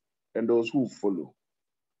first and those who follow.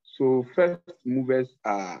 So first movers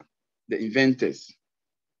are the inventors,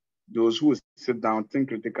 those who sit down, think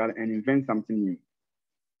critically, and invent something new.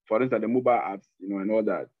 For instance, the mobile apps, and all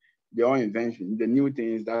that, they're all inventions. The new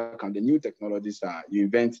things that come, the new technologies are, you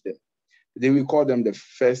invent them. Then we call them the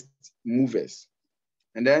first movers.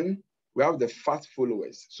 And then we have the fast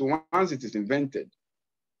followers. So once it is invented,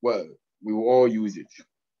 well, we will all use it.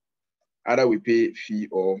 Either we pay fee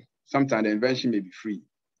or sometimes the invention may be free.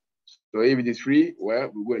 So if it is free,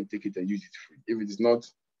 well, we go and take it and use it free. If it is not,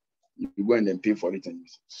 you go and then pay for it and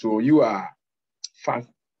use it. So you are fast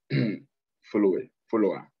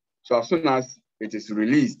follower. So as soon as it is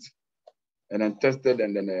released and then tested,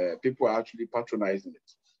 and then people are actually patronizing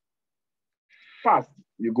it. Fast,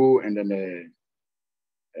 you go and then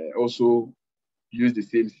also use the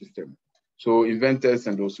same system. So inventors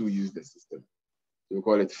and those who use the system. So we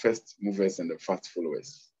call it first movers and the fast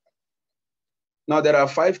followers. Now, there are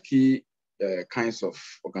 5 key kinds of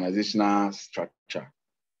organizational structure.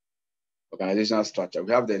 We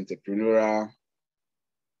have the entrepreneurial,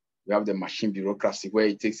 we have the machine bureaucracy, where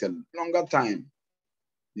it takes a longer time.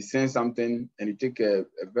 You send something and it takes a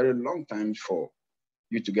very long time for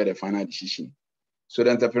you to get a final decision. So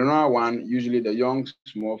the entrepreneurial one, usually the young,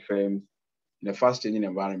 small firms in a fast-changing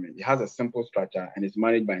environment, it has a simple structure and it's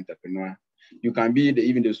managed by entrepreneur. You can be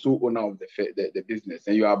even the sole owner of the business,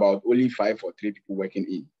 and you are about only 5 or 3 people working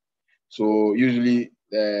in. So usually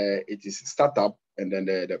it is startup, and then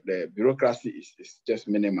the bureaucracy is just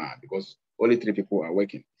minimal because only 3 people are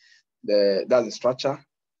working. That's the structure.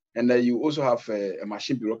 And then you also have a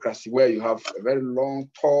machine bureaucracy where you have a very long,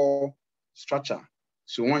 tall structure.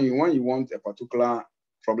 So when you want a particular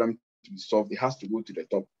problem to be solved, it has to go to the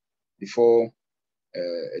top before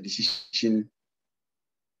a decision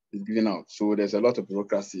is given out. So there's a lot of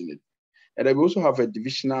bureaucracy in it. And then we also have a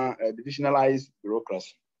divisionalized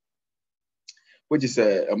bureaucracy, which is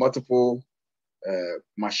a multiple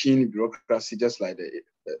machine bureaucracy, just like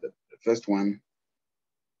the first one.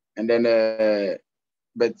 And then,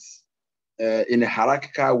 but in a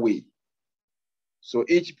hierarchical way. So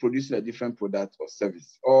each producing a different product or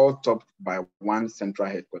service, all topped by one central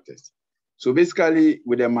headquarters. So basically,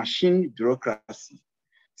 with a machine bureaucracy,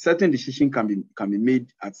 certain decisions can be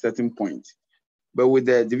made at certain points. But with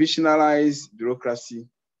the divisionalized bureaucracy,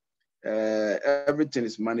 everything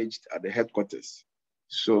is managed at the headquarters.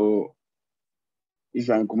 So if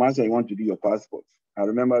you're in Kumasi and you want to do your passport, I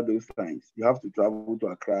remember those times. You have to travel to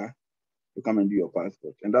Accra to come and do your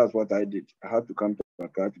passport. And that's what I did. I had to come to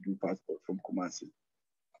Accra to do passport from Kumasi.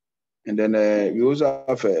 And then we also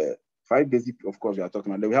have 5 basic, of course, we are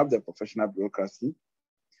talking about. Then we have the professional bureaucracy,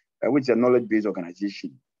 which is a knowledge-based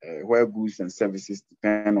organization where goods and services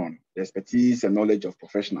depend on the expertise and knowledge of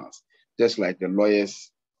professionals, just like the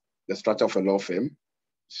lawyers, the structure of a law firm.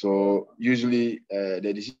 So usually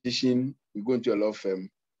the decision, we go into a law firm,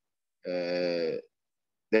 the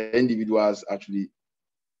individuals actually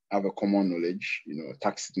have a common knowledge,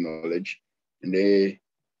 tax knowledge, and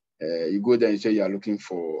you go there and say you are looking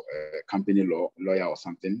for a company lawyer or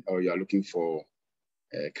something, or you are looking for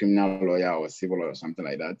a criminal lawyer or civil lawyer or something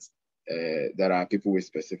like that. There are people with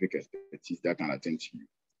specific expertise that can attend to you,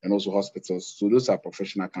 and also hospitals. So those are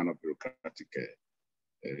professional kind of bureaucratic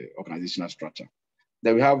organizational structure.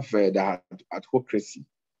 Then we have the advocacy,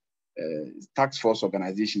 task force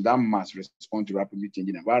organization that must respond to rapidly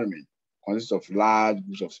changing environment, consists of large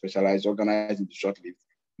groups of specialized organized into short-lived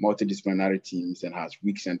multidisciplinary teams and has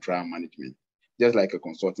weak central management, just like a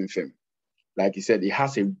consulting firm. Like you said, it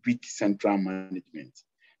has a weak central management.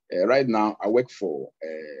 Right now, I work for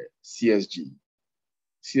CSG.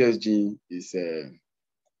 CSG is a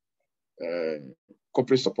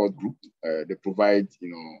corporate support group. They provide,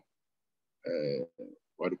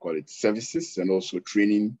 what do you call it, services and also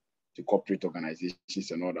training to corporate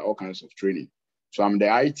organizations and all kinds of training. So I'm the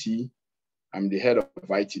IT I'm the head of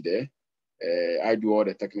IT there. I do all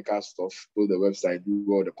the technical stuff, build the website, do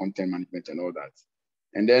all the content management and all that.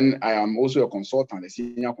 And then I am also a consultant, a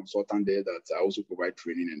senior consultant there that I also provide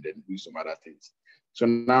training and then do some other things. So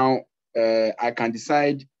now I can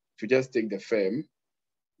decide to just take the firm,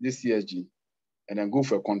 this CSG, and then go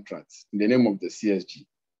for a contract in the name of the CSG.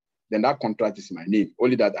 Then that contract is my name,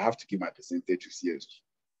 only that I have to give my percentage to CSG.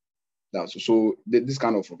 So this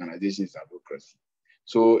kind of organization is advocacy.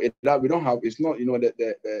 So that we don't have, it's not,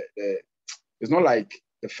 it's not like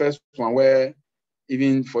the first one where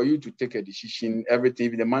even for you to take a decision, everything,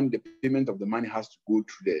 even the money, the payment of the money has to go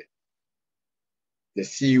through the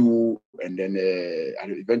CEO, and then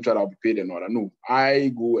eventually I'll be paid and all that. No,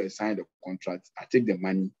 I go and sign the contract, I take the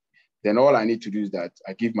money, then all I need to do is that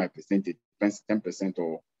I give my percentage, 10%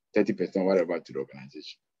 or 30%, whatever, to the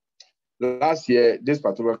organization. Last year, this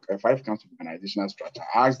particular 5 council organizational structure,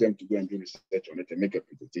 I asked them to go and do research on it and make a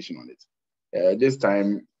presentation on it. This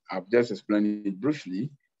time, I've just explained it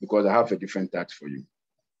briefly because I have a different task for you.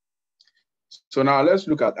 So now let's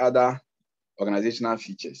look at other organizational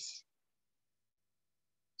features.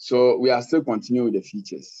 So we are still continuing with the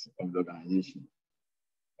features of the organization.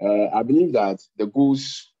 I believe that the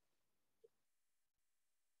goals,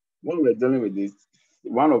 when we're dealing with this,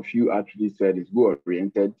 one of you actually said it's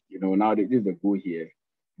goal-oriented. Now this is the goal here.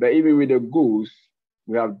 But even with the goals,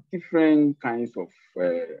 we have different kinds of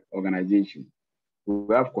organization.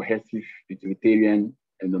 We have cohesive, utilitarian,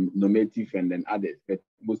 and normative, and then others, but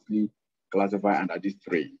mostly classified under these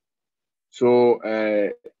 3. So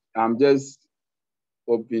I'm just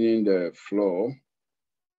opening the floor.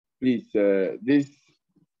 Please, this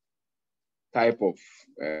type of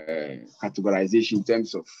categorization in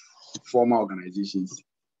terms of formal organizations,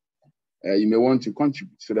 you may want to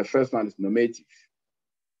contribute. So the first one is normative.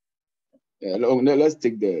 Let's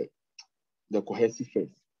take the cohesive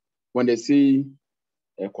first. When they say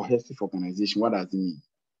a cohesive organization, what does it mean?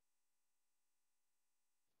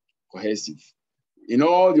 Cohesive. In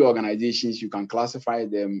all the organizations, you can classify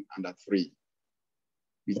them under 3.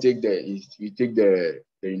 You take the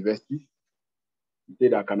universities, you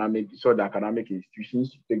take the academic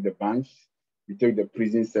institutions, you take the banks, you take the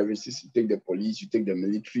prison services, you take the police, you take the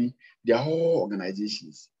military. They are all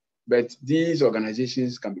organizations. But these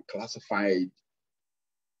organizations can be classified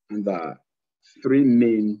under 3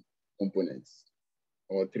 main components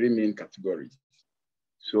or 3 main categories.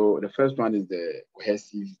 So the first one is the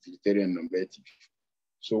cohesive, utilitarian, normative.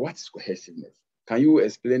 So what is cohesiveness? Can you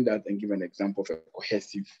explain that and give an example of a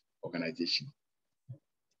cohesive organization?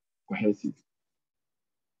 Cohesive.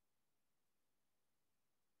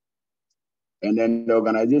 And then the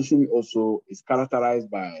organization also is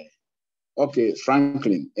characterized by, okay,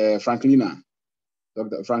 Franklina.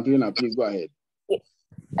 Dr. Franklina, please go ahead.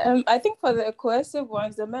 I think for the cohesive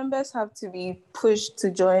ones, the members have to be pushed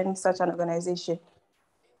to join such an organization.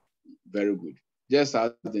 Very good. Just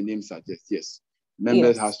as the name suggests, yes.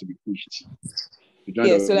 Members has to be pushed to join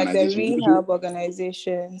the so like the organization. rehab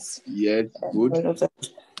organizations. Yes, good.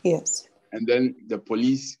 Yes. And then the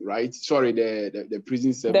police, right? Sorry, the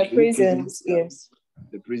prison service. The prisons, yes.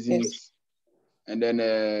 The prisons. Yes. And then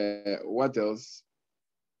what else?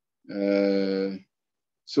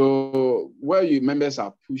 So where you members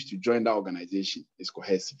are pushed to join that organization is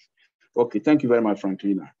cohesive. Okay, thank you very much,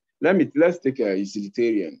 Franklina. Let's take a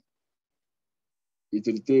utilitarian.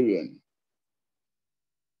 Utilitarian.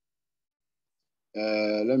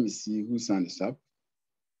 Let me see whose hand is up.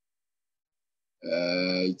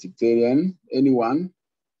 Utilitarian, anyone?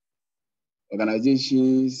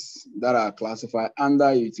 Organizations that are classified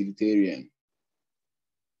under utilitarian.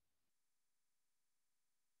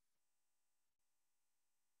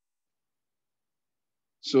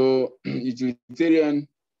 So utilitarian,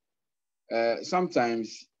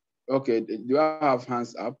 sometimes, okay, do I have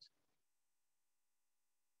hands up?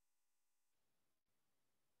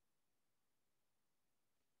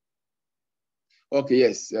 Okay,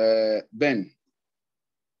 yes, Ben.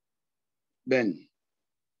 Ben.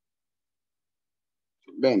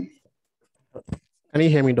 Can you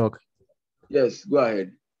hear me, Doc? Yes, go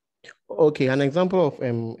ahead. Okay, an example of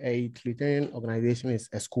a utilitarian organization is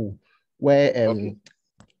a school where, okay.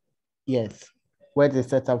 Yes, where they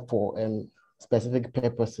set up for specific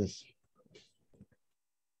purposes.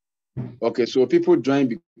 Okay, so people join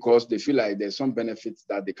because they feel like there's some benefits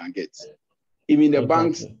that they can get. Even the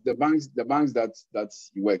banks that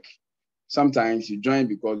you work, sometimes you join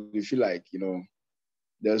because you feel like,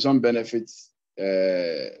 there's some benefits.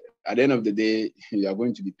 At the end of the day, you are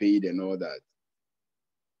going to be paid and all that.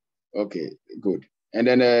 Okay, good. And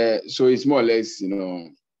then, so it's more or less,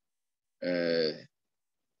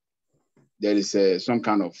 there is some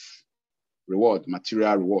kind of reward,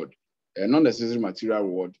 material reward. Not necessarily material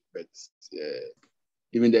reward, but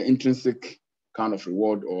even the intrinsic kind of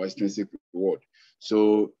reward or extrinsic reward.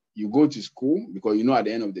 So you go to school because you know at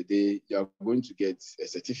the end of the day, you're going to get a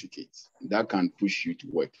certificate that can push you to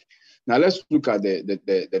work. Now let's look at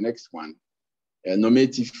the next one,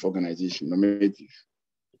 normative organization, normative.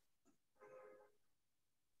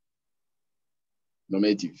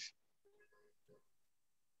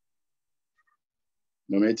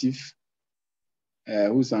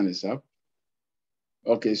 Whose hand is up?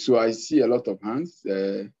 Okay, so I see a lot of hands.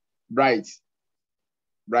 Bright,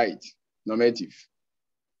 normative.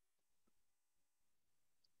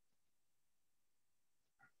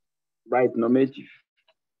 Bright, normative.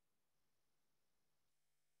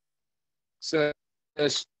 So,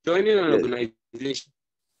 joining an organization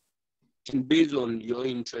based on your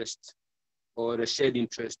interest or the shared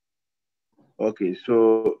interest. Okay,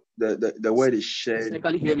 so the word is shared.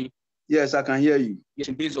 Can you hear me? Yes, I can hear you. Yes,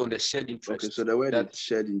 based on the shared interest. Okay, so the word is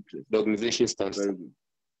shared interest. The organization stands. Very good.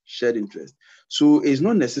 Shared interest. So it's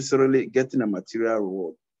not necessarily getting a material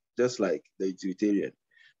reward, just like the utilitarian.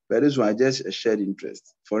 But this one, just a shared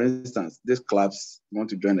interest. For instance, these clubs, you want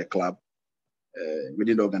to join a club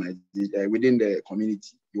within the organization, within the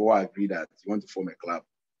community, you all agree that you want to form a club.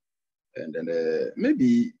 And then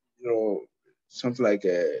maybe, something like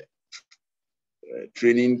a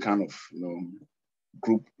training kind of,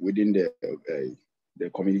 group within the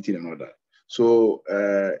community and all that. So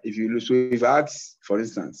if I ask, for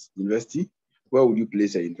instance, university, where would you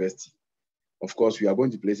place a university? Of course, we are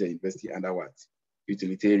going to place a university under what?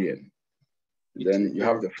 Utilitarian. Then you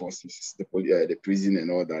have the forces, the prison and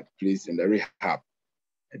all that place, and the rehab.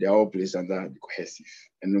 They are all placed under the cohesive.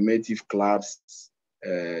 And normative clubs,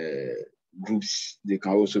 groups, they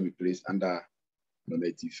can also be placed under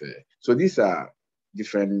normative. So these are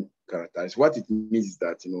different characters. What it means is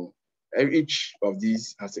that, each of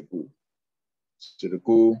these has a goal. So the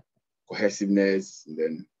goal, cohesiveness, and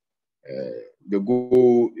then the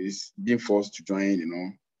goal is being forced to join,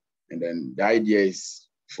 and then the idea is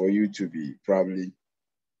for you to be probably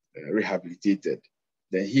rehabilitated.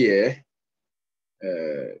 Then here,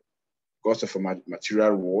 cost of a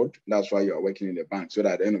material reward, that's why you are working in the bank, so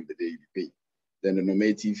that at the end of the day, you be paid. Then the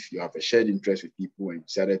normative, you have a shared interest with people and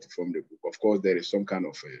decided to form the group. Of course, there is some kind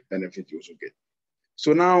of benefit you also get.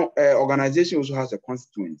 So now, organization also has a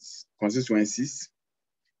constituencies.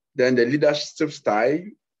 Then the leadership style,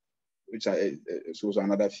 which is also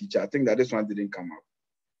another feature. I think that this one didn't come up.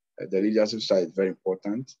 The leadership style is very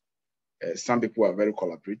important. Some people are very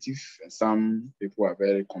collaborative, and some people are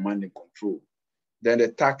very command and control. Then the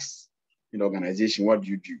tax in the organization, what do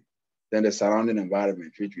you do? Then the surrounding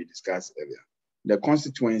environment, which we discussed earlier. The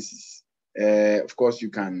constituencies, of course, you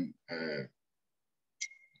can,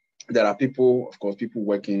 there are people, of course, people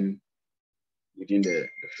working within the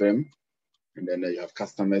firm, and then you have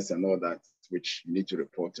customers and all that, which you need to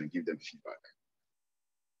report and give them feedback.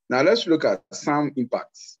 Now let's look at some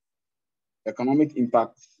impacts, economic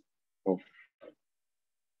impacts of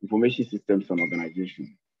information systems on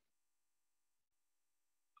organization.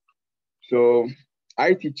 So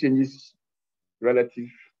IT changes relative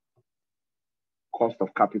cost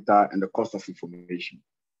of capital and the cost of information.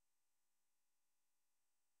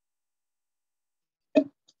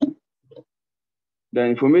 The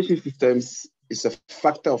information systems is a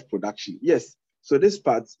factor of production. Yes. So this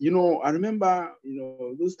part, I remember,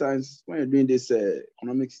 those times when you're doing this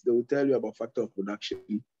economics, they will tell you about factor of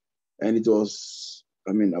production. And it was,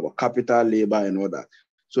 about capital, labor, and all that.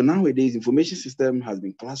 So nowadays, information system has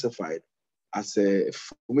been classified as a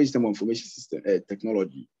information system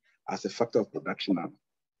technology as a factor of production now.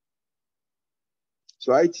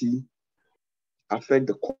 So IT affect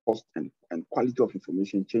the cost and quality of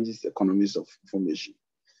information, changes the economies of information.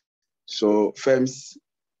 So firms,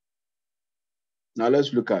 now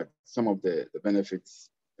let's look at some of the benefits.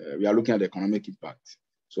 We are looking at the economic impact.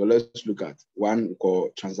 So let's look at one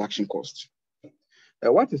called transaction cost.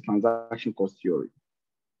 What is transaction cost theory?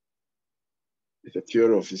 It's a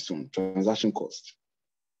theory of its own, transaction cost.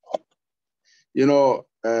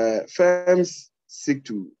 Firms seek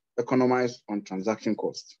to economize on transaction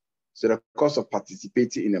cost. So the cost of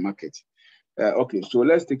participating in the market. Okay, so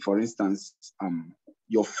let's take, for instance,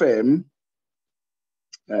 your firm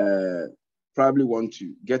probably want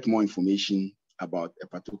to get more information about a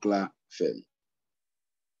particular firm,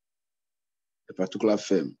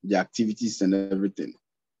 the activities and everything.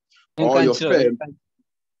 Or your firm,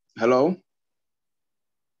 hello?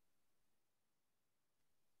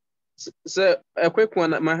 Sir, a quick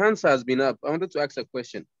one. My hands has been up. I wanted to ask a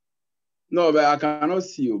question. No, but I cannot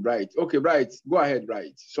see you, Bright. Okay, Bright, go ahead,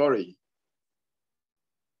 Bright. Sorry.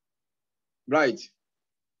 Right.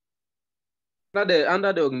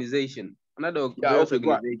 Under the organization, various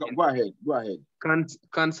organization. Go ahead. Go ahead.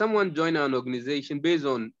 Can someone join an organization based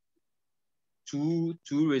on two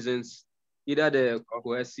reasons, either the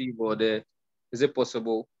cohesive or the, is it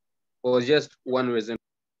possible, or just one reason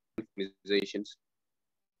organizations?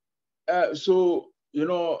 So, you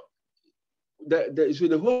know,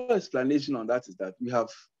 the whole explanation on that is that we have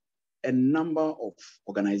a number of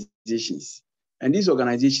organizations, and these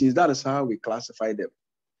organizations, that is how we classify them.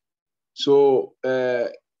 So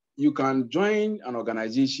you can join an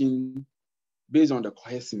organization based on the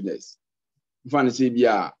cohesiveness. If I say,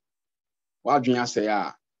 yeah,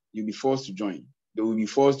 you'll be forced to join. They will be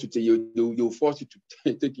forced to take you. They will force you to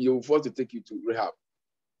take you. They will force to take you to rehab.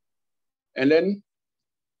 And then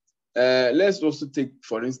let's also take,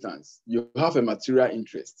 for instance, you have a material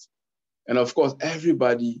interest, and of course,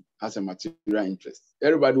 everybody has a material interest.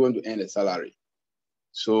 Everybody wants to earn a salary.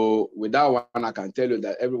 So with that one, I can tell you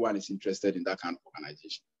that everyone is interested in that kind of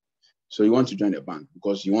organization. So you want to join a bank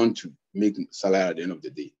because you want to make salary at the end of the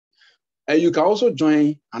day. And you can also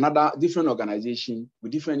join another different organization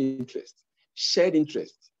with different interests, shared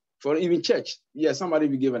interests. For even church, yeah, somebody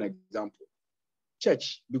will give an example.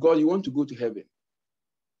 Church, because you want to go to heaven.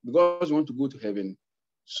 Because you want to go to heaven,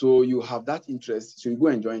 so you have that interest, so you go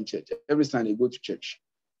and join church. Every Sunday you go to church.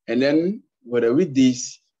 And then whether with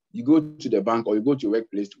this, you go to the bank or you go to your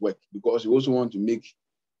workplace to work because you also want to make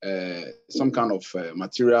some kind of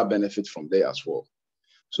material benefit from there as well.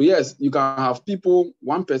 So yes, you can have people,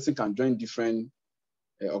 one person can join different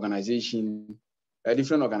organizations,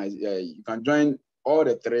 you can join all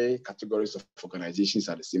the three categories of organizations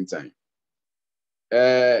at the same time.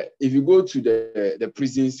 If you go to the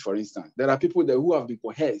prisons, for instance, there are people there who have been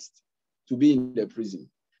coerced to be in the prison.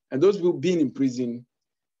 And those people being in prison,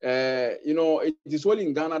 you know, it is only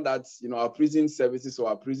in Ghana that, you know, our prison services or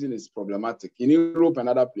our prison is problematic. In Europe and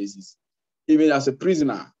other places, even as a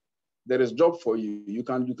prisoner, there is job for you. You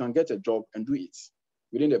can get a job and do it.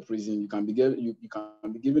 Within the prison, you can be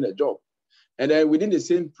given a job. And then within the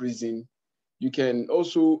same prison, you can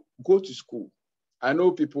also go to school. I know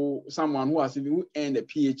people, someone who earned a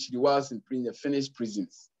PhD whilst in prison, finished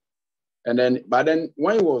prisons. And then, but then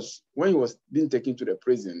when he was being taken to the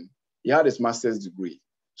prison, he had his master's degree.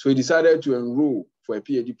 So he decided to enroll for a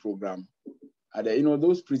PhD program. And you know,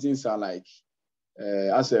 those prisons are like,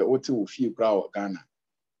 as a hotel fee crowd Ghana.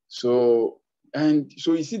 So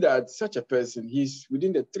you see that such a person, he's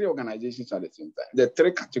within the three organizations at the same time, the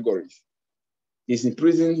three categories. He's in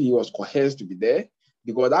prison, he was coerced to be there,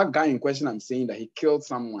 because that guy in question, I'm saying that he killed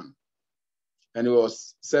someone and he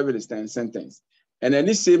was serving his sentence. And then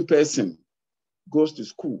this same person goes to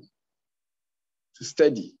school to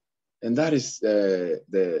study. And that is the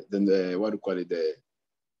what do you call it,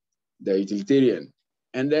 the utilitarian.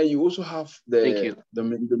 And then you also have the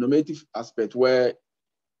normative aspect where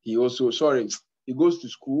he also, he goes to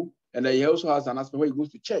school, and then he also has an aspect where he goes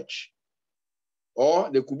to church. Or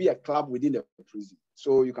there could be a club within the prison.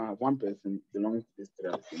 So you can have one person belonging to this three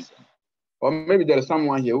at the same time. Or maybe there is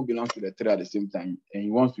someone here who belongs to the three at the same time, and he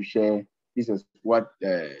wants to share, this is what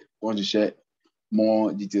wants to share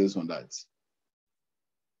more details on that.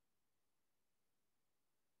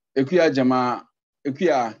 Ekuya Jama,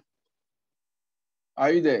 Ekuya,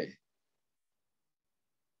 are you there?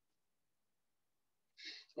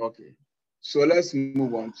 Okay, so let's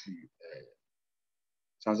move on to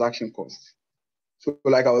transaction costs. So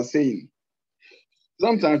like I was saying,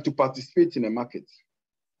 sometimes to participate in a market,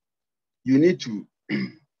 you need to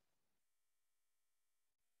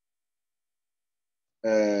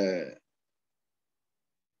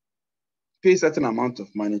pay a certain amount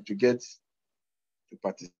of money to get to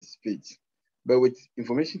participate. But with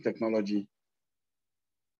information technology,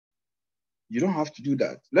 you don't have to do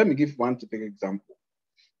that. Let me give one typical example.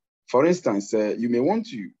 For instance, you may want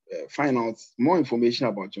to find out more information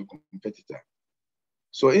about your competitor.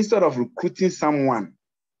 So instead of recruiting someone,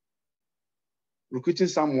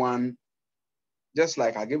 just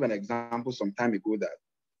like I gave an example some time ago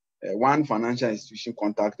that one financial institution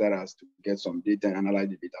contacted us to get some data and analyze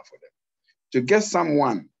the data for them. To get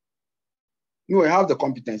someone, you have the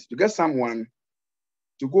competence to get someone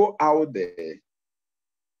to go out there,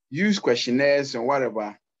 use questionnaires and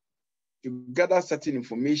whatever, to gather certain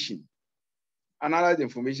information, analyze the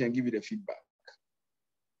information and give you the feedback.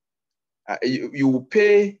 You will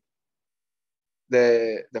pay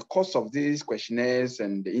the cost of these questionnaires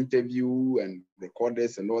and the interview and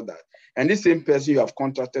recorders and all that. And this same person you have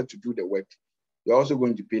contracted to do the work, you're also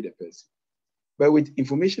going to pay the person. But with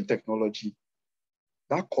information technology,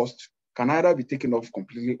 that cost can either be taken off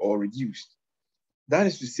completely or reduced. That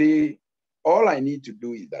is to say, all I need to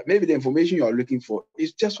do is that maybe the information you are looking for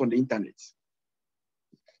is just on the internet.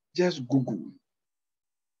 Just Google.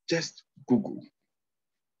 Just Google.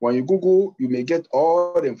 When you Google, you may get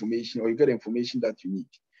all the information, or you get the information that you need.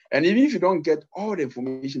 And even if you don't get all the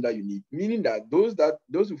information that you need, meaning that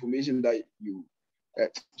those information that you,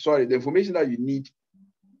 the information that you need,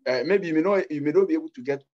 maybe you may not be able to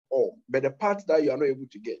get all, but the parts that you are not able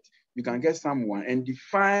to get, you can get someone and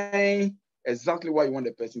define exactly what you want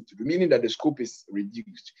the person to do, meaning that the scope is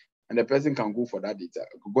reduced and the person can go for that data,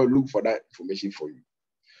 go look for that information for you.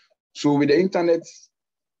 So with the internet,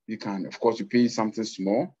 you can, of course, you pay something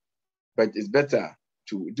small, but it's better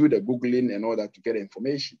to do the Googling and all that to get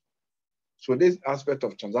information. So this aspect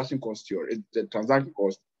of transaction cost theory, the transaction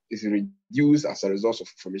cost is reduced as a result of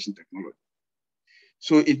information technology.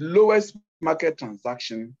 So it lowers market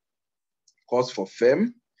transaction costs for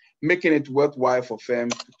firm, making it worthwhile for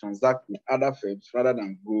firms to transact with other firms rather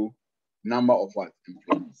than grow number of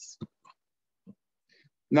employees.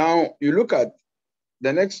 Now you look at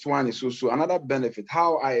the next one is also another benefit,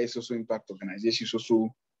 how IS also impact organizations,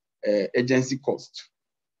 also agency cost.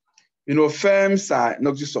 You know, firms are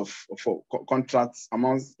not just of contracts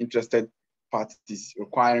amongst interested parties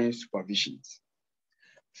requiring supervision.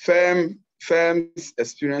 Firms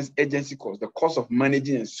experience agency costs, the cost of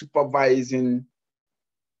managing and supervising,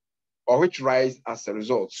 or which rise as a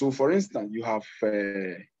result. So for instance, you have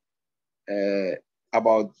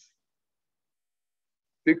about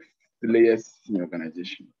 6 layers in your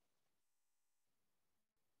organization.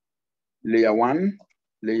 Layer 1,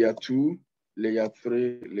 layer 2, layer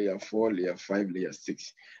 3, layer 4, layer 5, layer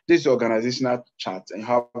 6. This is organizational chart and you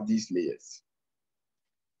have these layers.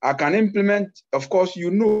 I can implement, of course, you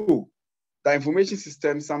know, the information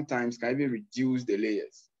system sometimes can even reduce the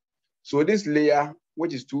layers. So this layer,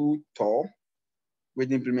 which is too tall, with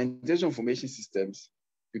the implementation of information systems,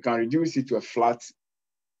 you can reduce it to a flat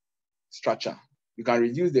structure. You can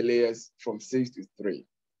reduce the layers from 6 to 3.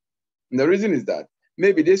 And the reason is that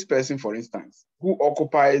maybe this person, for instance, who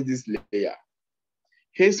occupies this layer,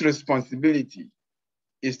 his responsibility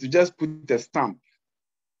is to just put a stamp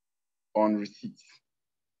on receipts.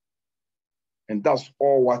 And that's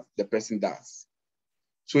all what the person does.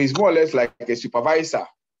 So he's more or less like a supervisor,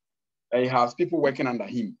 and he has people working under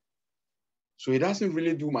him. So he doesn't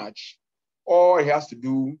really do much. All he has to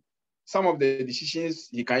do, some of the decisions,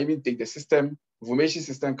 he can even take the system, information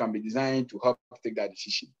system can be designed to help take that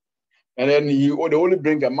decision. And then they only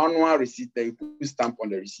bring a manual receipt that you put stamp on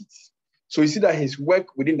the receipts. So you see that his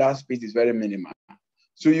work within that space is very minimal.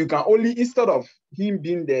 So you can only, instead of him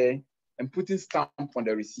being there and putting stamp on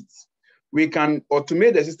the receipts, we can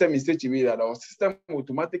automate the system in such a way that our system will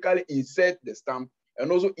automatically insert the stamp and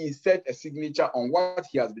also insert a signature on what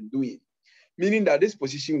he has been doing, meaning that this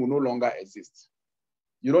position will no longer exist.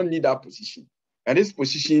 You don't need that position. And this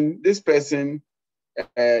position, this person,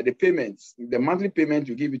 the payments, the monthly payment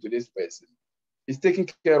you give it to this person is taken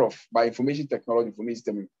care of by information technology, information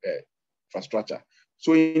system infrastructure.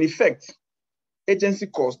 So in effect, agency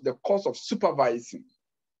cost, the cost of supervising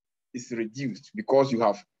is reduced because you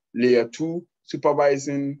have layer 2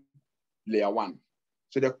 supervising layer 1.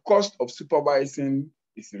 So the cost of supervising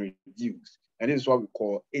is reduced. And this is what we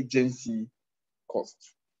call agency cost.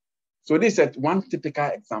 So this is one typical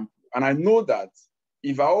example. And I know that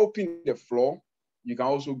if I open the floor, you can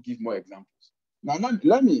also give more examples. Now,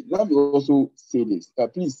 let me also say this.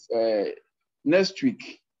 Please, next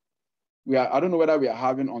week, I don't know whether we are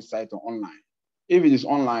having on-site or online. If it is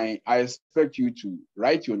online, I expect you to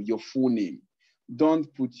write your full name.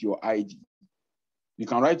 Don't put your ID. You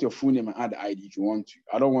can write your full name and add the ID if you want to.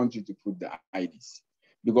 I don't want you to put the IDs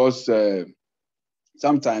because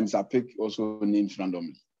sometimes I pick also names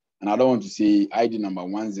randomly. And I don't want to say ID number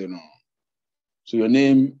 10. So your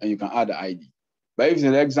name, and you can add the ID. But if it's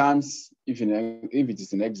in exams, if it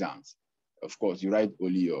is in exams, of course, you write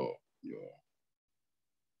only your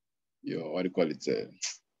what do you call it?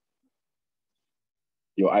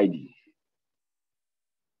 Your ID.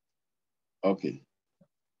 Okay.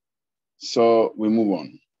 So we move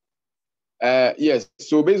on. Yes,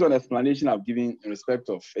 so based on the explanation I've given in respect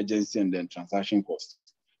of agency and then transaction costs,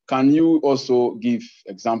 can you also give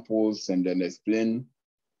examples and then explain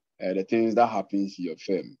the things that happens in your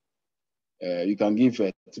firm? You can give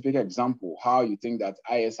a typical example, how you think that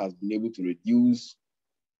IS has been able to reduce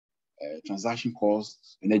transaction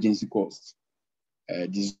costs and agency costs,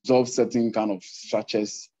 dissolve certain kind of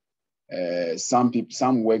structures. Some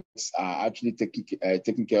works are actually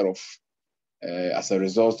taken care of as a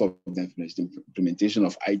result of the implementation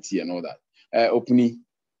of IT and all that. Opuni.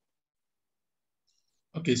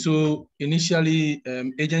 Okay, so initially,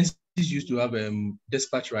 agency used to have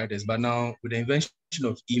dispatch riders, but now with the invention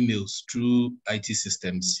of emails through IT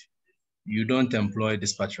systems, you don't employ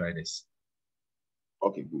dispatch riders.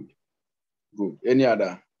 Okay, good. Good. Any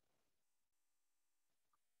other?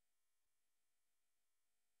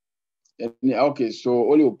 Okay,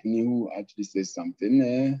 so only opinion who actually says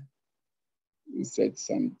something. Who said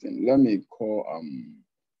something? Let me call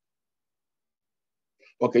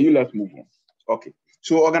okay, let's move on. Okay.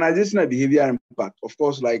 So organizational behavior impact, of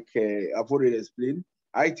course, like I've already explained,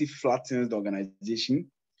 IT flattens the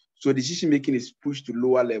organization. So decision making is pushed to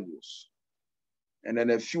lower levels. And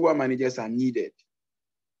then fewer managers are needed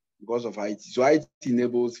because of IT. So IT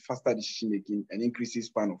enables faster decision making and increases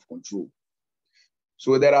span of control.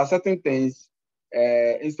 So there are certain things,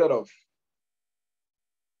 instead of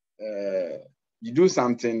you do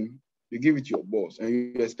something, you give it to your boss and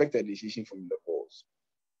you expect a decision from the boss.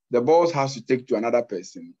 The boss has to take to another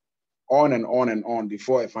person on and on and on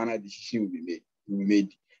before a final decision will be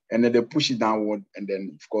made. And then they push it downward, and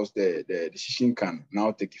then of course the decision can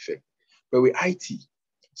now take effect. But with IT,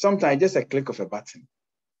 sometimes just a click of a button.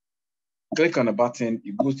 Click on a button,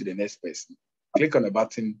 it goes to the next person. Click on a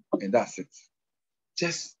button, and that's it.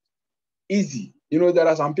 Just easy. You know, there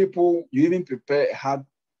are some people, you even prepare a hard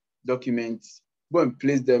document, go and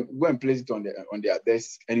place it on their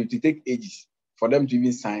desk, and it will take ages for them to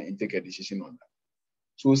even sign and take a decision on that.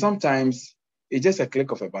 So sometimes it's just a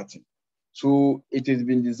click of a button. So it has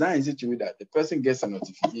been designed in such a way that the person gets a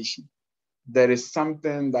notification. There is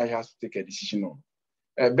something that he has to take a decision on.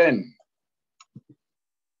 Ben.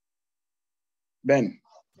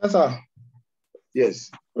 Yes, sir. Yes.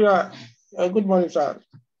 Yeah. Good morning, sir.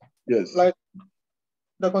 Yes. Like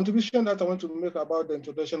the contribution that I want to make about the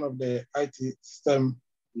introduction of the IT system.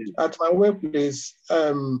 At my workplace,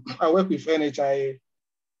 I work with NHI.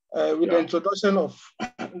 With the introduction of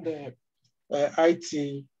the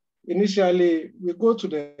IT, initially we go to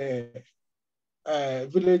the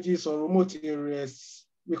villages or remote areas,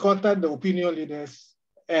 we contact the opinion leaders,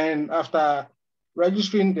 and after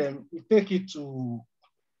registering them, we take it to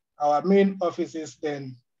our main offices,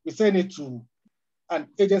 then we send it to an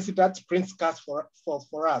agency that prints cards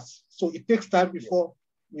for us. So it takes time before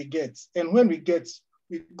we get. And when we get,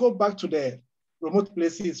 we go back to the remote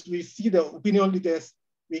places, we see the opinion leaders,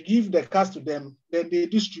 we give the cards to them, then they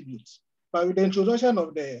distribute. But with the introduction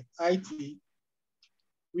of the IT,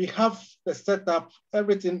 we have the setup,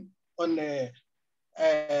 everything on a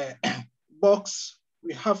box.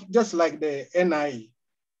 We have just like the NI.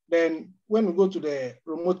 Then when we go to the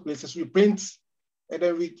remote places, we print and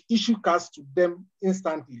then we issue cards to them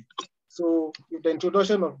instantly. So with the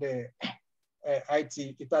introduction of the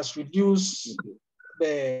IT, it has reduced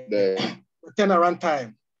the turnaround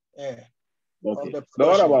time. Okay. But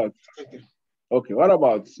what about, what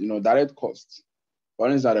about direct costs?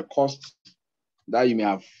 What is that the cost that you may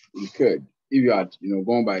have incurred if you had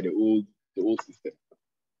gone by the old system?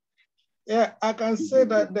 Yeah, I can say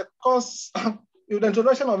that the cost with the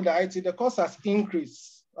introduction of the IT, the cost has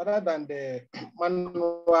increased rather than the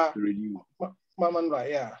manual.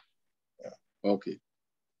 Yeah. Okay.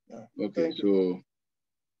 Yeah. Okay. So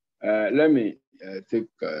let me take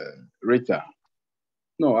Rita.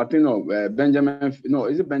 No, I think no. Benjamin. No,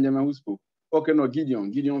 is it Benjamin who spoke? Okay, no,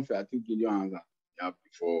 Gideon. I think Gideon has that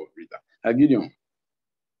before Rita. Gideon.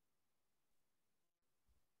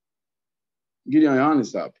 Gideon, your hand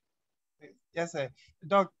is up. Yes, sir.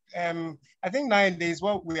 Doc, I think nowadays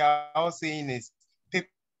what we are all saying is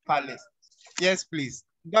paperless. Yes, please.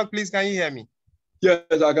 Doc, please, can you hear me? Yes,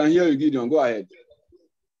 I can hear you, Gideon. Go ahead.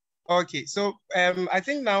 Okay, so I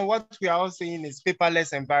think now what we are all saying is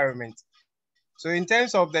paperless environment. So in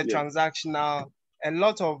terms of the transactional, a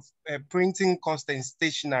lot of printing costs and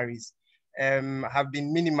stationaries have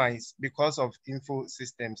been minimized because of info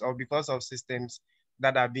systems or because of systems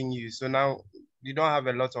that are being used. So now you don't have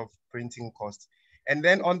a lot of printing costs. And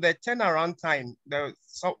then on the turnaround time,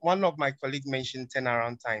 one of my colleagues mentioned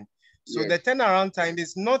turnaround time. So the turnaround time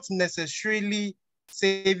is not necessarily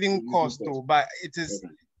saving cost, though, but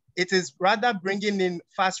it is rather bringing in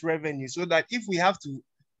fast revenue so that if we have to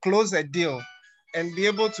close a deal and be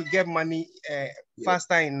able to get money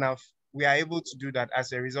faster enough, we are able to do that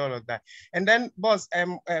as a result of that. And then, boss,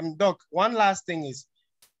 Doc, one last thing is,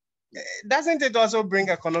 doesn't it also bring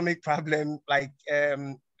economic problem like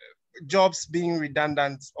jobs being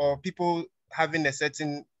redundant or people having a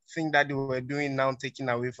certain thing that they were doing now taken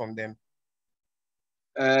away from them?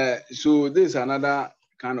 So this is another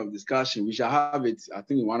kind of discussion. We shall have it, I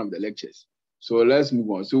think, in one of the lectures. So let's move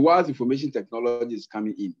on. So whilst information technology is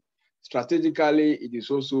coming in, strategically, it is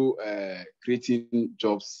also creating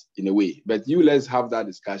jobs in a way. But let's have that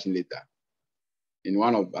discussion later. in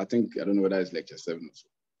one of, I think, I don't know whether it's lecture 7 or so.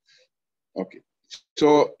 Okay.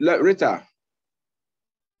 So, Rita.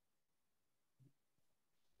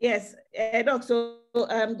 Yes, Doc, so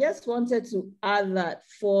just wanted to add that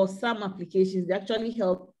for some applications, they actually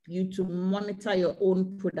help you to monitor your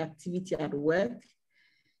own productivity at work.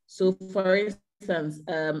 So for instance,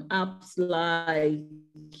 apps like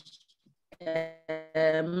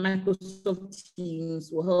Microsoft Teams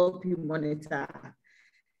will help you monitor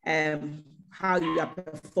how you are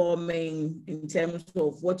performing in terms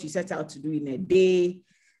of what you set out to do in a day,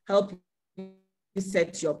 help you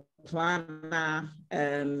set your planner,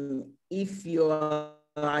 if you are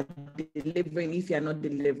delivering, if you're not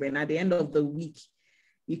delivering. At the end of the week,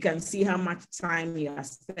 you can see how much time you are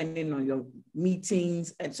spending on your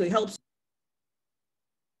meetings. And so it helps.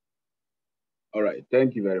 All right,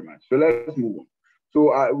 thank you very much. So let's move on.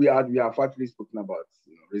 So we have actually spoken about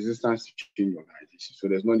resistance to change organization. So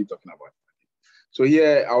there's no need talking about it. So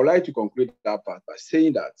here, I would like to conclude that part by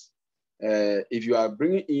saying that if you are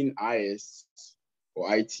bringing in IS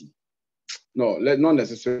or IT, no, not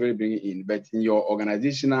necessarily bring it in, but in your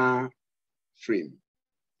organizational frame,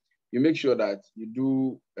 you make sure that you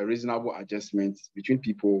do a reasonable adjustment between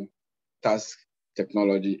people, task,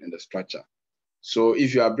 technology, and the structure. So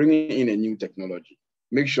if you are bringing in a new technology,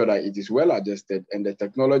 make sure that it is well adjusted and the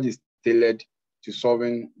technology is tailored to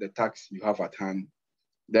solving the tasks you have at hand.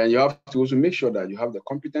 Then you have to also make sure that you have the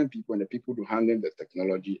competent people and the people to handle the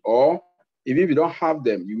technology. Or if you don't have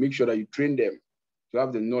them, you make sure that you train them to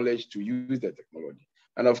have the knowledge to use the technology.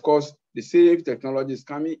 And of course, the same technology is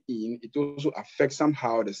coming in, it also affects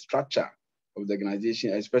somehow the structure of the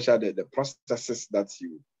organization, especially the processes that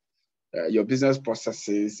your business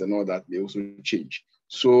processes and all that, they also change.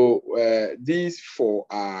 So these four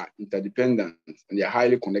are interdependent and they are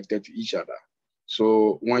highly connected to each other.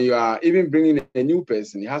 So when you are even bringing a new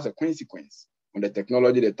person, it has a consequence on the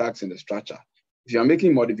technology, the task, and the structure. If you are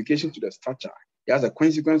making modification to the structure, it has a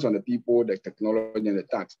consequence on the people, the technology, and the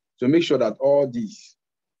tax. So make sure that all these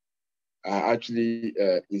are actually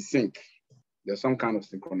in sync. There's some kind of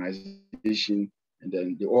synchronization, and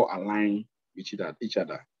then they all align with each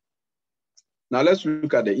other. Now let's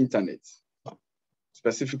look at the internet.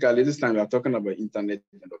 Specifically, this time we are talking about internet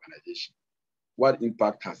and organization. What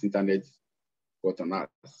impact has internet got on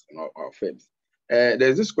us and our firms?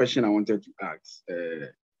 There's this question I wanted to ask.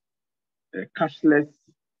 Cashless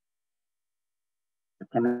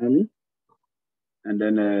economy and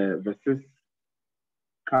then versus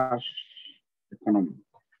cash economy.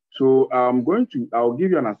 So I'll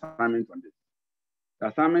give you an assignment on this. The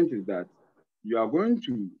assignment is that you are going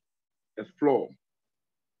to explore.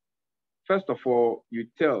 First of all, you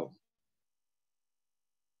tell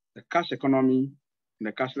the cash economy and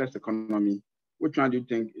the cashless economy, which one do you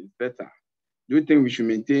think is better? Do you think we should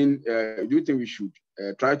maintain, do you think we should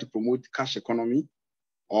try to promote cash economy,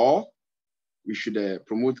 or we should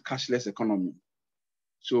promote cashless economy?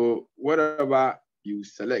 So whatever you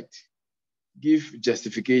select, give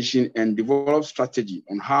justification and develop strategy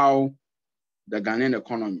on how the Ghanaian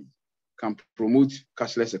economy can promote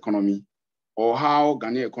cashless economy, or how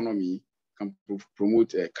Ghanaian economy can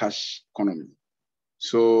promote a cash economy.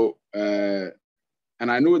 So,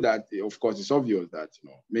 and I know that, of course, it's obvious that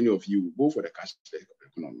many of you go for the cashless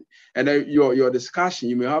economy. And your discussion,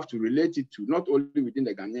 you may have to relate it to not only within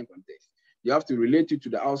the Ghanaian context, you have to relate it to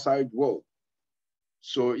the outside world.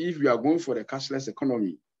 So if you are going for the cashless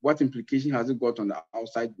economy, what implication has it got on the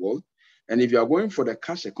outside world? And if you are going for the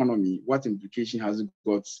cash economy, what implication has it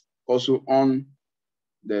got also on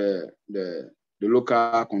the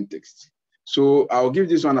local context? So I'll give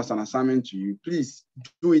this one as an assignment to you. Please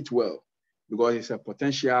do it well, because it's a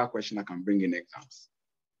potential question I can bring in exams.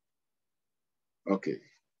 Okay.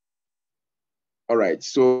 All right,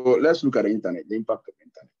 so let's look at the internet, the impact of the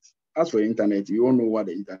internet. As for the internet, we all know what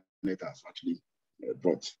the internet has actually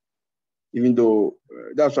brought. Even though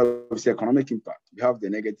that's why we say economic impact, we have the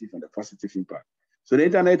negative and the positive impact. So the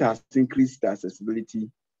internet has increased the accessibility,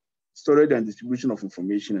 storage and distribution of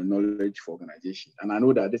information and knowledge for organizations. And I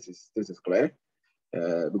know that this is clear.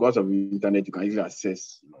 Because of the internet, you can easily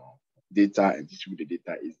access data and distribute the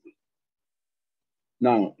data easily.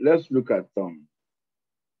 Now, let's look at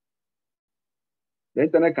the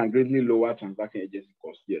internet can greatly lower transaction agency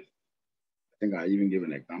costs. Yes, I think I even gave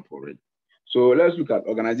an example already. So let's look at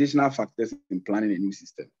organizational factors in planning a new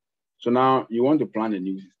system. So now you want to plan a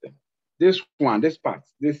new system. This part,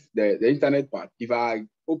 the internet part, if I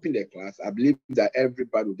open the class, I believe that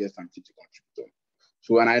everybody will get something to contribute on.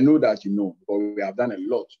 So, and I know that you know, because we have done a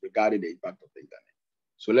lot regarding the impact of the internet.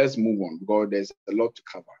 So let's move on, because there's a lot to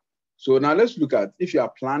cover. So now let's look at, if you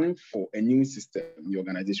are planning for a new system in your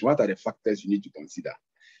organization, what are the factors you need to consider?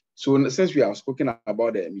 So since we have spoken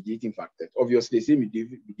about the mediating factors, obviously the same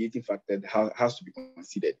mediating factor has to be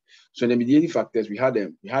considered. So in the mediating factors, we had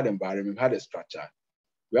environment, we had the structure,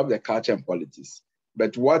 we have the culture and politics.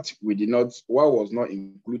 But what was not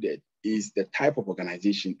included is the type of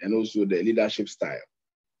organization and also the leadership style.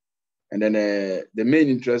 And then the main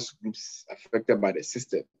interest groups affected by the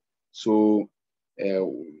system. So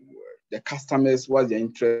the customers, what's the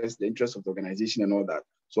interest of the organization and all that.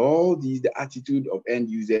 So all these, the attitude of end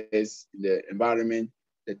users, the environment,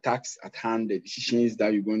 the tax at hand, the decisions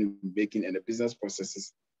that you're going to be making, and the business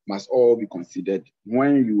processes must all be considered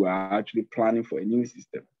when you are actually planning for a new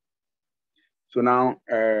system. So now,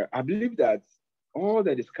 I believe that all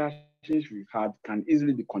the discussions we've had can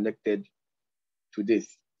easily be connected to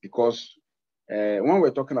this, because when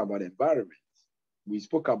we're talking about environment, we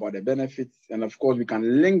spoke about the benefits, and of course, we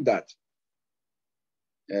can link that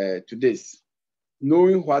to this,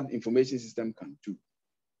 knowing what information system can do.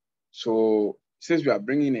 So since we are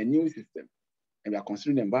bringing a new system and we are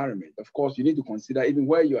considering the environment, of course, you need to consider even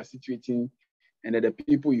where you are situating and then the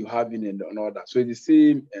people you have in and all that. So it's the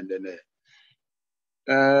same, and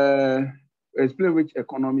then explain which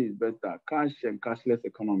economy is better, cash and cashless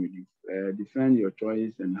economy. Defend your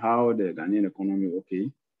choice and how the Ghanaian economy,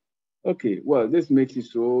 okay, well, this makes it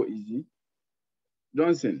so easy.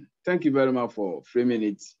 Johnson, thank you very much for framing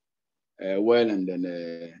it well, and then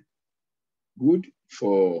good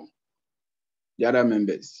for the other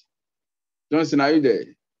members. Johnson, are you there?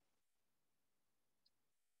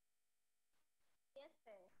 Yes,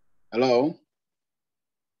 sir. Hello?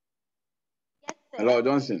 Yes, sir. Hello,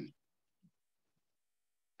 Johnson.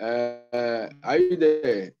 Are you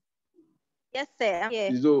there? Yes, sir. I'm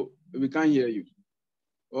here. So we can't hear you.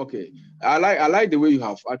 Okay. I like the way you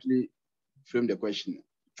have actually framed the question.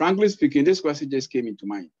 Frankly speaking, this question just came into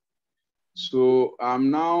mind. So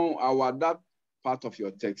now I'll adapt part of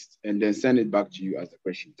your text and then send it back to you as a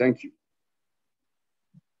question. Thank you.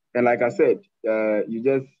 And like I said,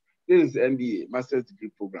 this is MBA, Master's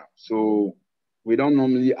Degree Program. So we don't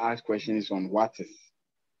normally ask questions on what is.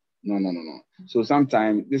 No. So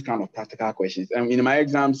sometimes this kind of practical questions. And in my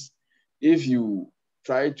exams, if you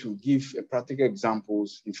try to give practical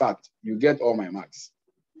examples, in fact, you get all my marks.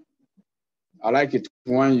 I like it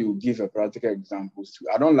when you give a practical examples too.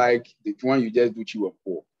 I don't like it when you just do true or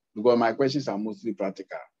poor, because my questions are mostly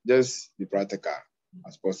practical. Just be practical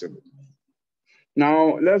as possible.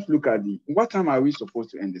 Now, let's look at what time are we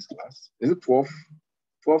supposed to end this class? Is it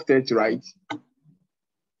 12:30, right?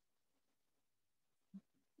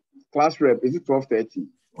 Class rep, is it 12:30?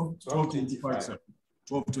 12:25, sir.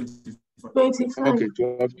 12:25. Okay,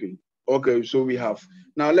 12:20. Okay, so we have,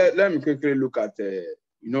 now let me quickly look at,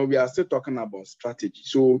 we are still talking about strategy.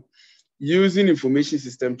 So using information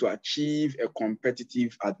system to achieve a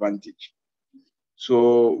competitive advantage.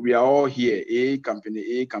 So we are all here, A, company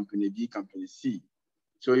B, company C.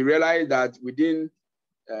 So you realize that within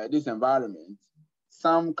this environment,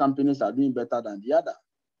 some companies are doing better than the other.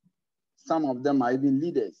 Some of them are even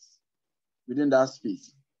leaders within that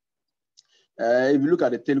space. If you look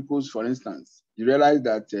at the telcos, for instance, you realize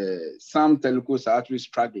that some telcos are actually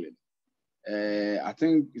struggling. I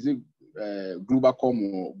think, is it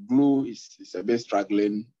Globalcom or Glo is a bit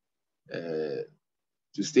struggling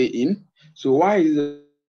to stay in. So why is it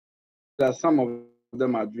that some of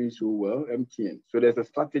them are doing so well? MTN. So there's a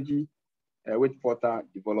strategy which Porter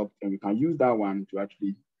developed, and we can use that one to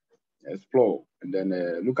actually explore and then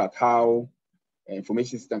look at how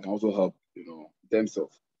information system can also help, in terms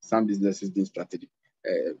of some businesses being strategic,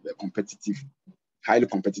 competitive, highly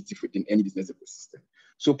competitive within any business ecosystem.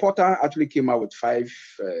 So Porter actually came out with 5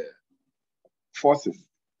 forces: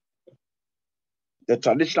 the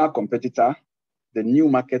traditional competitor, the new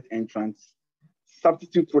market entrants,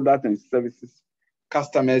 substitute products and services,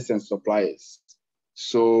 customers and suppliers.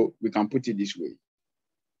 So we can put it this way.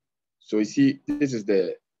 So you see, this is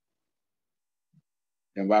the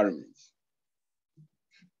environment.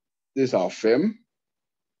 This is our firm.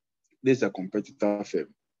 This is a competitor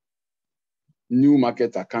firm. New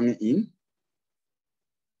markets are coming in.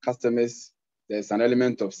 Customers, there's an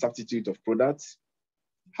element of substitute of products.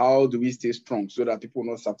 How do we stay strong so that people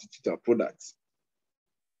will not substitute our products?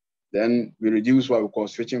 Then we reduce what we call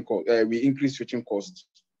switching cost. We increase switching costs.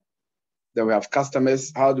 Then we have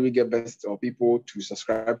customers. How do we get best of people to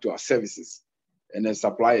subscribe to our services? And then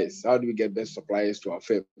suppliers. How do we get best suppliers to our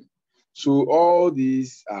firm? So all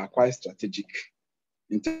these are quite strategic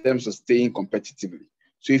in terms of staying competitively.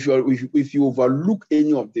 So if you overlook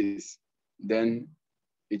any of this, then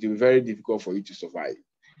it will be very difficult for you to survive.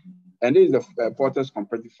 And this is the Porter's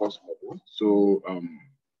competitive force model. So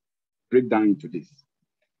break down into this.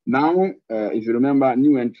 Now, if you remember,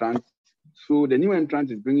 new entrant. So the new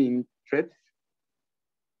entrant is bringing in threats.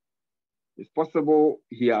 It's possible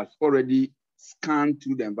he has already scanned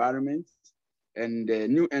through the environment, and the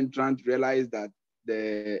new entrant realized that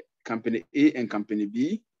the company A and company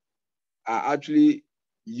B are actually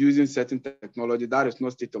using certain technology that is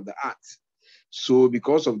not state of the art. So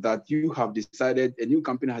because of that, you have decided, a new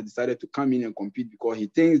company has decided to come in and compete because he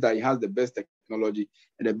thinks that he has the best technology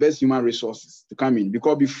and the best human resources to come in.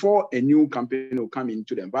 Because before a new company will come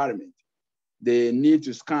into the environment, they need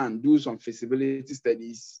to scan, do some feasibility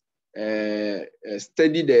studies,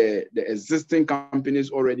 study the existing companies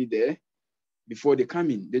already there before they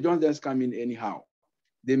come in. They don't just come in anyhow.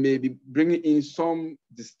 They may be bringing in some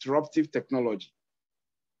disruptive technology.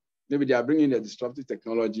 Maybe they are bringing the disruptive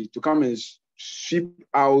technology to come and sweep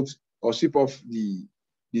out or sweep off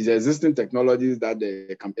these existing technologies that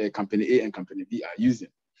the company A and company B are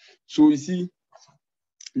using. So you see,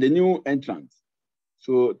 the new entrants.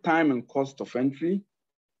 So time and cost of entry,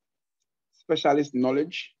 specialist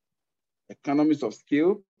knowledge, economies of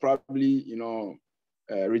scale, probably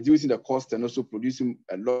reducing the cost and also producing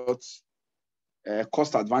a lot.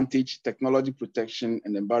 Cost advantage, technology protection,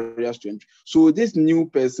 and then barriers to entry. So this new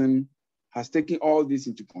person has taken all this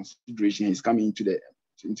into consideration. He's coming into the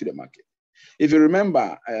market. If you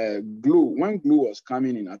remember, when Glue was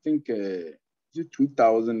coming in, I think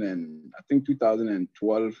 2012,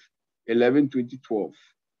 2012,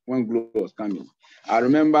 when Glue was coming. I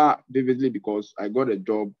remember vividly because I got a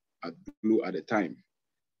job at Glue at the time.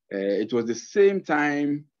 It was the same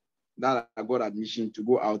time that I got admission to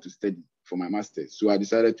go out to study for my master's. So I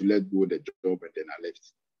decided to let go of the job and then I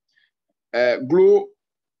left. Glow,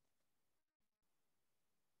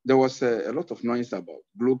 there was a lot of noise about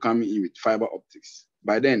Glow coming in with fiber optics.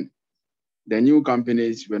 By then, the new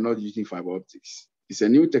companies were not using fiber optics. It's a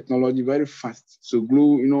new technology, very fast. So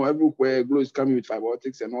Glow, everywhere, Glow is coming with fiber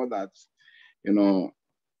optics and all that,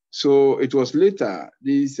 So it was later,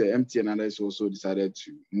 these MTN and others also decided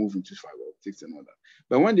to move into fiber optics and all that.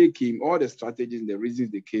 But when they came, all the strategies and the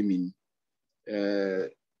reasons they came in,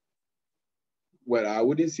 well, I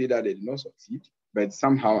wouldn't say that they did not succeed, but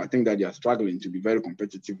somehow I think that they are struggling to be very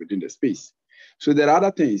competitive within the space. So there are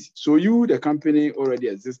other things. So you, the company already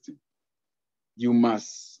existing, you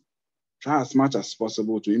must try as much as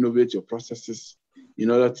possible to innovate your processes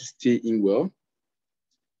in order to stay in well.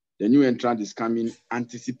 The new entrant is coming,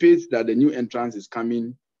 anticipate that the new entrant is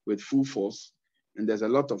coming with full force. And there's a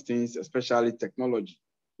lot of things, especially technology,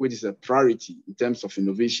 which is a priority in terms of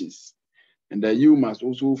innovations. And that you must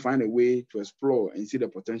also find a way to explore and see the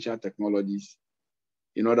potential technologies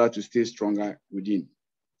in order to stay stronger within.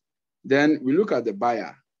 Then we look at the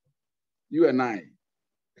buyer, you and I,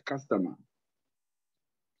 the customer.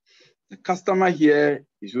 The customer here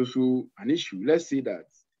is also an issue. Let's say that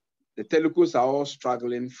the telcos are all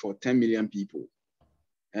struggling for 10 million people.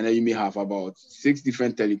 And then you may have about 6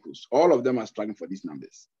 different telcos. All of them are struggling for these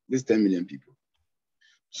numbers, these 10 million people.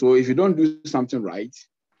 So if you don't do something right,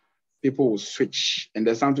 people will switch. And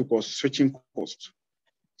there's something called switching cost.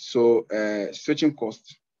 So switching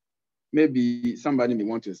cost, maybe somebody may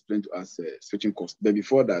want to explain to us switching cost. But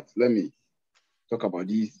before that, let me talk about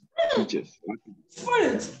these features.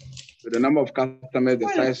 So the number of customers, the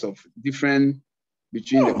size of different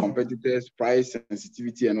between the competitors, price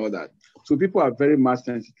sensitivity and all that. So people are very much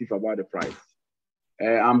sensitive about the price.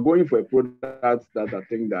 I'm going for a product that I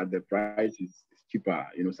think that the price is cheaper.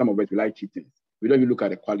 Some of us, we like cheap things. We don't even look at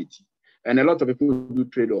the quality. And a lot of people do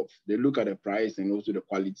trade-offs. They look at the price and also the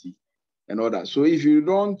quality and all that. So if you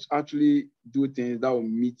don't actually do things that will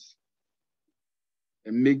meet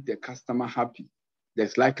and make the customer happy,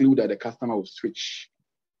 there's likelihood that the customer will switch.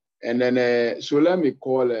 And then, so let me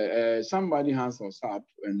call somebody hands us up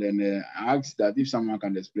and then ask that if someone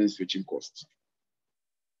can explain switching costs.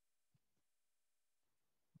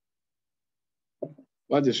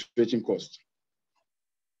 What is switching cost?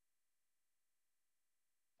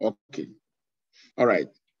 Okay. All right.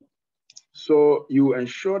 So you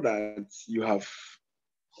ensure that you have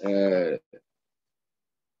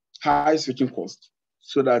high switching cost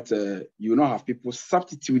so that you will not have people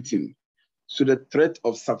substituting. So the threat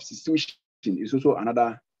of substitution is also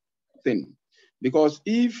another thing. Because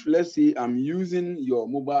if, let's say, I'm using your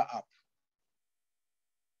mobile app,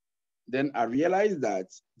 then I realize that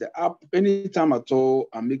the app, anytime at all,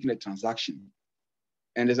 I'm making a transaction,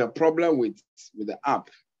 and there's a problem with the app,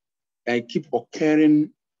 and it keeps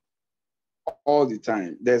occurring all the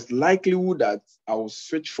time, there's likelihood that I will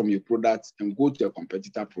switch from your product and go to a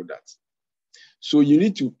competitor product. So you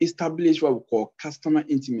need to establish what we call customer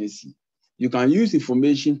intimacy. You can use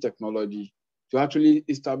information technology to actually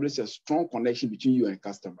establish a strong connection between you and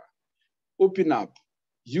customer. Open up,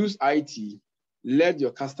 use IT, let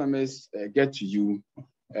your customers get to you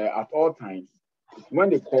at all times. When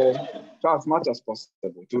they call, try as much as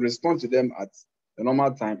possible to respond to them at the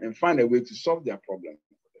normal time and find a way to solve their problem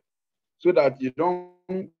so that you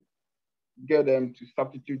don't get them to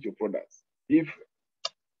substitute your products. If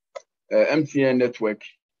MTN network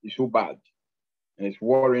is so bad and it's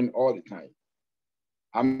worrying all the time,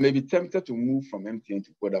 I may be tempted to move from MTN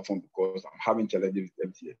to Vodafone because I'm having challenges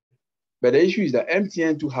with MTN. But the issue is that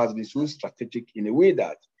MTN too has been so strategic in a way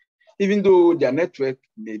that even though their network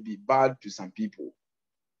may be bad to some people,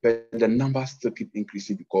 but the numbers still keep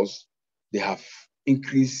increasing because they have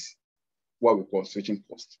increased what we call switching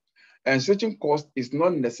cost. And switching cost is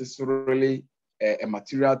not necessarily a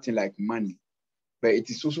material thing like money, but it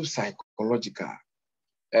is also psychological.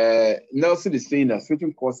 Nelson is saying that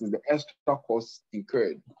switching cost is the extra cost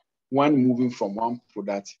incurred when moving from one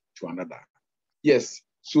product to another. Yes,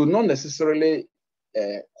 so not necessarily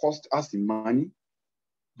cost us in money,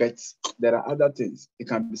 but there are other things. It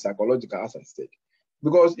can be psychological, as I said.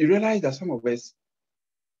 Because you realize that some of us,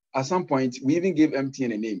 at some point, we even gave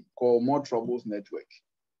MTN a name called More Troubles Network.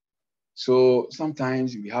 So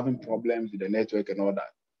sometimes we're having problems with the network and all that.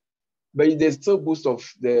 But they still boast of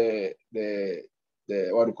the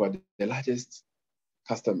what we call the largest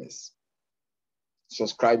customers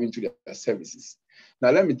subscribing to their services.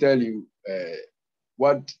 Now, let me tell you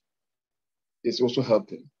what is also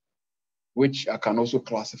helping, which I can also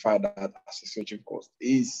classify that as a switching cost,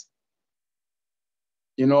 is,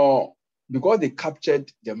 because they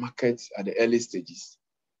captured the market at the early stages,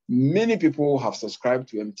 many people have subscribed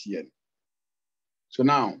to MTN. So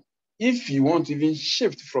now, if you want to even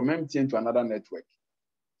shift from MTN to another network,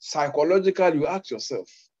 psychologically, you ask yourself,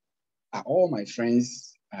 are all my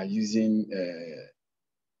friends are using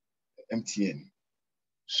MTN?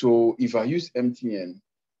 So if I use MTN,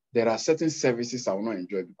 there are certain services I will not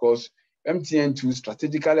enjoy because MTN too,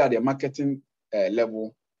 strategically at their marketing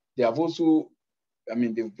level, they have also,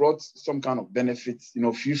 they've brought some kind of benefits,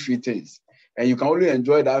 free things. And you can only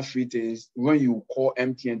enjoy that free things when you call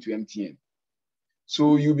MTN to MTN.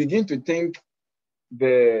 So you begin to think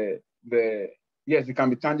yes, it can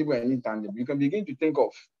be tangible and intangible. You can begin to think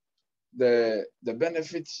of the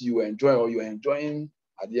benefits you enjoy or you're enjoying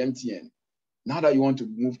at the MTN. Now that you want to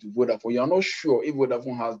move to Vodafone, you're not sure if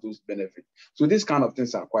Vodafone has those benefits. So these kind of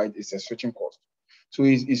things it's a switching cost. So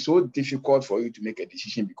it's so difficult for you to make a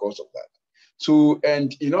decision because of that. So,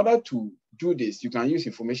 and in order to do this, you can use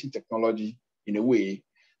information technology in a way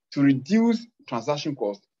to reduce transaction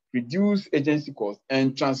costs, reduce agency costs,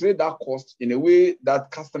 and translate that cost in a way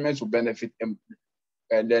that customers will benefit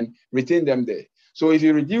and then retain them there. So if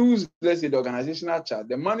you reduce, let's say, the organizational charge,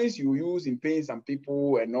 the monies you use in paying some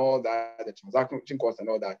people and all that, the transaction costs and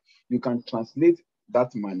all that, you can translate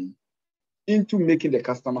that money into making the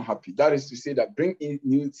customer happy. That is to say that bring in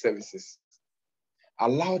new services,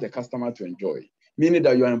 allow the customer to enjoy, meaning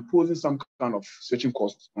that you are imposing some kind of switching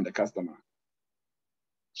cost on the customer.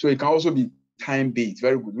 So it can also be time-based,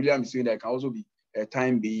 very good. William is saying that it can also be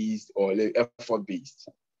time-based or effort-based.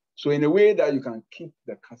 So in a way that you can keep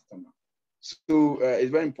the customer. So it's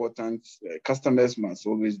very important. Customers must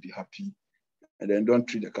always be happy, and then don't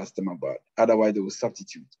treat the customer bad. Otherwise, they will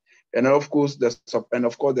substitute. And of course, the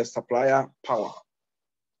supplier power.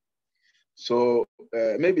 So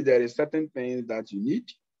maybe there is certain things that you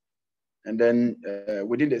need, and then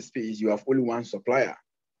within the space you have only one supplier.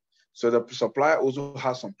 So the supplier also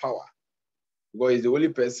has some power because he's the only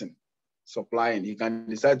person supplying. He can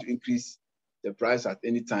decide to increase the price at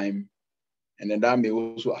any time, and then that may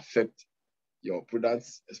also affect your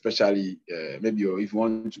products, especially maybe if you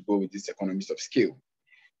want to go with this economies of scale.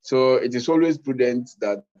 So it is always prudent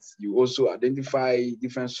that you also identify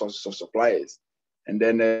different sources of suppliers, and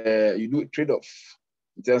then you do a trade-off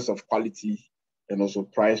in terms of quality and also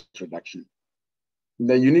price reduction.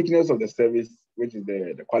 The uniqueness of the service, which is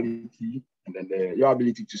the quality, and then your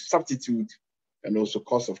ability to substitute, and also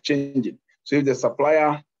cost of changing. So if the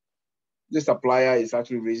supplier is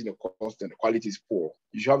actually raising the cost and the quality is poor,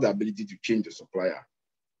 you should have the ability to change the supplier.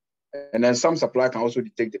 And then some supplier can also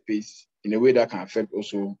detect the pace in a way that can affect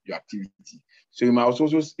also your activity. So you might also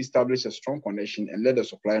establish a strong connection and let the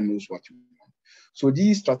supplier knows what you want. So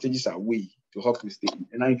these strategies are a way to help you stay in.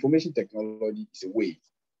 And information technology is a way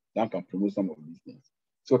that can promote some of these things.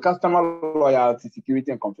 So customer loyalty,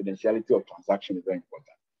 security, and confidentiality of transaction is very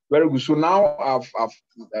important. Very good. So now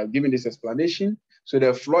I've given this explanation. So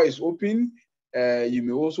the floor is open. You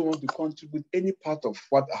may also want to contribute any part of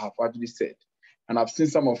what I have already said. And I've seen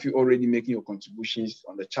some of you already making your contributions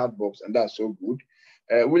on the chat box, and that's so good.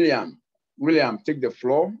 William, take the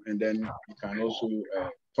floor, and then you can also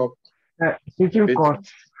talk. Switching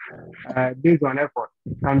costs based on effort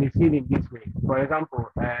can be seen in this way. For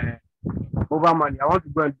example, over money. I want to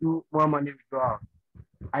go and do more money withdrawal.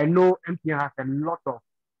 I know MTN has a lot of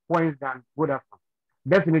points than Vodafone.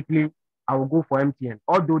 Definitely, I will go for MTN,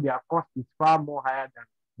 although their cost is far more higher than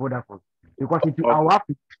Vodafone. Because I will have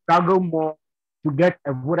to struggle more to get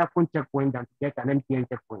a Vodafone checkpoint than to get an MTN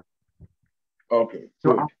checkpoint. Okay.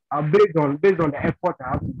 So based on the effort I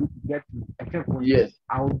have to do to get to a checkpoint, yes,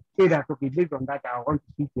 I would say that okay, based on that, I want to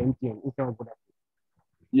switch to MTN instead of Vodafone.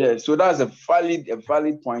 Yeah, so that's a valid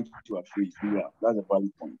point to have raised. Yeah, that's a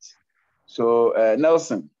valid point. So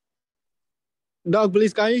Nelson. Doug,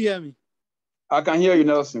 please, can you hear me? I can hear you,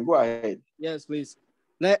 Nelson. Go ahead. Yes, please.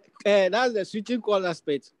 That's the switching cost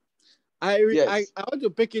aspect. I want to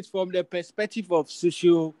pick it from the perspective of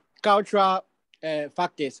socio-cultural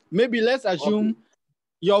factors. Maybe let's assume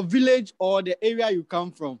your village or the area you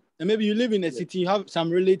come from, and maybe you live in a city, you have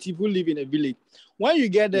some relative who live in a village. When you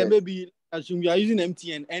get there, maybe assume you are using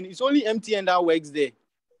MTN, and it's only MTN that works there.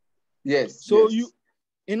 Yes. So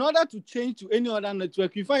in order to change to any other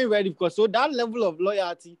network, you find it very difficult. So that level of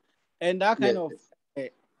loyalty and that kind of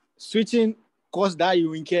switching cost that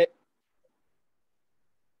you incur.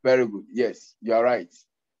 Very good. Yes, you're right.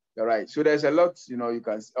 You're right. So there's a lot, you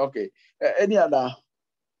can. Okay. Any other?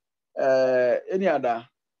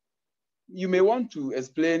 You may want to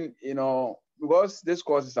explain, because this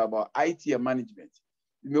course is about IT and management.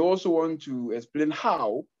 You may also want to explain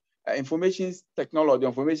how information technology,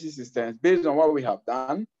 information systems, based on what we have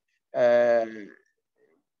done,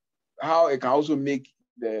 how it can also make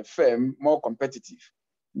the firm more competitive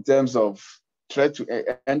in terms of threat to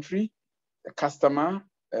entry, the customer,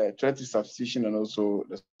 threat to substitution, and also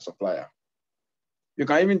the supplier. You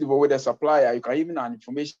can even develop with the supplier, you can even have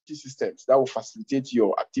information systems that will facilitate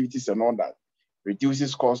your activities and all that,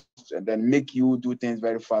 reduces costs, and then make you do things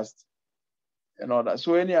very fast and all that.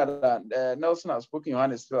 So any other, Nelson has spoken, your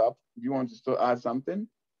hand is still up. Do you want to still add something?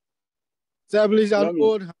 Sir, please,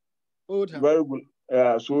 hold. Very good.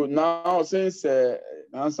 So now, since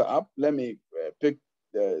answer up, let me pick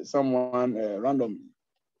someone randomly.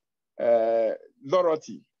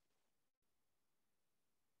 Dorothy,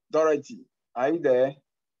 are you there?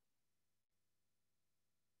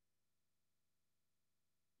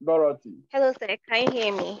 Dorothy. Hello, sir. Can you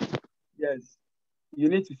hear me? Yes. You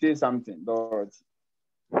need to say something, Dorothy.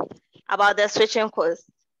 About the switching cost.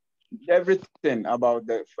 Everything about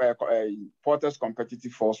the Porter's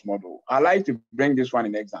competitive force model. I like to bring this one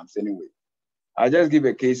in exams anyway. I'll just give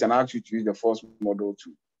a case and ask you to use the force model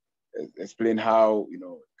to explain how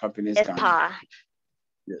companies can.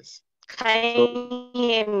 Yes. Can you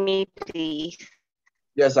hear me, please?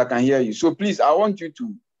 Yes, I can hear you. So please, I want you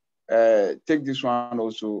to take this one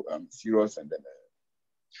also serious and then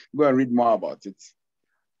go and read more about it.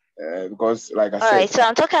 Because like I said. All right, so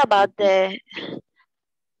I'm talking about the.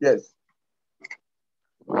 Yes.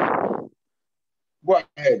 Go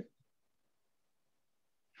ahead.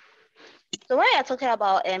 So when you're talking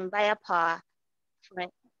about buyer power,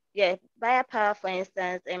 buyer power, for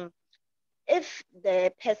instance, if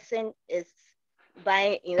the person is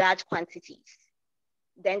buying in large quantities,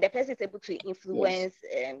 then the person is able to influence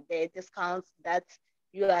the discounts that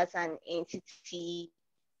you as an entity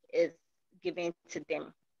is giving to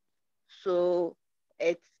them. So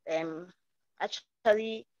it's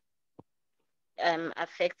actually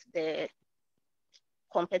affects the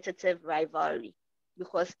competitive rivalry,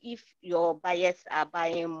 because if your buyers are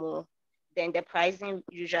buying more, then the pricing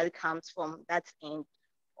usually comes from that end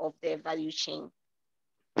of the value chain.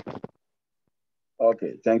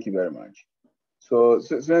 Okay, thank you very much. So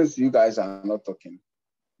since you guys are not talking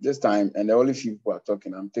this time, and the only few people are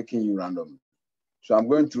talking, I'm taking you randomly. So I'm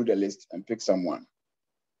going through the list and pick someone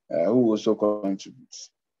who also contributes.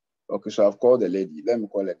 Okay, so I've called the lady. Let me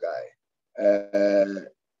call a guy.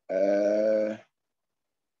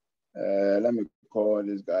 Let me call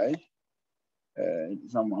this guy.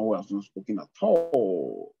 Someone who has not spoken at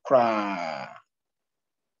all.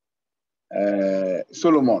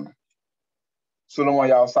 Solomon. Solomon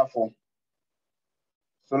Yaosafo.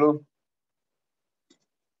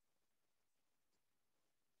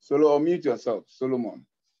 Solo, unmute yourself, Solomon.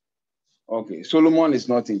 Okay, Solomon is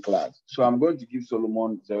not in class. So I'm going to give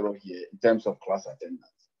Solomon 0 here in terms of class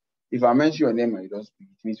attendance. If I mention your name and you don't speak,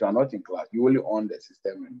 it means you are not in class. You only on the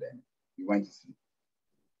system and then you went to sleep.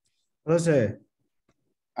 Hello, sir.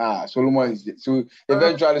 Solomon is so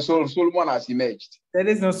eventually Solomon has emerged. That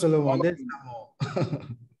is not Solomon, that's Samuel.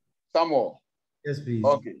 Samuel. Yes, please.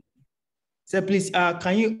 Okay. So please,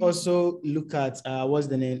 can you also look at what's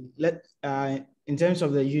the name? In terms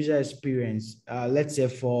of the user experience, let's say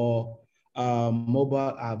for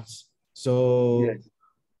mobile apps. So Yes.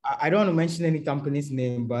 I don't want to mention any company's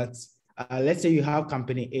name, but let's say you have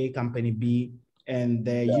company A, company B, and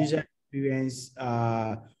the user experience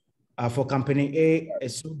for company A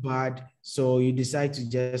is so bad, so you decide to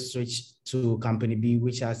just switch to company B,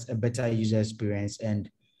 which has a better user experience,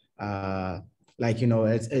 and like, you know,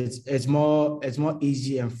 it's more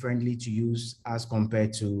easy and friendly to use as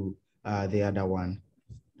compared to the other one.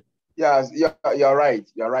 Yes, you're right.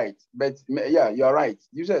 You're right. But yeah, you're right.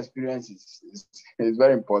 User experience is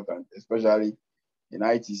very important, especially in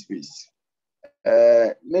IT space.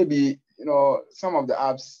 Maybe, you know, some of the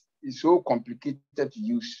apps is so complicated to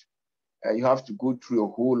use. You have to go through a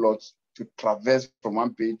whole lot to traverse from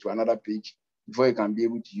one page to another page before you can be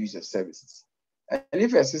able to use the services. And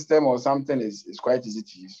if a system or something is quite easy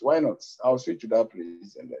to use, why not? I'll switch to that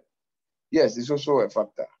place. And then, yes, it's also a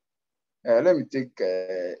factor. Let me take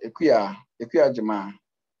Ekuya Jama.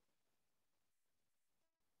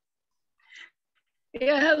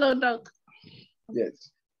 Yeah, hello, Doc.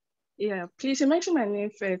 Yes. Yeah, please, you mentioned my name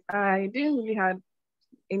first. I didn't really have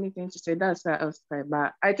anything to say. That's why I was quiet.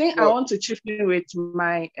 But I think I want to chip in with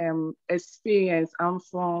my experience.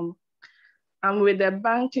 I'm with a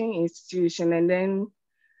banking institution, and then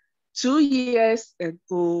 2 years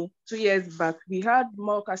back, we had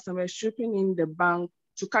more customers trooping in the bank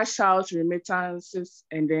to cash out remittances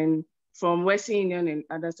and then from Western Union and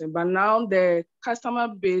others. But now the customer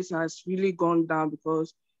base has really gone down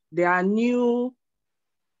because there are new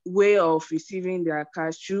way of receiving their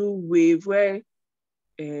cash through Wave, where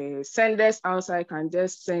senders outside can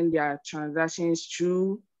just send their transactions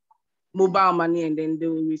through mobile money and then they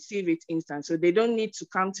will receive it instant. So they don't need to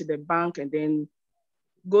come to the bank and then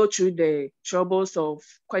go through the troubles of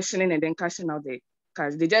questioning and then cashing out the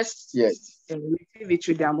cash. They just receive it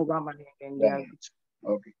through their mobile money and then they are good.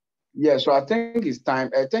 Okay. Yeah, so I think it's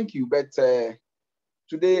time. Thank you. But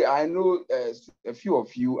today I know a few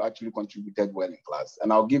of you actually contributed well in class,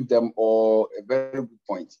 and I'll give them all a very good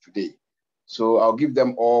point today. So I'll give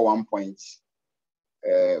them all 1 point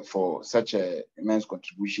for such an immense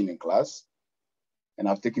contribution in class. And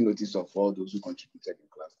I've taken notice of all those who contributed in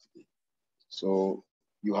class today. So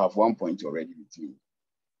you have 1 point already with me.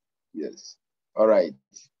 Yes. All right.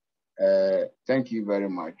 Thank you very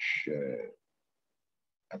much.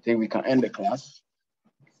 I think we can end the class.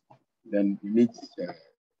 Then we meet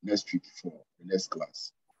next week for the next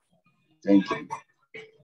class. Thank you.